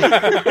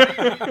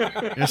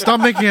 Yeah. Yeah,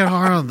 stop making it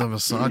hard on them,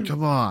 Assad.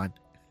 Come on.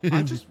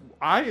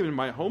 I am in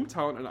my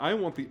hometown, and I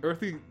want the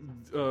earthy,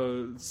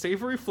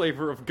 savory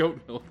flavor of goat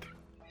milk.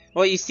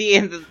 Well, you see,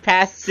 in the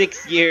past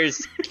 6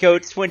 years,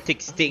 goats went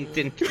extinct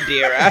in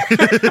Kadira.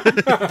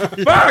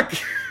 Fuck!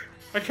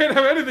 I can't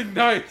have anything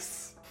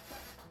nice.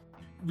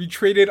 We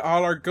traded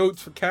all our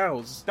goats for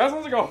cows. That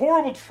sounds like a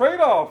horrible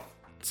trade-off.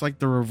 It's like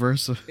the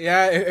reverse of.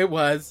 Yeah, it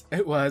was.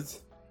 It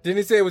was. Didn't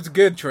he say it was a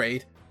good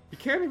trade? You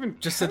can't even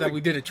Just said that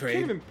we did a You can't trade.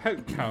 even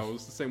pet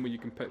cows the same way you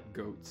can pet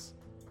goats.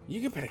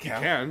 You can pet a You cow.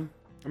 can.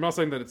 I'm not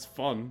saying that it's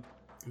fun.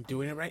 I'm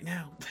doing it right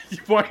now.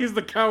 Why is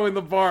the cow in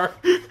the bar?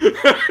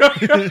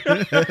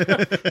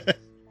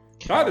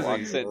 Cow That is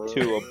walks a...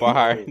 into a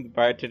bar, and the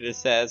bartender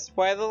says,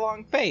 "Why the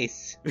long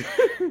face?"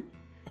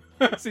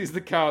 Sees the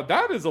cow.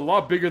 That is a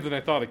lot bigger than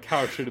I thought a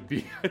cow should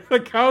be. I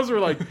thought cows were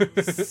like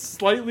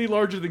slightly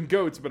larger than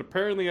goats, but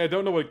apparently I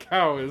don't know what a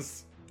cow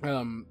is.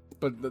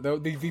 But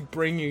they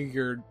bring you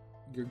your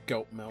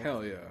goat milk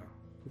Hell yeah.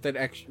 with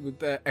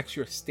that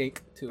extra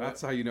steak to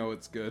That's it. how you know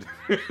it's good.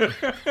 I'll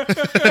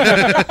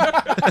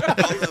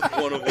have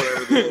one of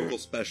whatever the local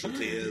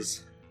specialty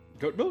is.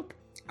 Goat milk?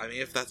 I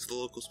mean, if that's the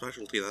local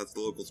specialty, that's the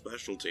local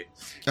specialty.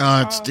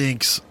 It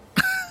stinks.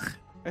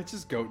 It's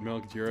just goat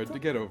milk, Jared.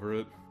 Get over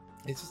it.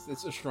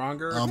 It's a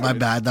stronger. Oh, my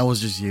bad. That was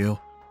just you.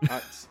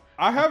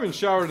 I haven't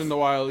showered in a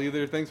while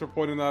either. Thanks for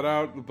pointing that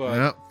out. But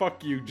Yep.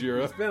 fuck you,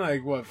 Jira. It's been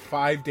like what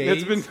 5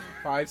 days? It's been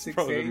 5-6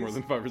 Probably days. been more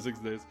than 5 or 6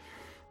 days.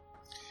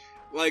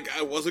 Like,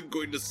 I wasn't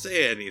going to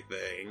say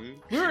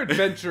anything. We're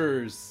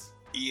adventurers.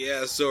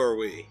 Yeah, so are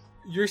we.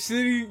 You're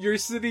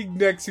sitting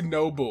next to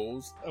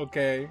nobles,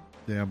 okay?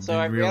 Damn, So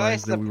didn't I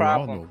realize realized that the we were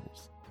all problem.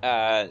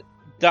 nobles.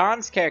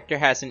 Don's character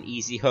has an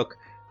easy hook.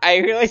 I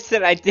realized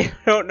that I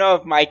don't know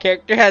if my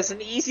character has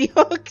an easy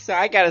hook, so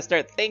I gotta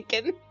start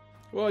thinking.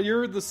 Well,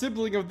 you're the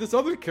sibling of this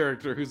other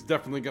character who's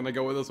definitely gonna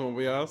go with us when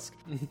we ask.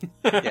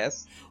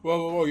 Yes.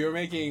 Whoa, you're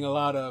making a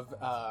lot of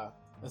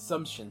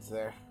assumptions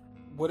there.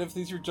 What if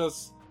these are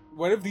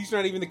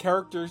not even the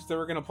characters that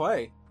we're gonna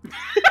play?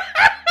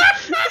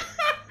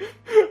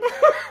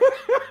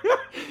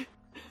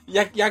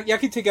 Yeah,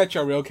 can take out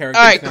your real characters.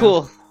 Alright, now.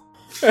 cool.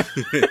 They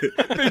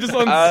just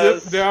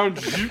unzip down.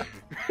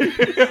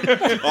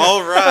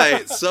 All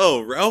right,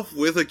 so Ralph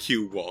with a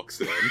Q walks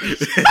in.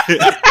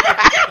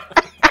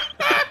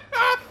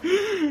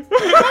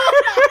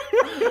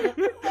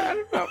 I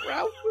don't know,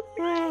 Ralph.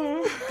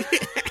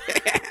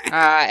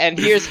 And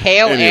here's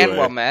Hale and Anyway.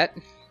 Wilmette.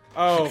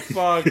 Oh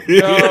fuck!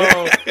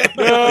 No!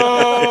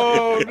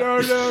 No!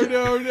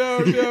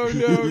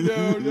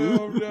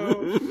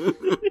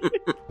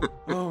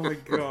 Oh my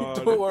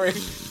god! Don't worry.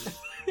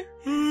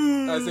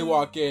 As they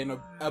walk in,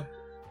 a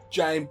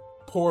giant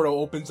portal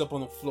opens up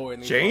on the floor.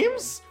 And they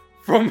James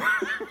from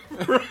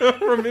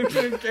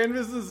Infinite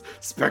Canvas's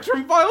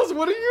Spectrum Files.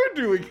 What are you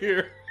doing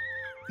here?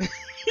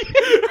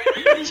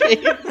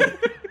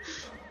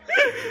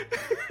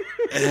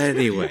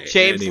 Anyway.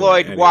 James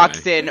Lloyd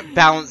walks in,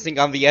 balancing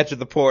on the edge of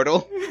the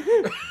portal.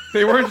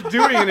 They weren't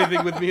doing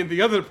anything with me in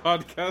the other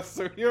podcast,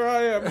 so here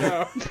I am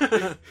now.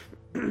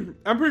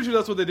 I'm pretty sure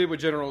that's what they did with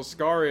General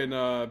Scar in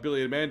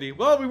Billy and Mandy.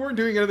 Well, we weren't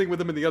doing anything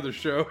with him in the other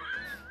show.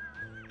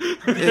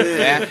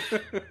 Yeah.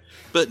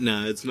 But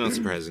no, it's not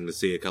surprising to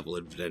see a couple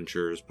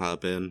adventurers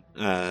pop in.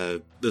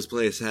 This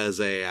place has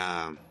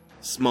a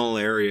small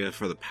area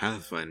for the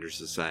Pathfinder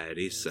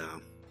Society, so...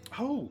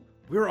 Oh,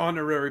 we're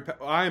honorary.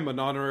 I'm an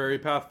honorary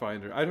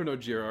Pathfinder. I don't know,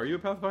 Jira. Are you a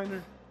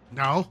Pathfinder?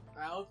 No.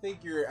 I don't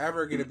think you're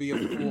ever going to be a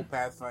full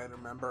Pathfinder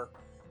member.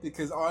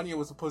 Because Anya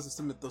was supposed to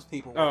submit those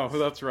paperwork. Oh,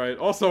 that's right.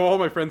 Also, all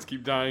my friends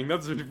keep dying.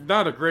 That's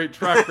not a great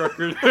track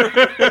record. I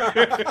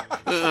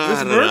This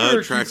don't know,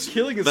 murderer tracks... keeps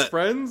killing his that-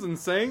 friends and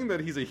saying that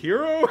he's a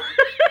hero?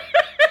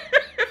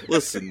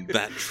 Listen,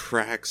 that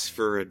tracks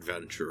for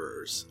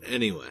adventurers.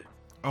 Anyway.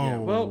 Oh, Yeah,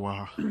 well-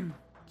 wow.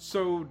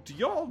 So, do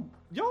y'all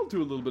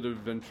do a little bit of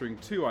adventuring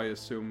too, I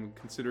assume,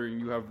 considering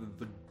you have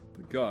the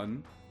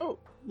gun?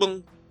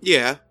 Well,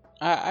 yeah.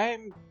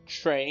 I'm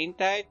trained.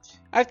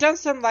 I've done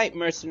some light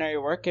mercenary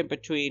work in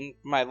between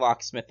my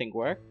locksmithing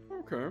work.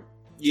 Okay.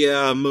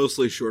 Yeah,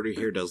 mostly Shorty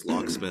here does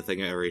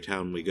locksmithing at every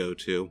town we go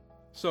to.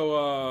 So,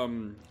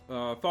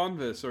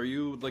 Thonvis, are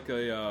you like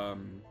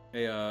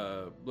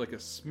a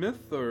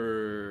smith,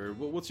 or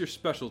what's your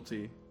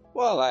specialty?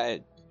 Well,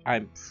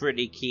 I'm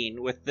pretty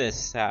keen with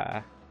this,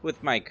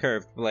 with my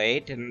curved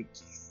blade, and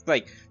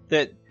like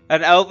an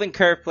elven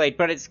curved blade,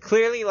 but it's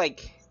clearly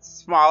like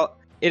small.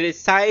 It is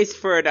sized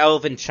for an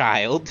elven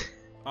child,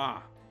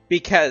 Ah,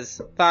 because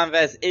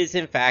Thonves is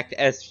in fact,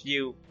 as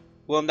you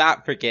will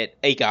not forget,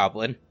 a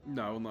goblin.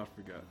 no, I will not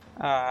forget.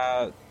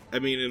 I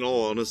mean, in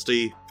all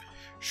honesty,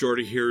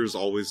 Shorty here is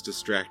always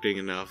distracting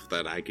enough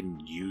that I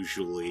can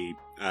usually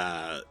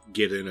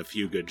get in a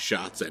few good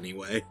shots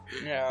anyway.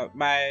 You know,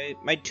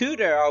 my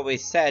tutor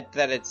always said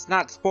that it's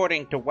not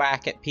sporting to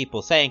whack at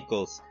people's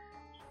ankles,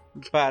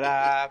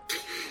 but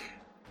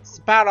it's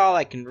about all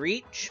I can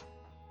reach.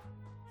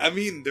 I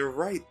mean, they're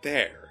right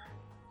there.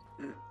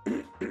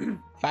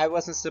 If I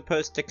wasn't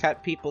supposed to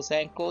cut people's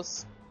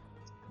ankles,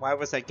 why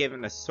was I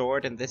given a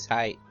sword in this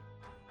height?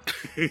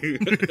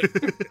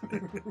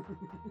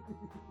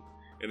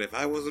 And if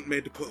I wasn't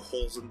made to put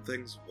holes in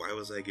things, why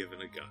was I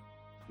given a gun?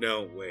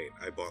 No, wait,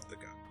 I bought the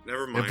gun.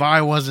 Never mind. If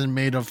I wasn't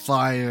made of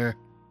fire,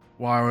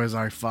 why was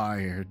I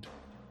fired?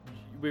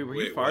 Wait, were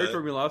you Wait, fired what?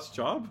 from your last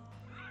job?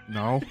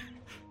 No.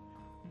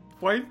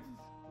 Why?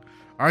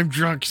 I'm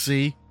drunk,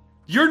 see?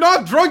 You're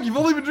not drunk. You've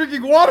only been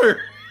drinking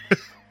water.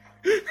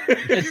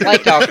 It's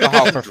like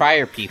alcohol for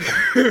fire people.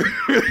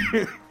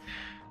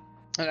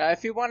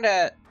 If you want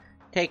to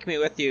take me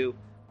with you,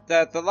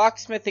 the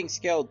locksmithing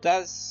skill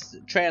does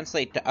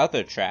translate to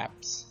other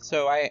traps,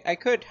 so I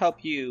could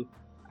help you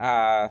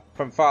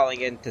from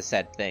falling into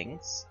said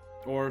things.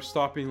 Or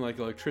stopping like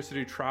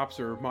electricity traps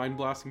or mind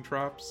blasting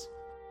traps.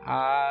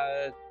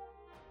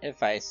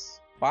 If I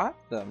spot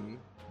them,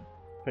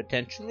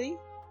 potentially.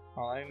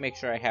 Well, let me make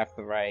sure I have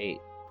the right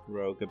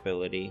rogue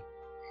ability.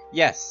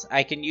 Yes,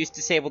 I can use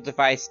disable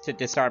device to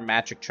disarm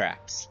magic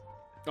traps.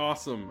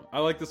 Awesome. I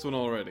like this one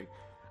already.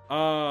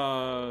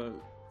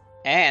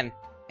 And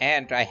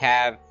I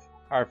have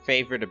our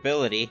favorite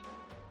ability,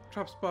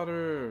 Trap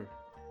spotter.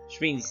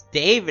 which means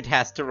David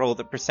has to roll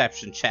the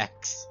perception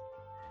checks.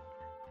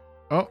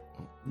 Oh,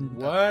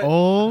 What?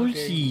 Oh, Okay,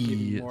 give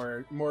me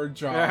shit. more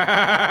job.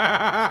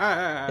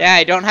 Yeah,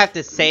 I don't have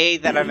to say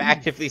that I'm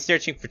actively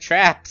searching for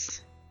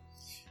traps.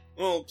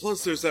 Well,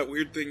 plus there's that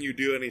weird thing you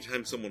do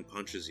anytime someone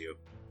punches you.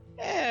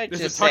 Is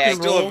Just it say tuck I, and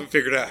Still roll? haven't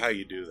figured out how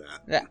you do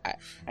that.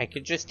 I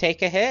could just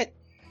take a hit.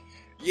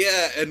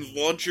 Yeah, and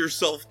launch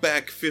yourself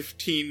back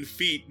 15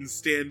 feet and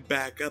stand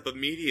back up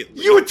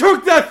immediately. You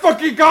took that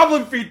fucking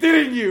goblin feat,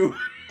 didn't you?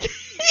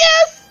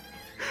 Yes!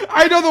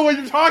 I know the one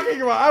you're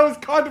talking about. I was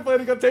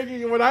contemplating on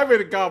taking it when I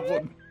made a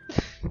goblin.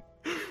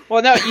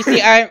 Well, no, you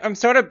see, I'm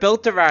sort of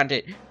built around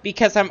it,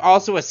 because I'm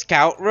also a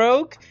scout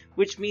rogue,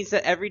 which means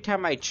that every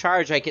time I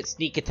charge, I get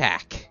sneak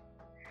attack.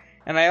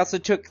 And I also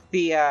took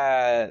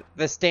the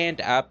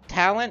stand-up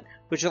talent,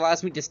 which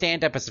allows me to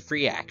stand up as a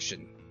free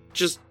action.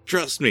 Just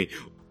trust me,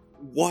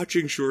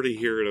 watching Shorty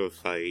here in a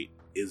fight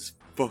is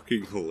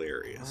fucking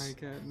hilarious. I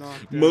get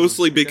knocked down.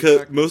 Mostly Get because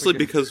back up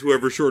again.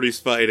 whoever Shorty's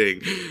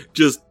fighting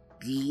just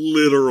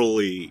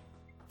literally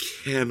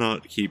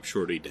cannot keep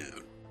Shorty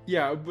down.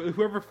 Yeah, but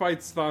whoever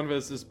fights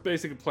Thanvis is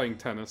basically playing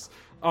tennis.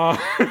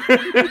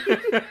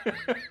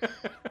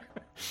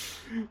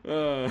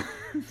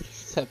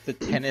 Except the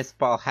tennis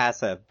ball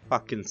has a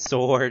fucking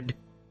sword.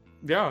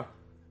 Yeah.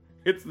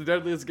 It's the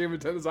deadliest game of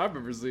tennis I've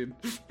ever seen.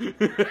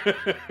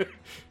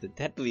 The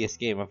deadliest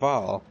game of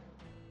all.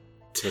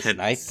 Was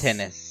knife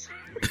tennis.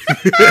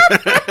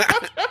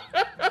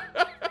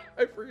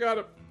 I forgot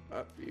about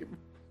that theme.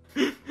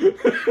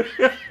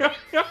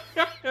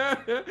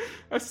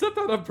 I set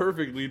that up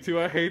perfectly too.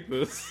 I hate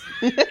this.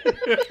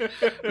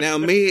 Now,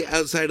 me,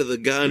 outside of the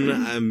gun,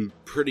 I'm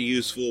pretty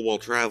useful while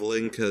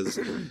traveling, because,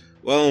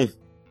 well,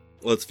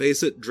 let's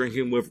face it,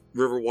 drinking with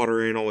river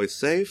water ain't always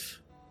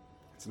safe.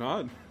 It's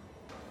not.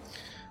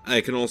 I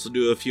can also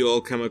do a few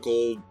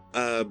alchemical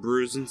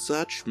brews and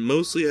such.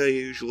 Mostly I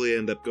usually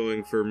end up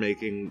going for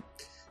making,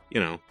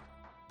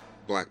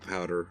 black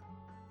powder,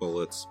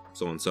 bullets,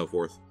 so on and so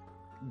forth.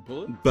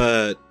 Bullet?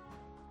 But,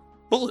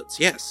 bullets,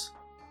 yes.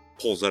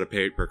 Pulls out a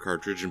paper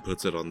cartridge and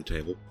puts it on the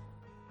table.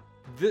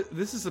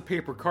 This is a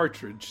paper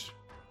cartridge.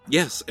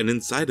 Yes, and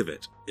inside of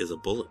it is a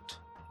bullet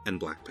and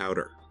black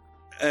powder.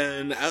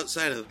 And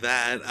outside of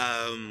that,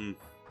 I'm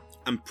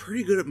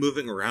pretty good at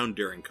moving around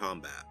during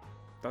combat.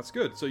 That's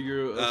good. So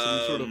you're some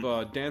sort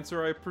of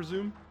dancer, I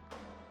presume?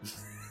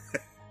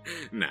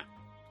 Nah.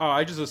 Oh,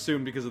 I just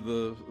assumed because of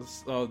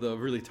the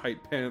really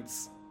tight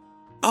pants.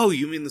 Oh,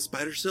 you mean the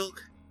spider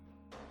silk?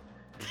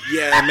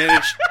 Yeah,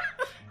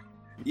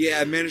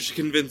 I managed to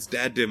convince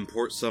Dad to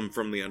import some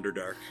from the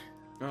Underdark.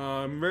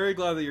 I'm very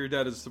glad that your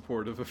dad is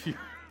supportive of you.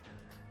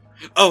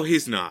 Oh,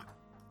 he's not.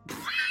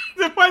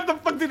 Then why the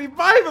fuck did he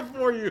buy them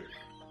for you?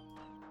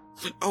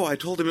 Oh, I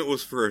told him it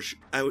was for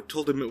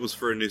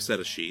a new set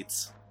of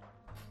sheets.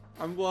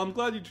 I'm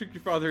glad you tricked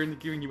your father into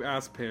giving you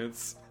ass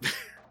pants.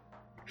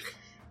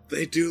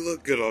 They do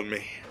look good on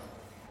me.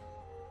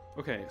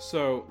 Okay,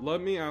 so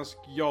let me ask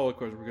y'all a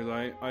question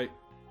because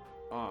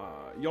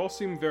y'all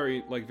seem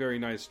very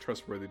nice,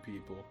 trustworthy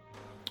people.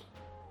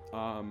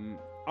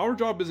 Our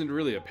job isn't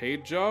really a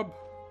paid job.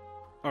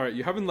 All right,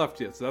 you haven't left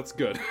yet, so that's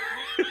good.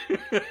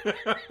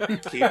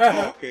 Keep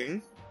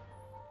talking.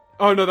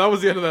 Oh no, that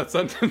was the end of that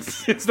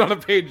sentence. It's not a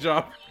paid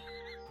job.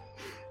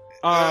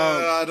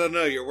 I don't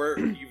know.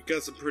 You've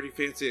got some pretty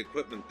fancy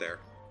equipment there.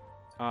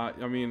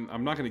 I mean,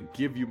 I'm not gonna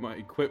give you my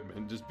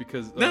equipment just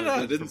because. No, I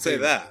it's didn't for say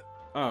payment. that.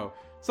 Oh,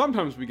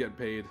 sometimes we get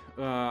paid.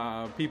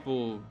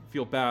 People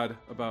feel bad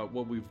about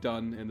what we've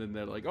done, and then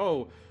they're like,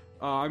 "Oh,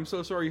 I'm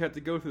so sorry you had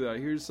to go through that.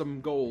 Here's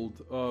some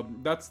gold."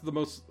 That's the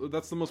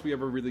most we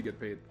ever really get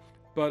paid.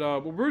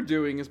 But what we're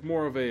doing is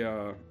more of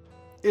a.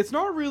 It's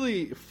not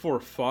really for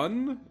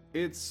fun.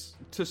 It's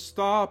to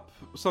stop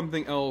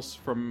something else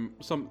from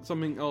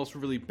something else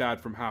really bad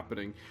from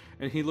happening.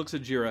 And he looks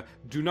at Jira.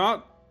 Do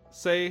not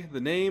say the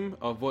name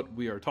of what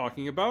we are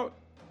talking about.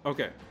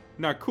 Okay.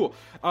 Now, cool.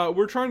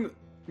 We're trying to.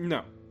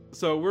 No.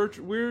 So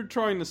we're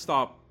trying to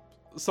stop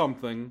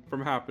something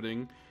from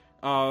happening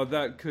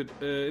that could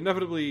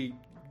inevitably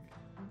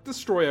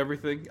destroy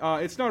everything.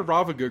 It's not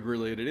Ravagug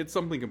related. It's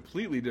something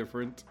completely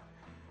different.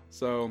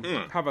 So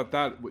how about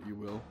that, what you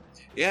will?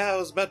 Yeah, I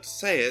was about to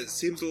say, it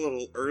seems a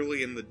little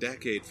early in the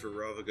decade for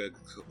Ravagug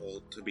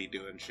to be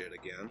doing shit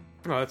again.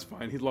 Oh, that's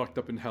fine. He's locked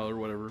up in hell or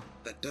whatever.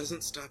 That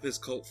doesn't stop his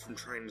cult from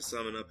trying to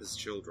summon up his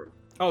children.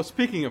 Oh,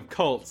 speaking of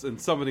cults and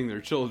summoning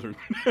their children.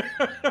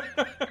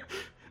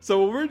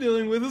 So what we're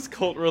dealing with is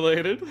cult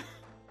related.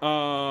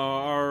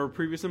 Our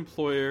previous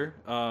employer,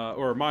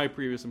 or my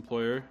previous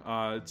employer,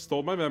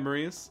 stole my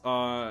memories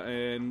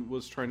and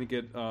was trying to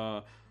get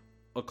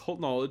occult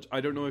knowledge.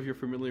 I don't know if you're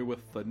familiar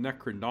with the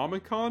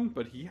Necronomicon,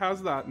 but he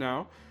has that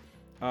now,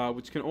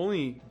 which can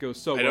only go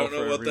so I well. don't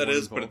know for what that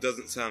everyone is, but it involved.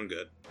 doesn't sound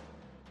good.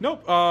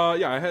 Nope.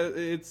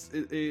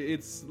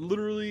 It's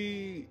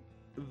literally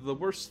the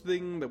worst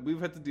thing that we've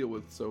had to deal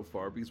with so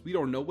far because we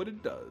don't know what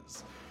it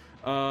does.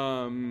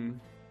 And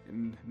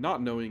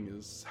not knowing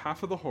is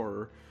half of the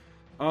horror.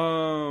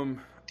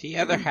 The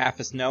other half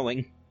is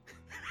knowing.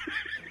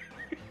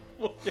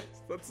 Well, yes,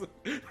 that's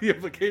the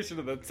implication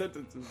of that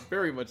sentence is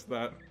very much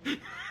that.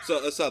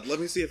 So, Assad, let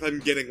me see if I'm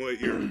getting what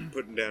you're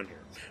putting down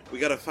here. We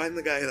gotta find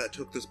the guy that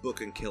took this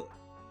book and kill him.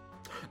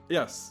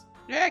 Yes.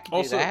 Yeah, I can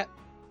Also- do that.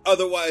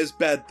 Otherwise,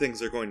 bad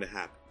things are going to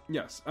happen.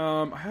 Yes.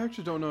 I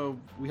actually don't know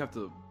if we have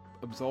to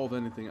absolve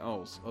anything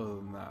else other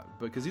than that,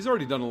 because he's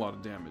already done a lot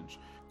of damage.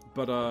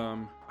 But I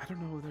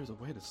don't know if there's a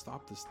way to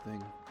stop this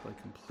thing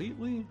like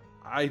completely.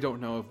 I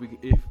don't know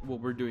if what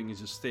we're doing is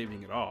just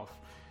staving it off.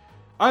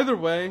 Either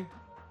way,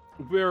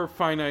 we're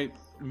finite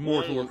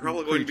mortal We're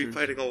probably going to be creatures.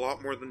 fighting a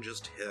lot more than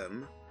just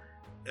him.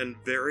 And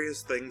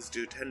various things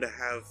do tend to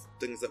have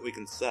things that we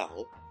can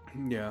sell.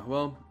 Yeah,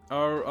 well,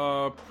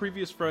 our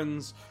previous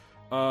friends,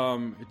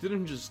 it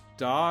didn't just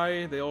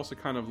die. They also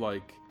kind of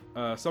like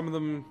some of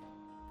them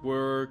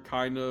are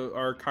kind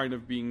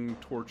of being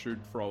tortured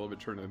for all of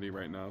eternity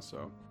right now.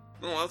 So,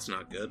 Oh, that's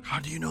not good. How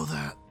do you know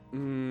that?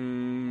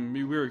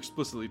 we were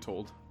explicitly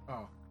told.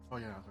 Oh yeah.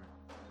 Sorry.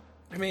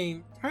 I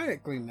mean,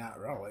 technically not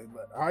really,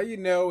 but all you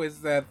know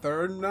is that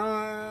there's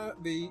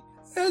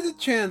a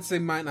chance they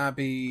might not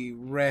be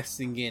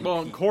resting in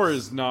Well, peace. Kor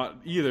is not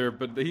either,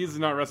 but he's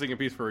not resting in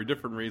peace for a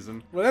different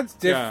reason. Well, that's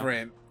Yeah.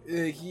 different.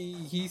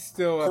 He's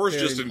still Kor's up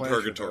there just in pleasure,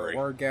 purgatory.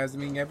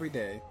 orgasming every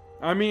day.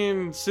 I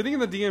mean, sitting in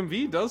the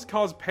DMV does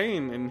cause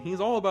pain, and he's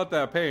all about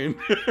that pain.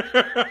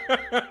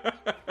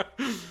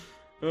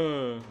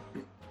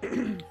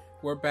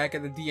 We're back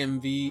at the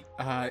DMV.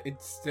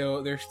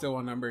 They're still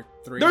on number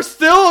 3. They're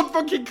still on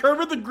fucking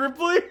Kermit the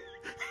Grizzly?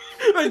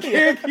 They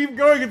can't keep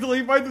going until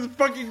he finds his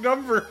fucking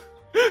number.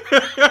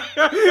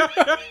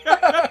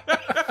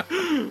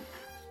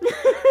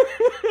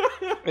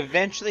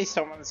 Eventually,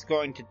 someone's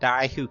going to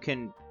die who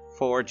can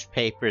forge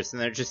papers,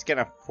 and they're just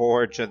gonna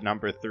forge a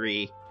number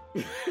 3.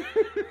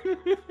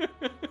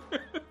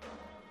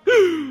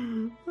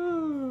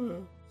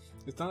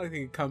 It's not like they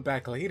can come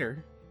back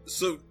later.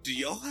 So, do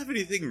y'all have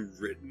anything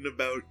written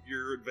about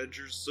your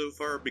adventures so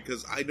far?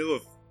 Because I know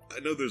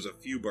there's a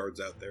few bards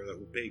out there that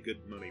will pay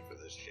good money for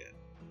this shit.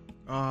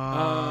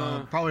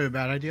 Probably a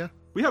bad idea.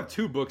 We have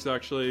 2 books,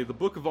 actually. The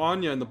Book of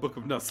Anya and the Book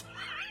of Nessa.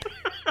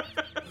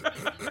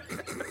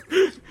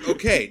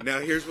 Okay, now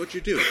here's what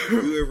you do.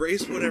 You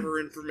erase whatever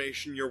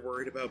information you're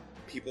worried about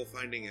people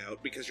finding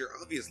out, because you're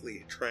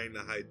obviously trying to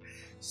hide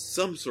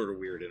some sort of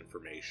weird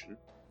information.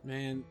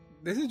 Man,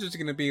 this is just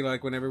gonna be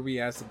like whenever we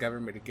ask the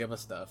government to give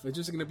us stuff. It's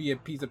just gonna be a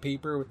piece of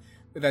paper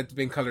that's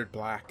been colored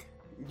black.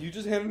 You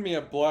just handed me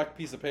a black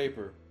piece of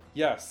paper.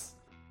 Yes.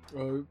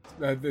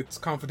 It's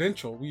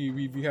confidential.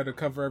 We had to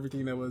cover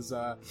everything that was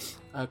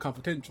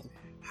confidential.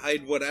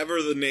 Hide whatever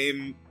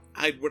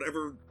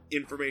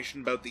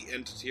information about the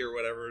entity or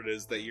whatever it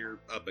is that you're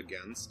up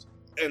against,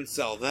 and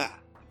sell that.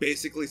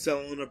 Basically sell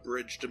an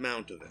abridged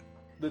amount of it.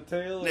 The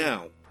tale.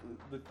 Now,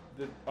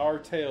 our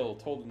tale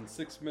told in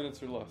 6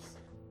 minutes or less.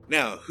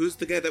 who's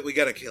the guy that we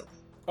gotta kill?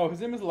 Oh, his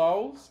name is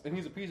Laos, and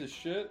he's a piece of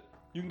shit.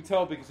 You can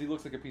tell because he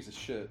looks like a piece of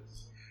shit.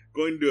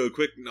 Going to do a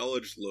quick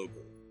knowledge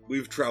local.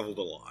 We've traveled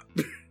a lot.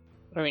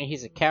 I mean,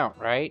 he's a count,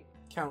 right?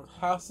 Count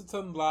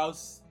Hasatan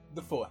Laos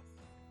the Fourth.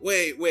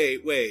 Wait.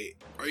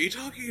 Are you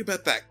talking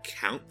about that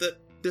count that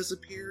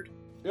disappeared?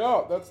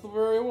 Yeah, that's the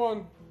very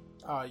one.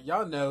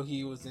 Y'all know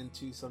he was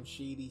into some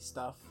shady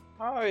stuff.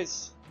 I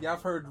Y'all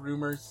have heard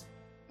rumors.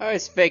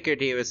 always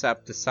figured he was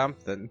up to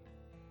something.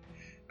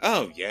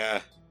 Oh,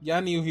 yeah.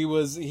 Y'all knew he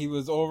was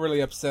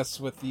overly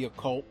obsessed with the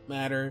occult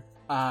matter.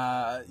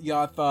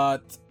 Y'all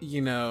thought,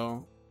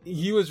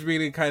 he was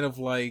really kind of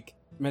like,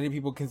 many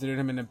people considered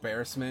him an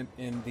embarrassment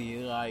in the,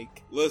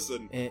 like,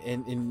 Listen,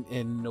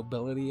 in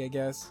nobility, I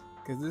guess.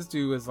 Because this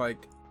dude was,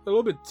 like, a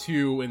little bit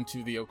too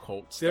into the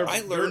occult stuff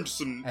I learned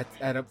some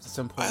at up to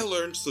some point. I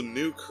learned some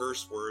new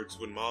curse words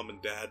when Mom and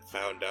Dad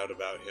found out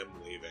about him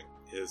leaving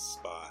his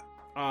spot.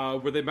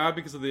 Were they mad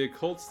because of the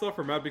occult stuff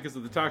or mad because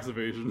of the tax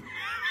evasion?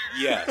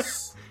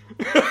 Yes.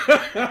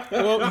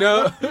 Well,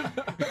 no.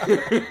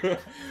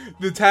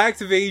 The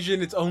tax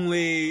evasion, it's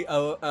only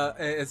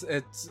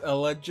it's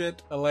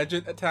alleged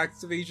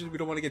tax evasion. We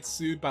don't want to get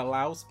sued by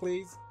Laos,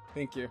 please.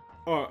 Thank you.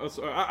 Oh,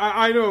 sorry.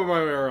 I know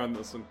my way around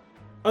this one.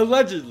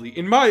 Allegedly,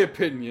 in my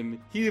opinion,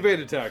 he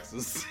evaded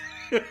taxes.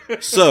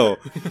 So,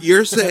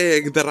 you're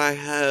saying that I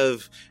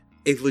have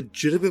a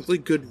legitimately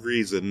good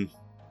reason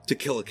to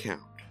kill a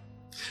count.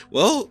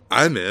 Well,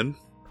 I'm in.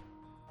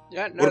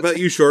 Yeah, no, What about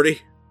you,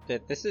 Shorty?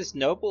 This is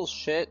noble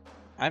shit.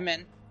 I'm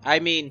in. I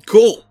mean,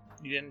 Cool.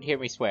 you didn't hear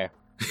me swear.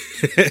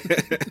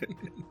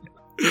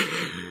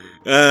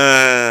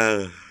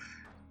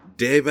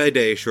 Day by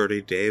day, Shorty,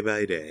 day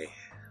by day.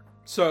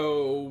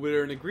 So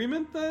we're in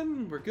agreement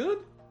then? We're good?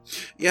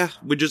 Yeah,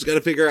 we just gotta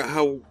figure out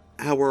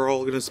how we're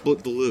all gonna split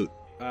the loot.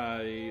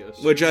 I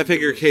assume Which I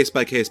figure case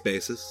by case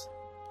basis.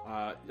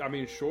 I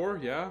mean, sure,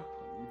 yeah.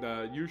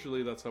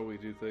 Usually that's how we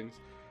do things.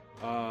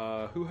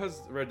 Who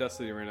has Red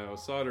Destiny right now?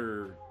 Assad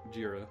or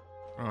Jira?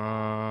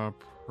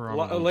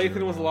 Probably.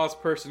 Lathan was the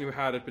last person who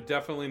had it, but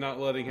definitely not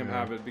letting him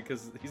have it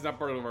because he's not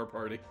part of our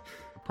party.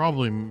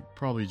 Probably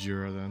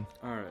Jira then.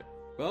 Alright.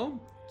 Well,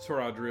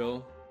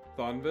 Toradriel,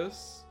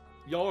 Thonvis,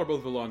 y'all are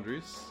both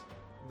Valandris.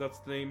 That's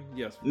the name?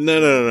 Yes.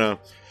 No.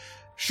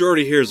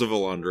 Shorty here's a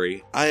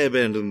Valandri. I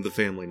abandoned the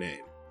family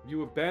name.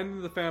 You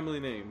abandoned the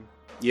family name.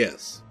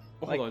 Yes.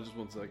 Hold on just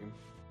 1 second.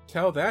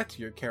 Tell that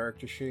to your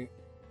character sheet.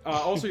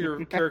 Also,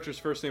 your character's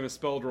first name is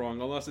spelled wrong,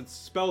 unless it's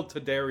spelled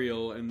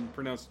Tadariel and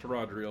pronounced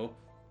Toradriel.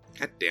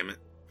 God damn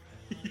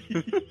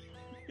it.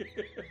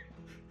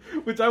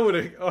 Which I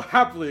would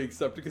happily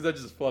accept because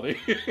that's just funny.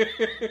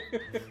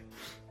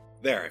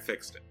 There, I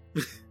fixed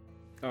it.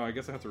 Oh, I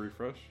guess I have to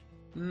refresh.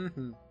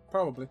 Mm-hmm.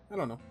 Probably. I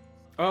don't know.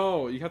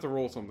 Oh, you have to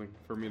roll something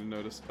for me to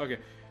notice. Okay.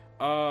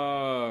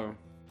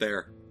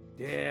 There.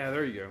 Yeah,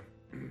 there you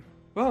go.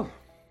 Well.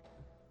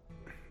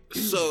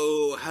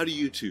 So, how do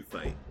you two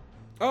fight?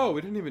 Oh,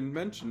 we didn't even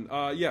mention.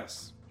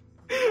 Yes.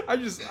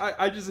 That's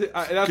Because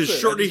it.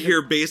 Shorty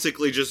here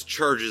basically just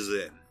charges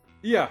in.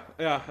 Yeah,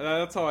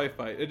 that's how I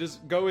fight. It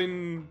just go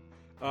in.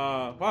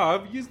 Wow,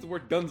 I've used the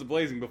word guns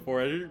blazing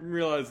before. I didn't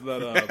realize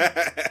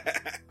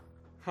that.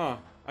 Huh.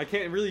 I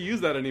can't really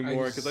use that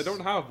anymore because I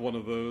don't have one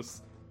of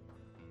those.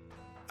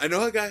 I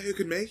know a guy who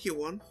can make you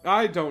one.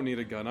 I don't need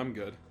a gun. I'm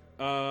good.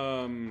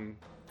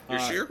 You're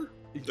sure?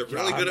 They're yeah,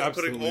 really good I'm at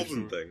putting absolutely holes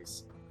in sure.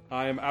 things.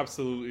 I am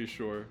absolutely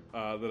sure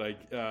that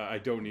I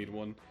don't need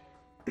one.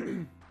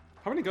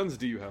 How many guns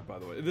do you have, by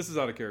the way? This is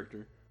out of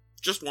character.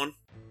 Just one.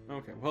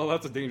 Okay, well,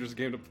 that's a dangerous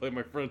game to play,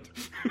 my friend.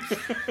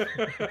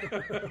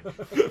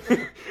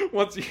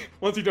 once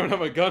you don't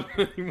have a gun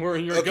anymore,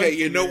 and you're Okay,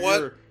 you know what?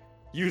 You're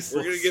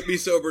useless. We're gonna get me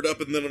sobered up,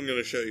 and then I'm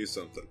gonna show you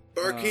something.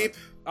 Barkeep,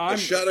 a I'm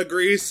shot of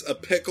grease, a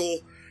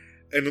pickle,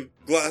 and a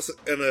glass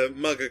and a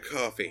mug of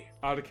coffee.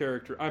 out of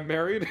character. I'm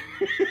married.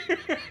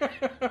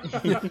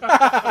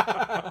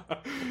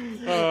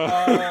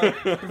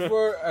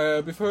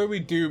 Before we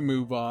do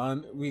move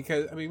on,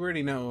 because we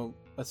already know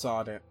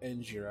Assad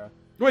and Jira.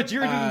 Wait,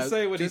 Jira didn't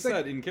say what he just like-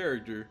 said in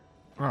character.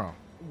 Oh,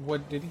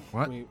 What did he?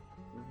 What? Wait,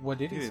 what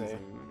did he He didn't say?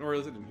 say, or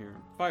is it in here?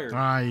 Fire.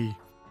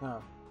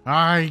 Oh.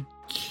 I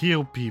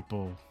kill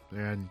people,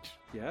 and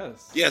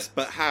Yes. Yes,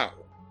 but how?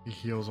 he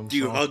heals himself. Do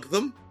you hug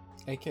them?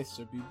 I kissed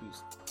your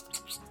boo-boos.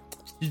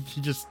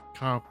 He just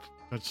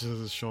touches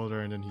his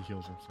shoulder, and then he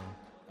heals himself.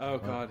 Oh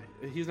god,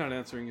 he's not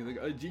answering. He's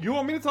like, do you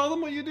want me to tell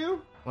them what you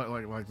do?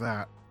 Like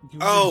that.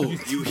 Oh,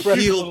 you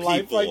heal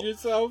life people. on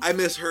yourself? I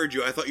misheard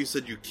you. I thought you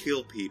said you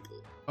kill people.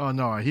 Oh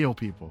no, I heal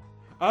people.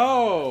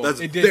 Oh, That's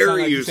it did sound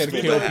very like you said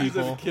useful. kill man. you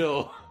said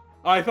kill.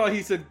 I thought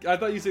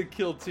you said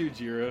kill too,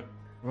 Jira.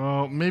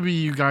 Well, maybe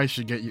you guys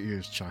should get your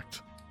ears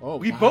checked. Oh,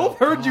 We wow. both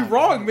heard you God.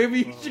 wrong. Maybe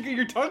you should get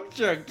your tongue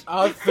checked.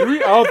 All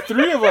three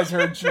of us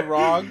heard you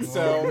wrong. Well,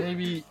 So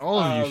maybe all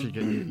of you um, should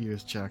get your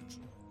ears checked.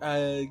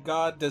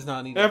 God does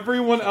not need.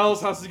 Everyone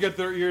else has to get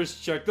their ears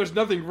checked. There's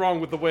nothing wrong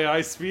with the way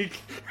I speak.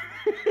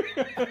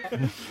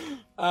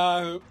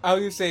 I was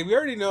gonna say we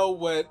already know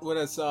what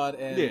Assad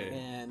Yeah.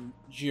 and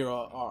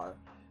Jira are,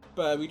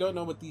 but we don't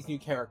know what these new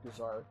characters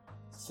are.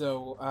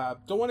 So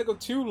don't want to go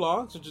too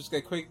long. So just get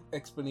a quick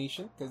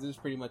explanation because this is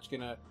pretty much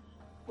gonna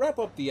wrap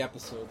up the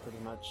episode. Pretty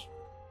much.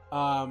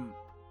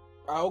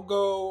 I'll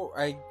go.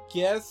 I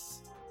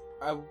guess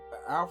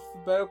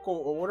alphabetical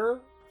order.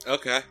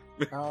 Okay.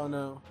 I don't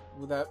know.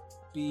 Would that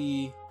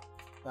be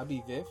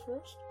Viv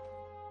first?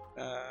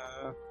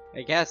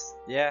 I guess,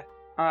 yeah.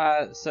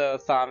 So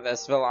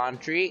Thonvis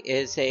Valandri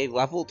is a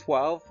level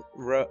 12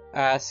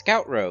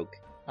 scout rogue.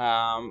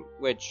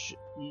 Which,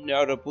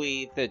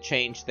 notably, the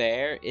change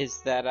there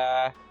is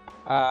that,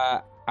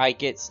 I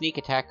get sneak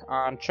attack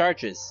on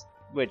charges,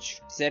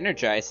 which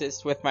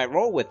synergizes with my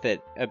roll with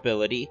it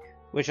ability,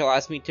 which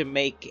allows me to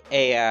make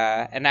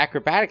an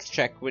acrobatics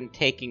check when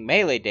taking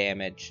melee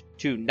damage,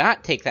 to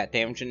not take that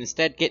damage and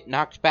instead get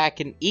knocked back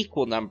an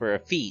equal number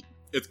of feet.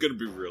 It's gonna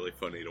be really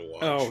funny to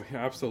watch. Oh,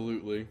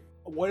 absolutely.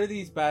 One of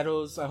these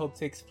battles I hope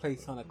takes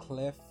place on a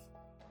cliff.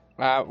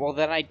 Well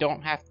then I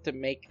don't have to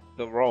make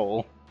the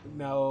roll.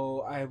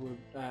 No, I would.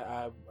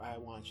 I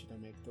want you to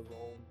make the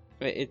roll.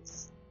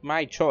 It's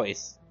my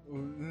choice.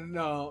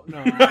 No.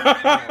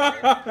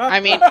 I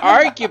mean,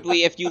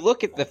 arguably, if you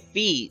look at the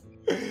feat,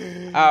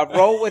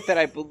 roll with it,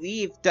 I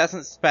believe,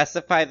 doesn't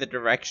specify the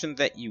direction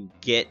that you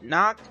get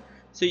knocked.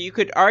 So you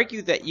could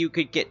argue that you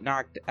could get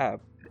knocked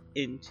up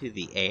into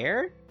the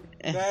air.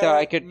 So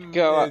I could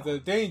go up. It's a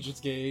dangerous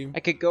game. I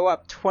could go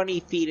up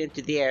 20 feet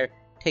into the air,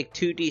 take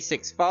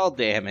 2d6 fall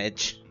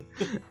damage,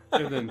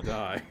 And then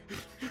die.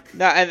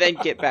 no, and then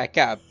get back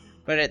up.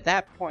 But at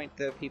that point,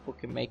 the people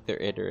can make their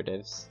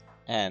iteratives,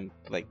 and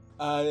like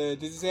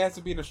Does it have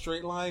to be in a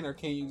straight line, or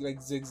can you like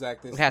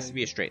zigzag this? it has to thing?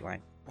 be a straight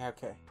line.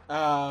 Okay.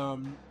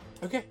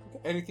 Okay.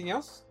 Anything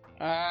else?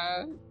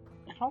 I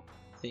don't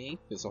think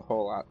there's a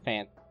whole lot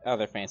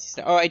other fancy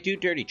stuff. Oh, I do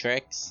dirty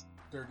tricks.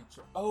 Dirty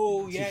trick.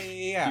 Oh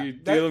yeah. You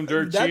deal them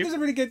dirt that cheap? doesn't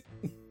really get.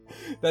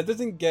 That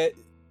doesn't get.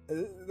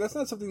 That's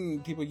not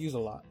something people use a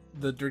lot.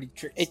 The dirty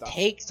trick It stuff.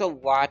 takes a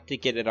lot to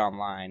get it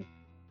online,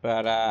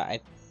 but I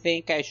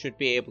think I should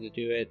be able to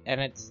do it, and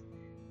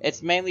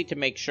it's mainly to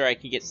make sure I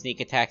can get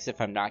sneak attacks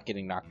if I'm not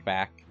getting knocked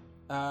back.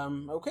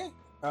 Okay.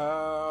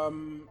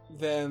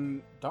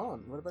 Then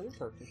Dawn, what about your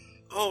character?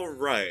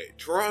 Alright,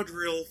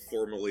 Taradriel,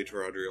 formerly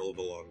Taradriel of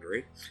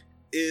Alondri,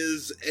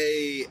 is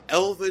a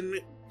elven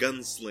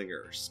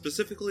gunslinger,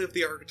 specifically of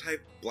the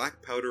archetype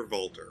Black Powder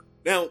Vaulter.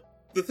 Now,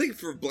 the thing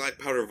for Black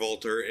Powder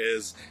Vaulter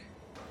is,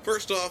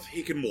 first off,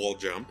 he can wall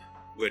jump,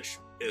 which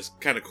is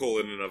kind of cool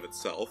in and of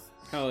itself.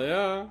 Hell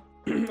yeah.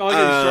 I'll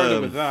get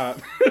started with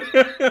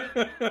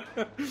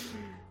that.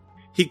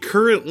 He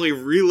currently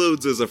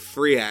reloads as a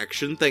free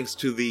action thanks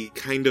to the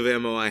kind of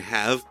ammo I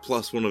have,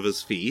 plus one of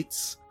his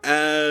feats.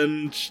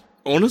 And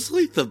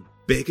honestly, the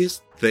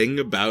biggest thing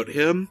about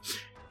him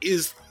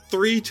is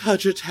 3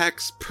 touch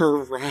attacks per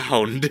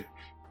round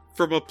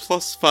from a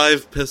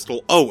 +5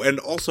 pistol. Oh, and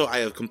also I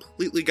have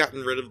completely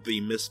gotten rid of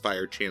the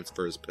misfire chance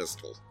for his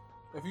pistol.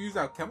 If you use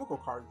alchemical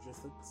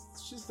cartridges, it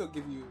should still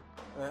give you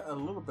a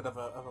little bit of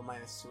a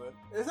minus to it.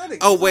 Is that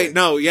Oh, wait,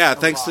 no, yeah, a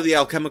thanks to lot. the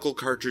alchemical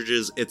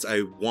cartridges, it's a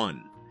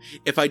 1.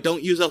 If I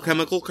don't use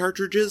alchemical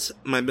cartridges,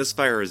 my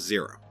misfire is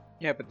 0.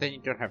 Yeah, but then you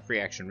don't have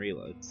free action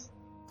reloads.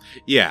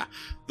 Yeah,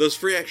 those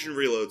free action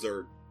reloads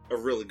are a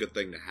really good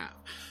thing to have.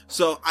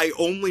 So I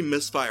only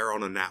misfire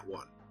on a nat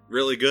 1.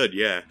 Really good,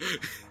 yeah.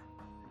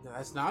 No,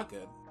 that's not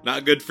good.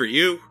 Not good for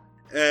you.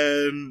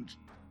 And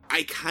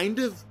I kind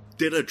of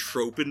did a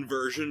trope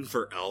inversion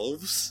for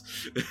elves.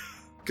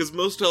 Because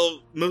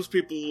most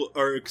people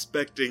are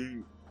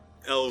expecting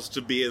elves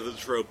to be the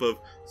trope of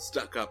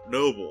stuck-up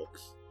noble.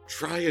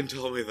 Try and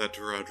tell me that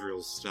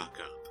Taradriel's stuck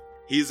up.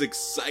 He's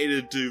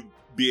excited to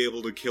be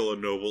able to kill a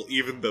noble,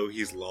 even though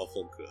he's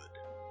lawful good.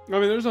 I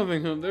mean,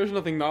 there's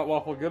nothing not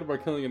lawful good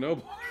about killing a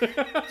noble.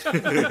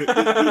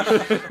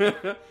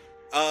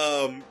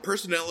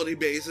 Personality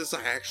basis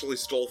I actually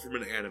stole from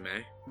an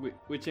anime.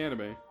 Which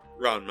anime?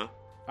 Ranma.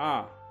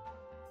 Ah.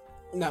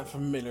 Not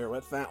familiar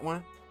with that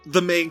one.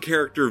 The main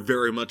character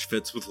very much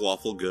fits with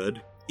lawful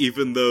good,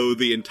 even though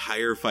the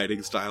entire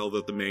fighting style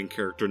that the main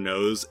character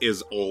knows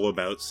is all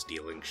about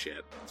stealing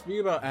shit.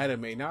 Speaking about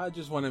anime, now I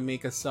just want to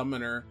make a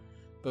summoner,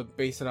 but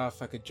base it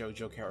off like a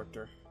JoJo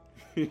character.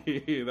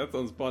 That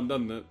sounds fun,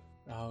 doesn't it?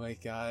 Oh my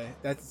god,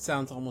 that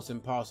sounds almost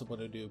impossible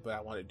to do, but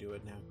I want to do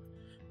it now.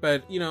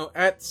 But, you know,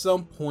 at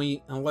some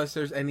point, unless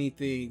there's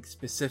anything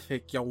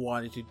specific y'all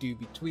wanted to do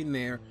between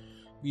there,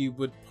 we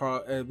would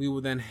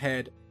then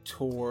head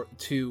to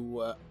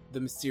the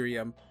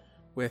Mysterium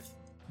with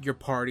your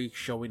party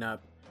showing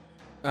up.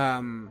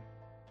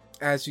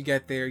 As you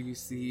get there, you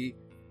see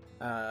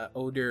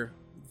Oder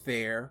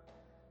there.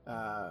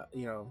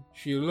 You know,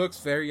 she looks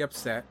very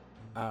upset.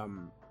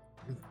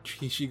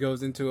 She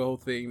goes into a whole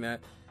thing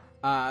that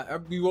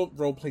we won't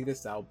roleplay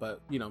this out,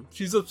 but you know,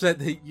 she's upset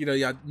that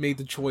y'all made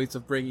the choice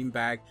of bringing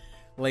back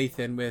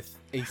Lathan with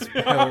a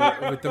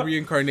spell with the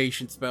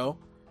reincarnation spell.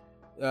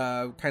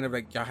 Kind of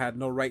like y'all had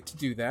no right to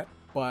do that,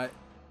 but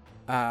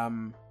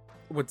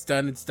what's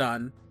done, it's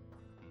done,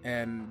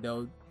 and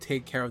they'll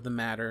take care of the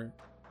matter.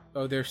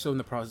 Oh, they're still in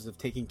the process of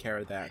taking care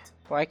of that.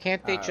 Why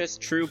can't they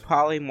just true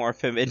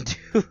polymorph him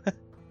into?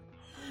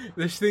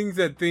 There's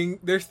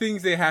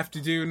things they have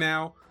to do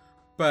now,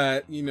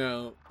 but you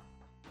know,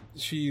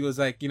 she was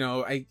like, you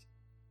know,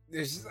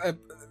 there's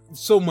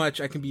so much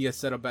I can be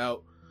upset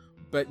about,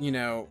 but you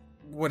know,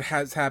 what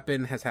has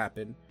happened has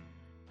happened.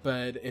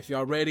 But if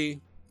y'all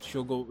ready,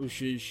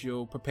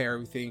 she'll prepare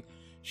everything.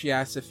 She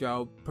asked if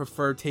y'all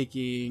prefer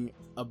taking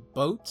a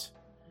boat,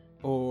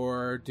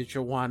 or did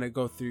you want to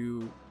go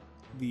through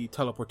the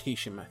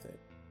teleportation method?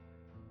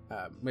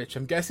 Which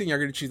I'm guessing you're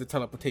going to choose the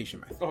teleportation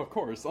method. Oh, of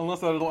course.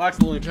 Unless it'll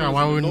accidentally Yeah, turn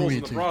why some wouldn't nulls we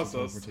in the take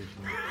process. the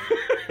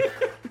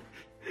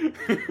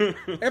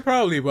teleportation? It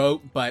probably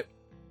won't, but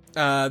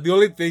the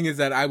only thing is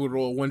that I would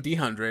roll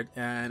 1d100,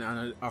 and on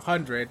a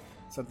 100,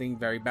 something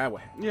very bad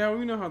would happen. Yeah,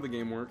 we know how the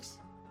game works.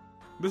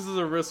 This is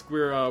a risk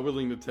we're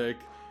willing to take.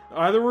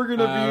 Either we're going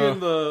to be in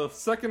the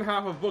second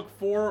half of book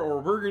 4, or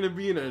we're going to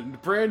be in a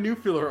brand new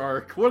filler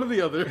arc. One or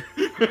the other.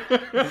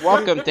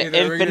 Welcome to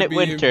Either we're gonna Infinite be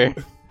Winter.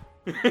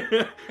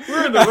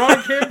 We're in the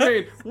wrong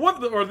campaign.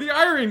 What are the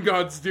Iron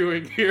Gods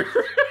doing here?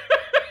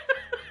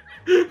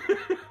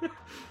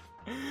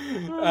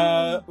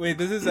 Wait,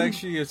 this is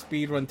actually a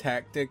speedrun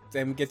tactic,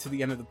 and we get to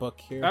the end of the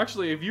book here.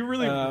 Actually, if you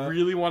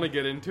really want to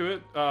get into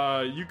it,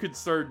 you could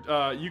start.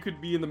 You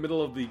could be in the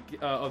middle of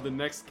the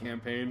next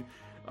campaign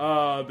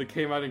that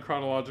came out in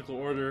chronological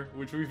order,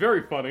 which would be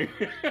very funny.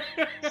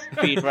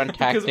 Speedrun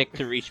tactic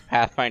to reach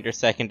Pathfinder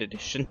 2nd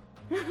Edition.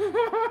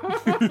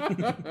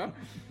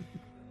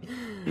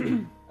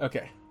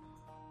 Okay.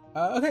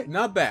 Okay,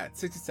 not bad.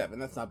 67.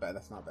 That's not bad.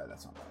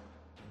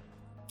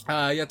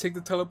 Yeah, take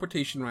the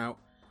teleportation route,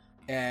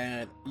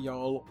 and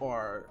y'all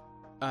are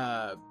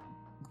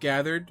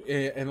gathered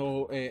in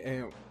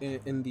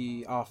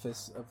the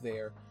office of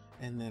there,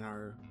 and then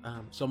our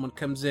someone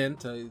comes in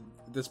to.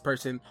 This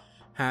person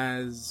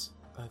has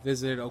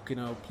visited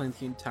Okino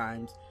plenty of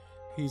times.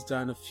 He's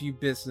done a few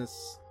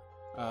business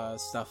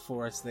stuff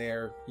for us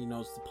there. He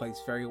knows the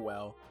place very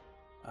well.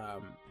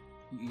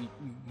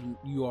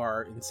 You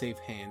are in safe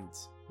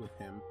hands with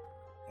him.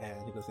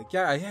 And he goes like,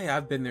 yeah,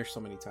 I've been there so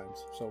many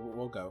times, so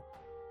we'll go.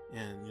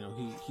 And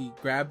he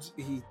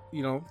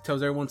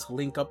tells everyone to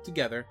link up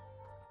together,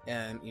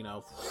 and you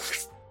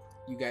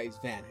guys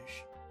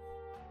vanish,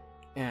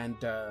 and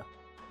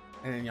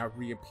then y'all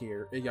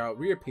reappear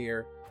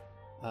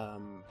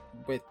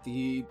with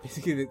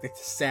basically the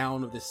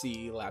sound of the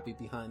sea lapping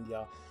behind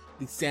y'all,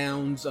 the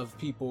sounds of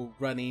people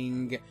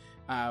running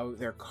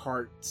their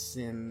carts,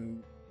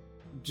 and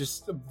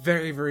just a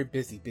very, very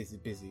busy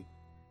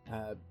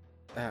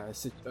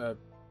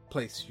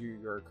place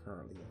you're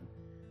currently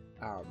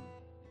in.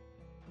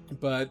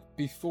 But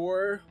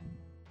before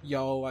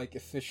y'all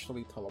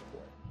officially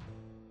teleport,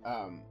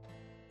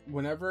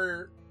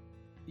 whenever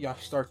y'all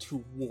start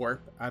to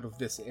warp out of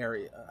this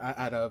area,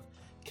 out of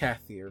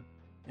Kathir,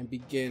 and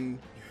begin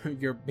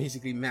your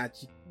basically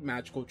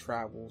magical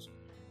travels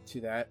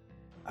to that,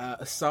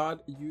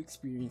 Assad, you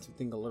experience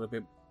something a little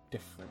bit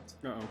different.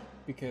 Uh-oh.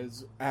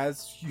 Because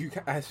as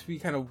we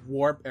kind of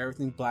warp,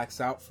 everything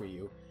blacks out for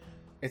you.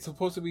 It's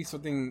supposed to be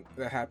something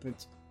that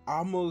happens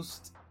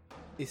almost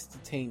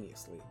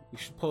instantaneously.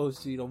 You're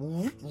supposed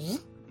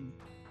to,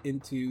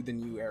 into the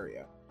new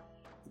area.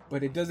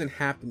 But it doesn't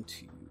happen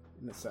to you,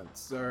 in a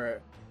sense.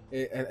 Or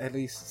at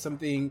least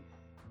something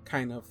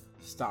kind of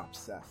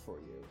stops that for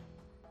you.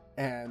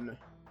 And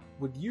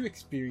what you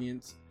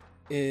experience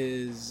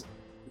is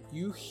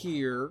you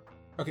hear...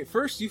 Okay,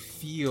 first you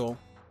feel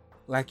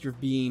like you're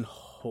being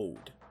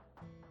held.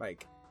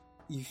 Like,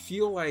 you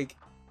feel like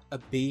a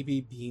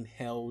baby being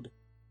held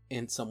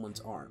in someone's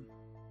arm,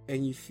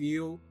 and you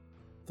feel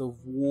the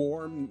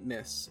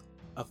warmness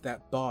of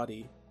that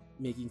body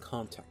making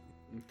contact.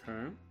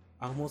 Okay.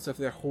 Almost if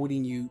they're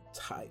holding you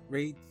tight,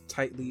 very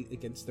tightly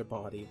against their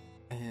body,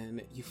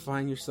 and you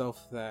find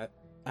yourself that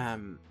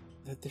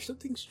there's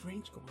something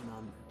strange going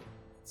on there.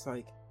 It's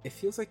like it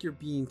feels like you're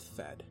being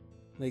fed,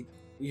 like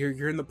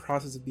you're in the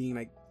process of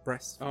being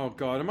breastfed. Oh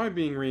God, am I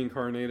being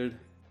reincarnated?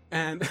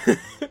 And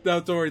no,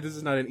 don't worry, this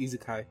is not an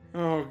isekai.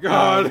 Oh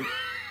God.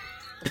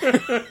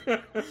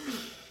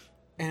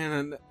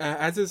 And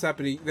as this is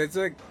happening,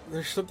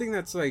 there's something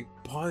that's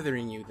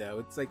bothering you though.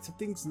 It's like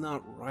something's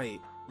not right.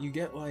 You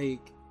get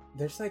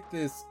there's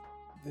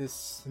this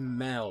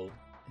smell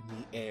in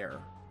the air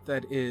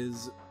that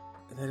is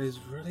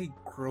really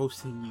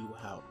grossing you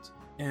out.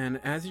 And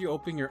as you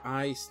open your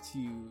eyes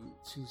to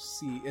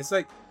see, it's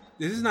like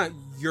this is not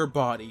your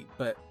body,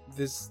 but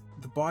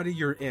the body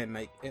you're in.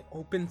 It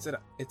opens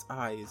its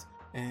eyes,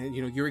 and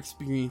you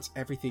experience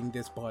everything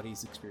this body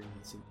is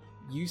experiencing.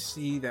 You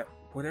see that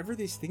whatever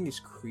this thing is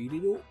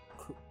cradling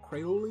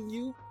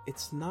you,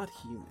 it's not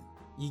human.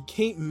 You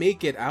can't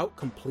make it out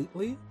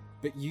completely,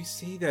 but you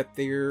see that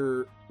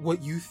they're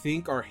what you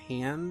think are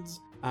hands.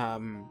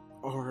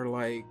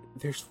 Are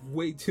there's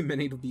way too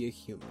many to be a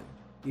human.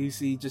 You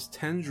see just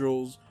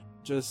tendrils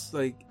just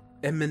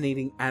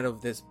emanating out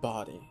of this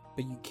body,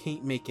 but you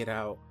can't make it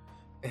out.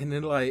 And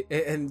then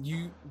and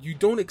you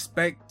don't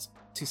expect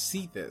to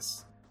see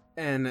this,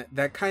 and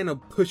that kind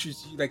of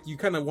pushes you. You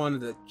kind of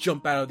wanted to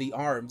jump out of the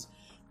arms,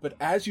 but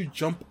as you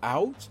jump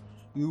out,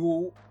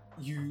 you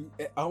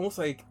almost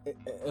a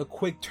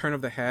quick turn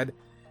of the head,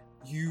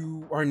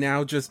 you are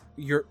now just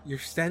you're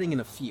standing in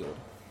a field,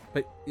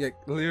 but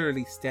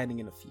literally standing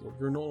in a field.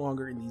 You're no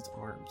longer in these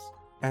arms,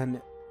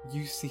 and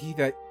you see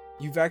that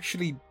you've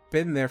actually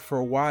been there for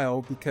a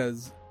while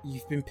because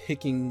you've been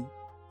picking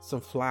some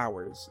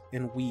flowers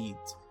and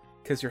weeds,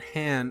 because your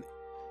hand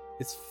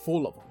is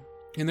full of them,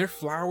 and they're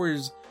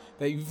flowers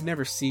that you've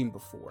never seen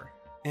before,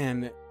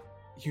 and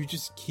you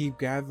just keep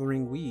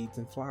gathering weeds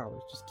and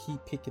flowers, just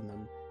keep picking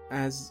them.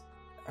 As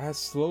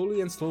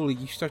slowly and slowly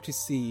you start to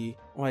see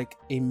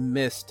a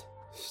mist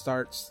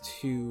starts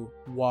to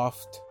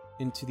waft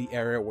into the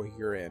area where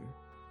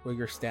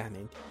you're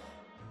standing.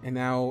 And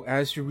now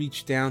as you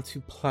reach down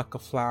to pluck a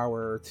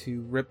flower or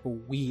to rip a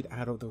weed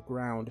out of the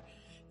ground,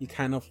 you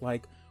kind of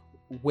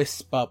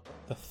wisp up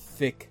the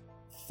thick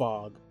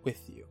fog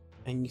with you,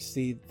 and you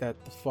see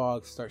that the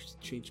fog starts to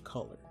change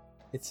color.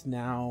 It's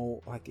now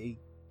a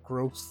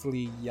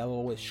grossly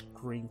yellowish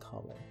green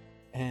color,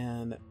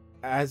 and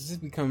as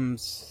it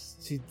becomes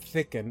to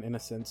thicken, in a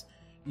sense,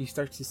 you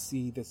start to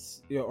see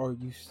this, or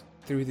you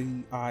through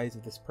the eyes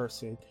of this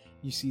person,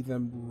 you see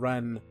them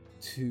run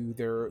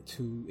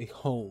to a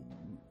home.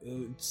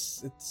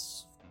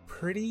 It's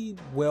pretty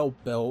well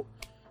built,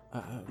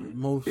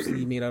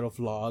 mostly made out of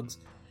logs,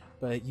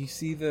 but you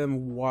see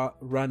them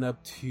run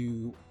up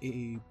to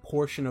a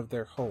portion of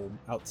their home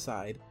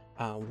outside,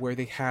 where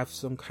they have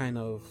some kind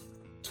of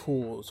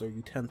tools or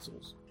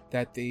utensils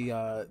that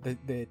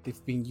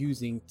they've been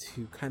using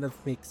to kind of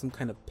make some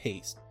kind of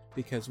paste.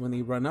 Because when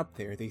they run up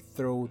there, they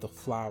throw the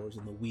flowers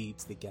and the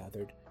weeds they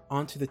gathered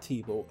onto the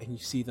table, and you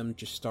see them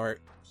just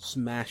start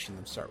smashing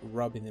them, start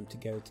rubbing them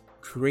together to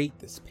create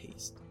this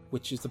paste,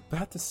 which is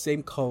about the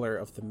same color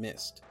of the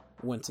mist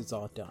once it's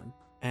all done.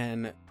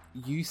 And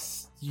you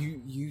sit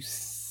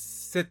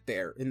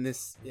there in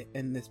this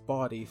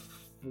body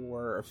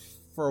for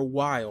a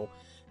while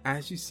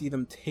as you see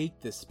them take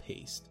this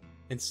paste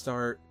and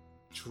start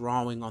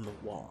drawing on the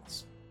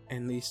walls,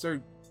 and they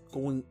start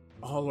going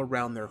all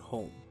around their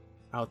home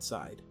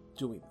outside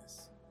doing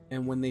this.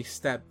 And when they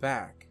step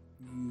back,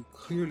 you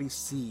clearly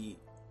see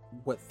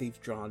what they've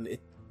drawn.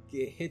 It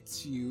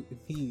hits you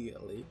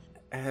immediately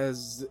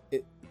as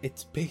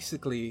it's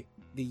basically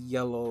the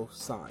yellow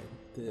sign,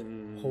 the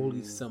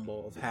holy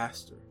symbol of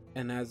Hastur.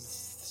 And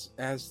as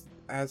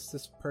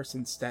this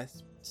person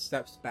steps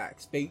back,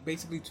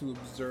 basically to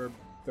observe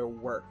their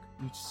work,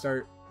 you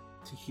start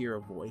to hear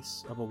a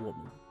voice of a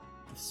woman,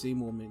 the same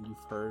woman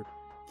you've heard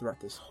throughout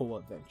this whole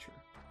adventure.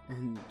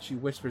 And she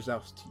whispers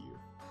out to you,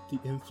 "The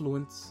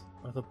influence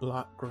of the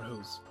blot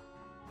grows.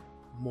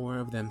 More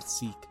of them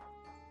seek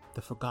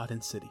the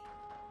Forgotten City.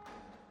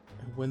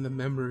 And when the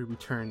memory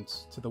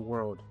returns to the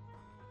world,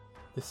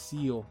 the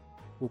seal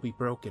will be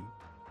broken,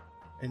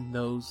 and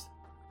those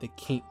that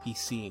can't be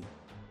seen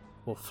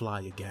will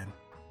fly again.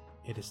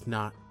 It is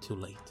not too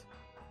late."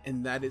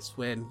 And that is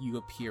when you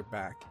appear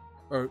back,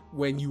 or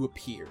when you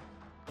appear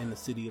in the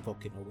city of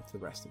Okino with the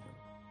rest of them.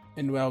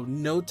 And while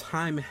no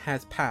time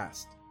has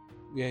passed,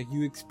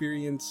 you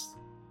experience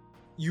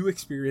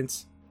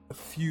a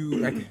few,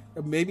 like,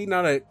 maybe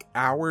not like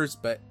hours,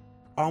 but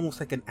almost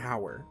like an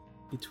hour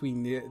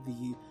between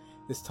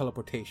this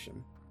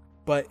teleportation.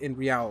 But in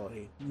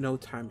reality, no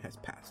time has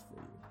passed for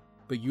you.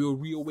 But you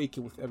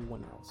reawaken with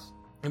everyone else,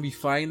 and we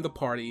find the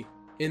party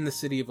in the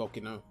city of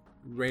Okino,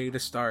 ready to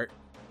start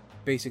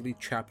basically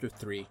chapter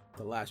 3,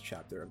 the last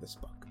chapter of this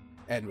book.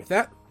 And with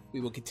that,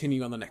 we will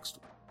continue on the next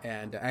one.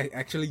 And I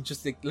actually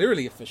just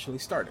literally officially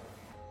started.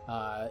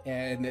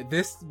 And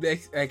this,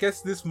 I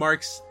guess this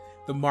marks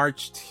the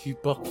march to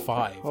book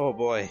 5. Oh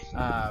boy.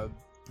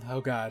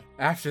 Oh god.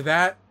 After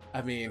that,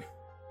 I mean,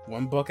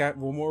 one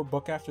more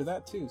book after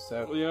that too.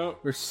 So Yeah.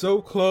 we're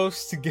so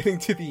close to getting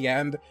to the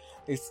end.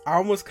 It's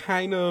almost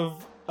kind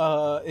of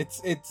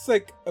it's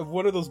like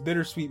one of those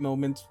bittersweet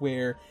moments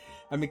where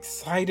I'm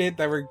excited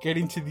that we're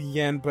getting to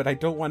the end, but I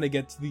don't want to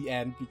get to the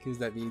end because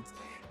that means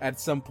at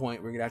some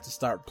point we're gonna have to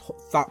stop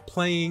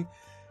playing,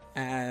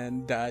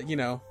 and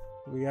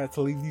we have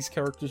to leave these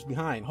characters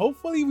behind.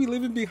 Hopefully we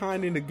leave them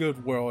behind in a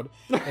good world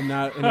and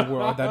not in a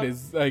world that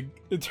is like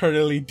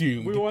eternally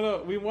doomed.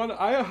 We want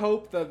I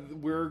hope that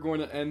we're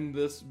going to end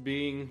this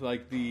being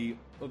like the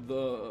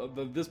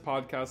this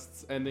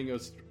podcast's ending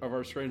of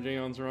our Strange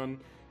Aeons run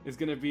is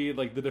going to be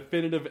like the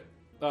definitive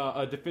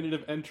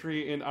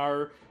entry in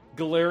our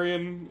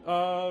Galarian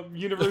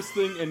universe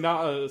thing, and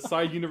not a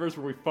side universe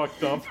where we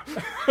fucked up.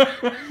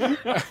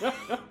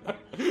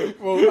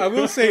 Well, I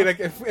will say, like,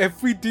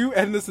 if we do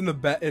end this in a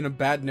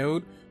bad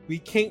note, we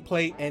can't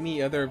play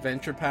any other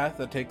adventure path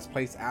that takes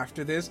place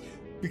after this,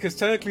 because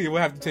technically it will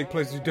have to take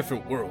place in a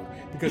different world,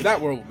 because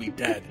that world will be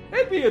dead.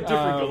 It'd be a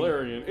different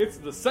Galarian. It's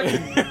the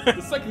second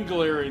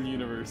Galarian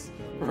universe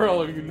for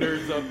all of you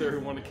nerds out there who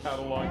want to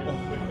catalog it.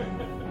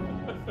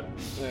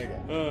 There you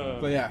go.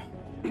 But yeah,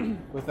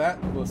 with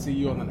that, we'll see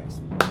you on the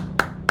next one.